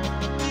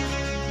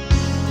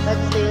 But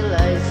still I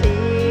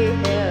see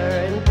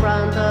her in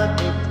front of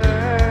the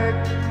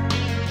church,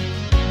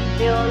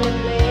 the only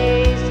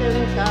place in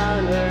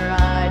town where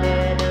I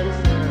didn't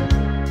search.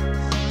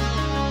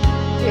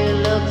 She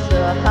looks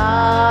so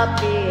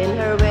happy in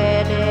her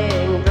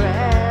wedding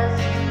dress,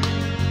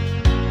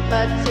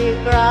 but she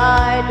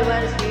cried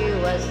when she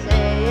was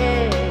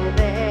saying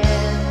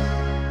this.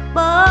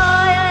 Boy,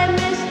 I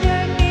missed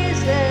your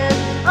kisses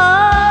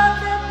all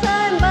the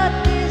time, but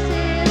this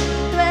is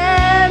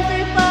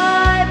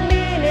 25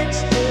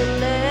 minutes too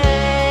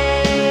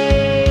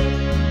late.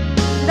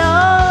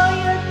 Though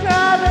you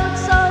traveled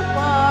so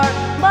far,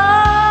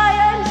 boy,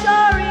 I'm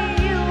sorry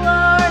you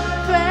are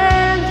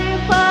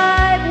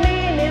 25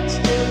 minutes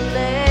too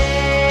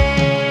late.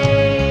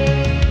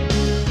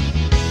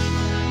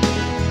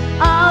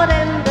 Out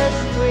in the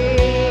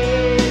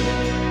street,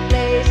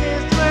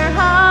 places where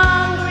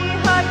hungry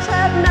hearts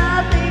have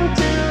nothing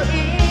to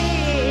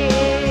eat.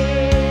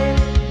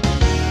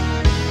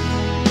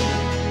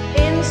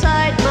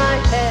 Inside my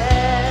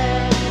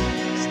head,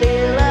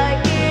 still I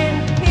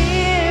can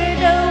hear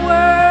the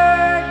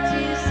words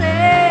she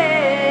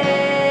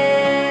said.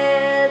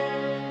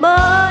 Boy,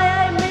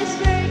 I miss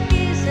your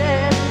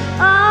kisses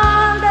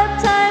all the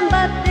time,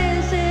 but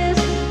this is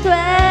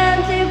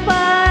 25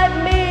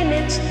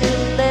 minutes too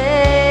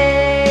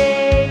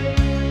late.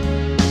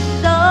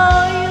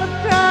 Though you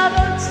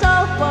traveled so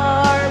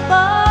far,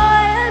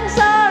 boy, I'm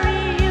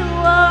sorry you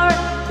are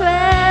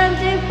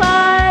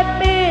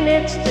 25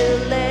 minutes too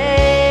late.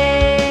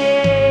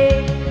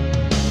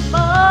 Boy,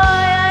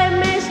 I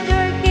missed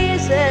your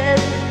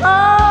kisses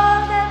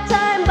all the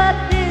time, but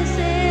this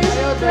is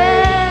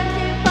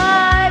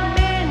 25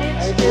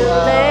 minutes too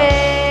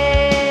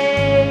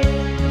late.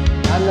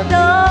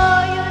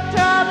 Though you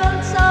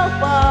traveled so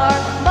far,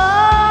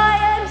 boy,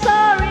 I'm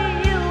sorry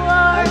you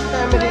are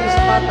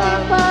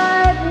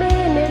 25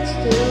 minutes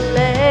too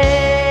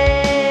late.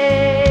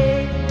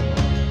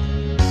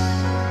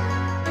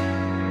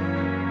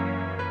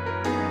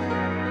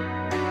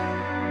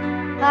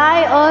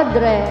 Hi,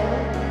 Audrey.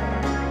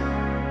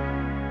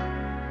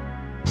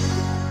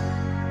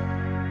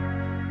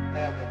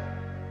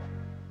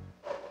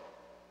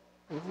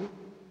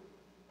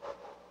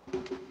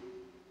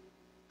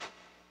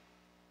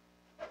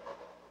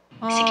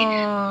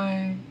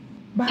 Ay,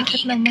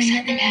 bakit naman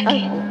niya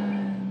iiwan?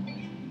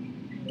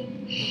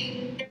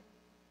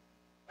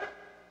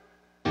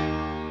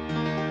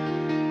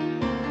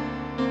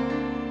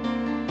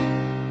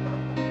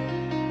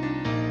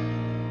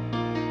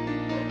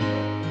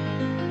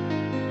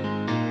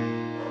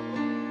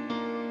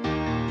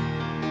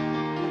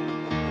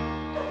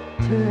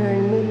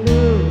 Turn me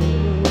loose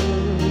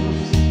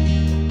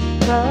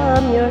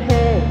from your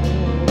hand.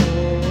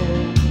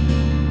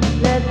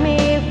 Let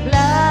me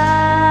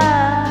fly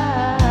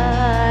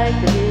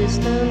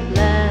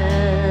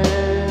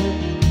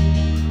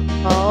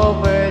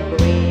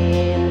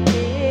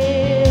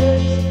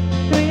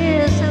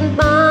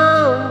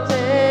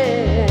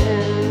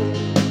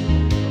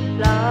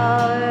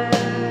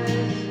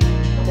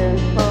and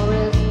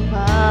forest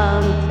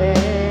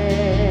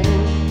fountains,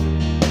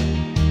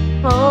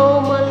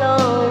 home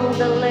along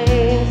the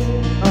lanes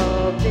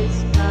of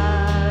this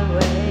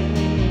highway,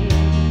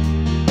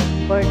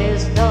 for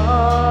this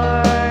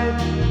dark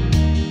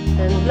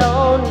and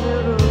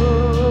lonely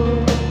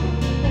room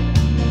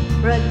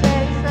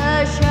protects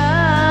the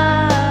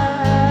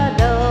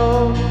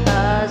shadow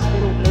cast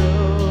in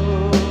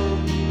gloom.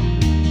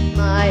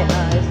 My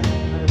eyes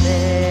are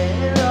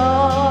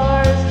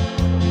mirrors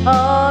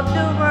of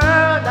the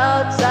world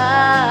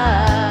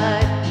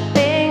outside,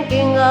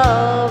 thinking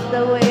of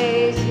the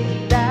ways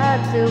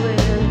that the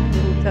wind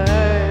can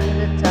turn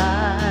the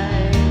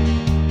tide.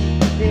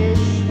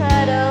 These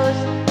shadows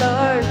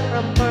turn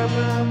from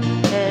purple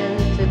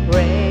into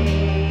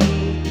gray,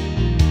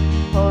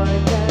 for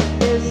just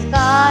the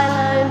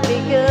skyline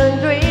begun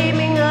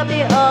dreaming of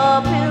the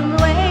open,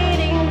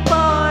 waiting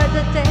for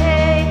the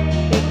day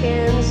he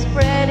can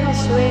spread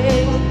his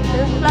wings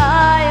and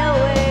fly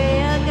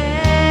away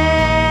again.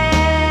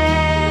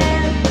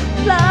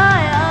 Fly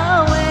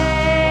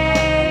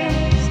away,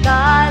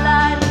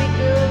 skyline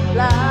begun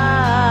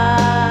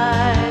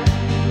fly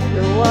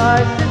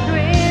towards the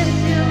dreams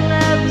you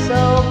left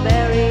so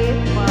very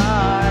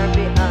far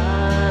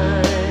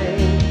behind.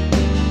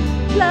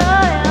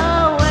 Fly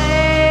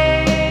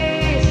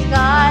away,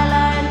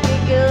 skyline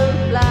begun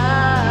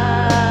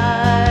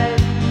fly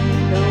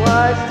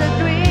towards the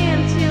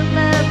dreams you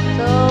left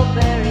so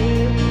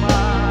very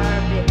far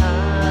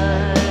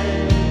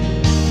behind.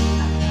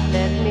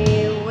 Let me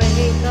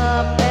wake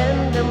up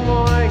in the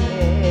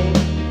morning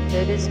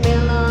to the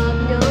smell of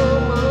new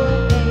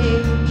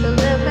morning, to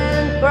live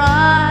and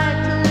cry,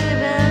 to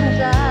live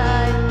and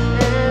die,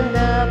 and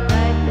the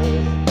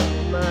brightness of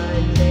my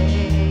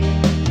day.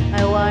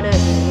 I wanna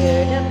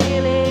hear the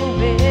feeling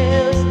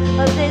bells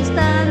of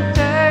distant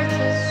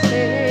churches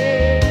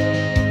sing,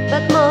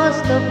 but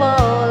most of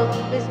all,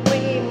 please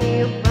free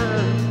me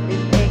from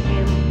this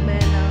aching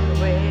metal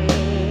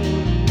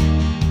ring,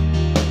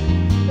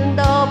 and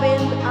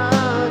open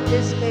out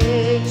this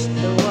cage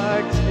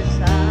towards the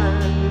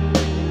sun,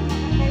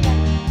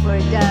 where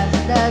just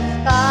the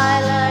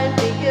skyline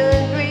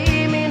begun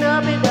dreaming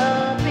of it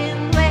up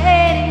and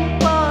waiting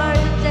for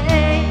the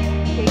day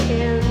he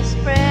can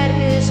spread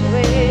his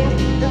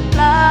wings and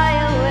fly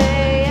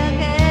away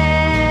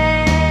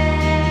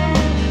again.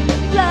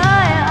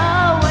 Fly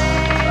away,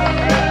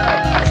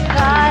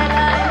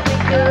 skyline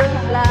begun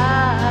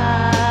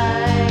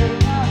fly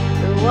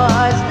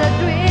towards the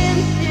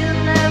dreams you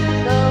left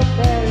so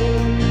very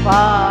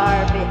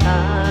far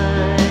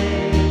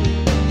behind.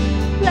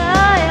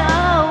 Fly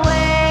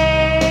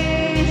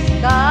away,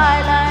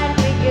 skyline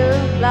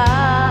begun fly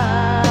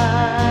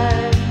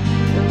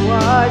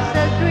towards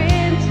the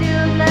dreams you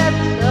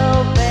left so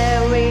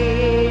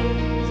very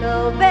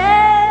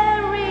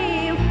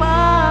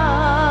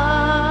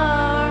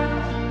far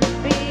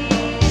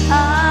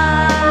behind.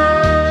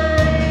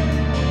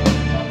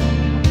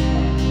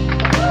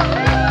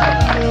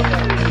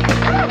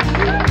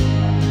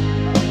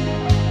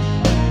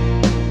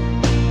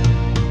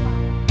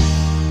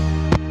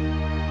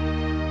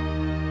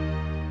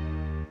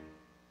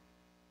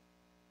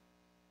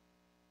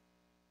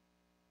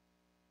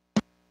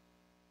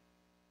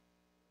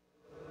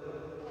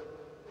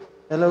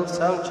 Hello,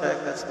 sound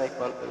check. That's my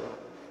content.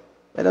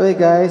 By the way,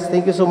 guys,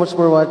 thank you so much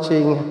for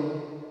watching.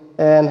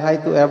 And hi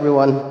to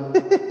everyone.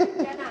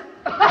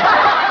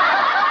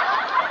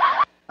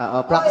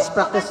 Practice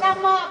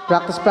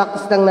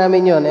lang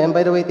namin yon. And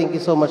by the way, thank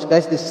you so much,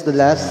 guys. This is the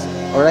last.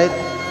 Alright?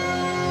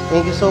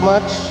 Thank you so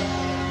much.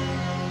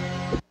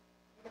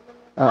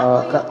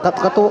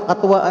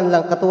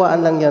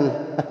 Katuwaan lang yan.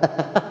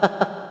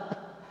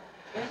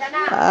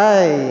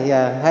 Ay,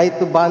 yeah. Hi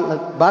to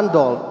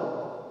Bandol.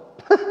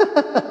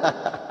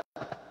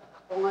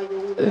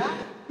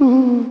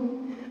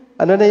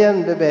 Ano na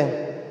yan, bebe?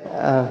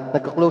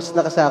 Nagka-close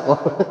na kasi ako.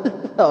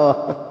 Oo.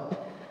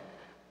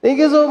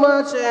 Thank you so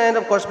much. And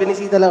of course,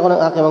 binisita lang ako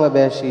ng aking mga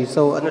beshi.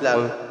 So, ano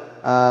lang,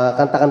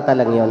 kanta-kanta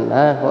lang yun.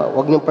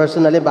 Huwag niyong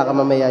personally, baka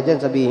mamaya dyan,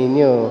 sabihin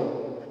niyo.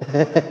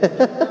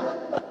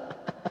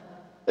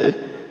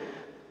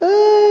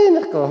 Ay,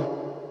 nako.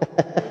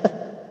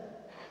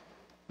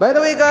 By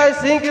the way,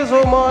 guys, thank you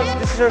so much.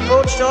 This is your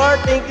Coach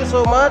Chart. Thank you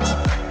so much.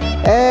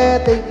 And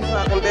thank you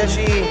sa aking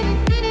beshi,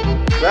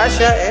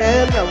 Russia,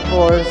 and of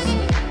course,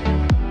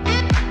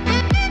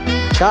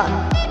 Chat.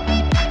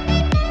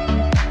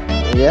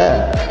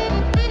 Yeah.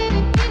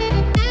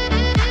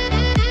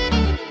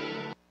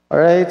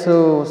 Alright,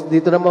 so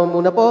dito naman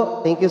muna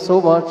po. Thank you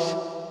so much.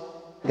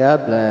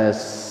 God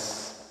bless.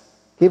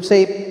 Keep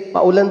safe.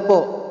 Paulan po.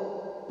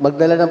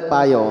 Magdala ng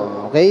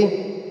payong. Okay?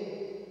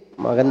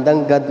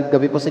 Magandang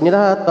gabi po sa inyo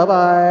lahat.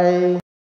 Bye-bye.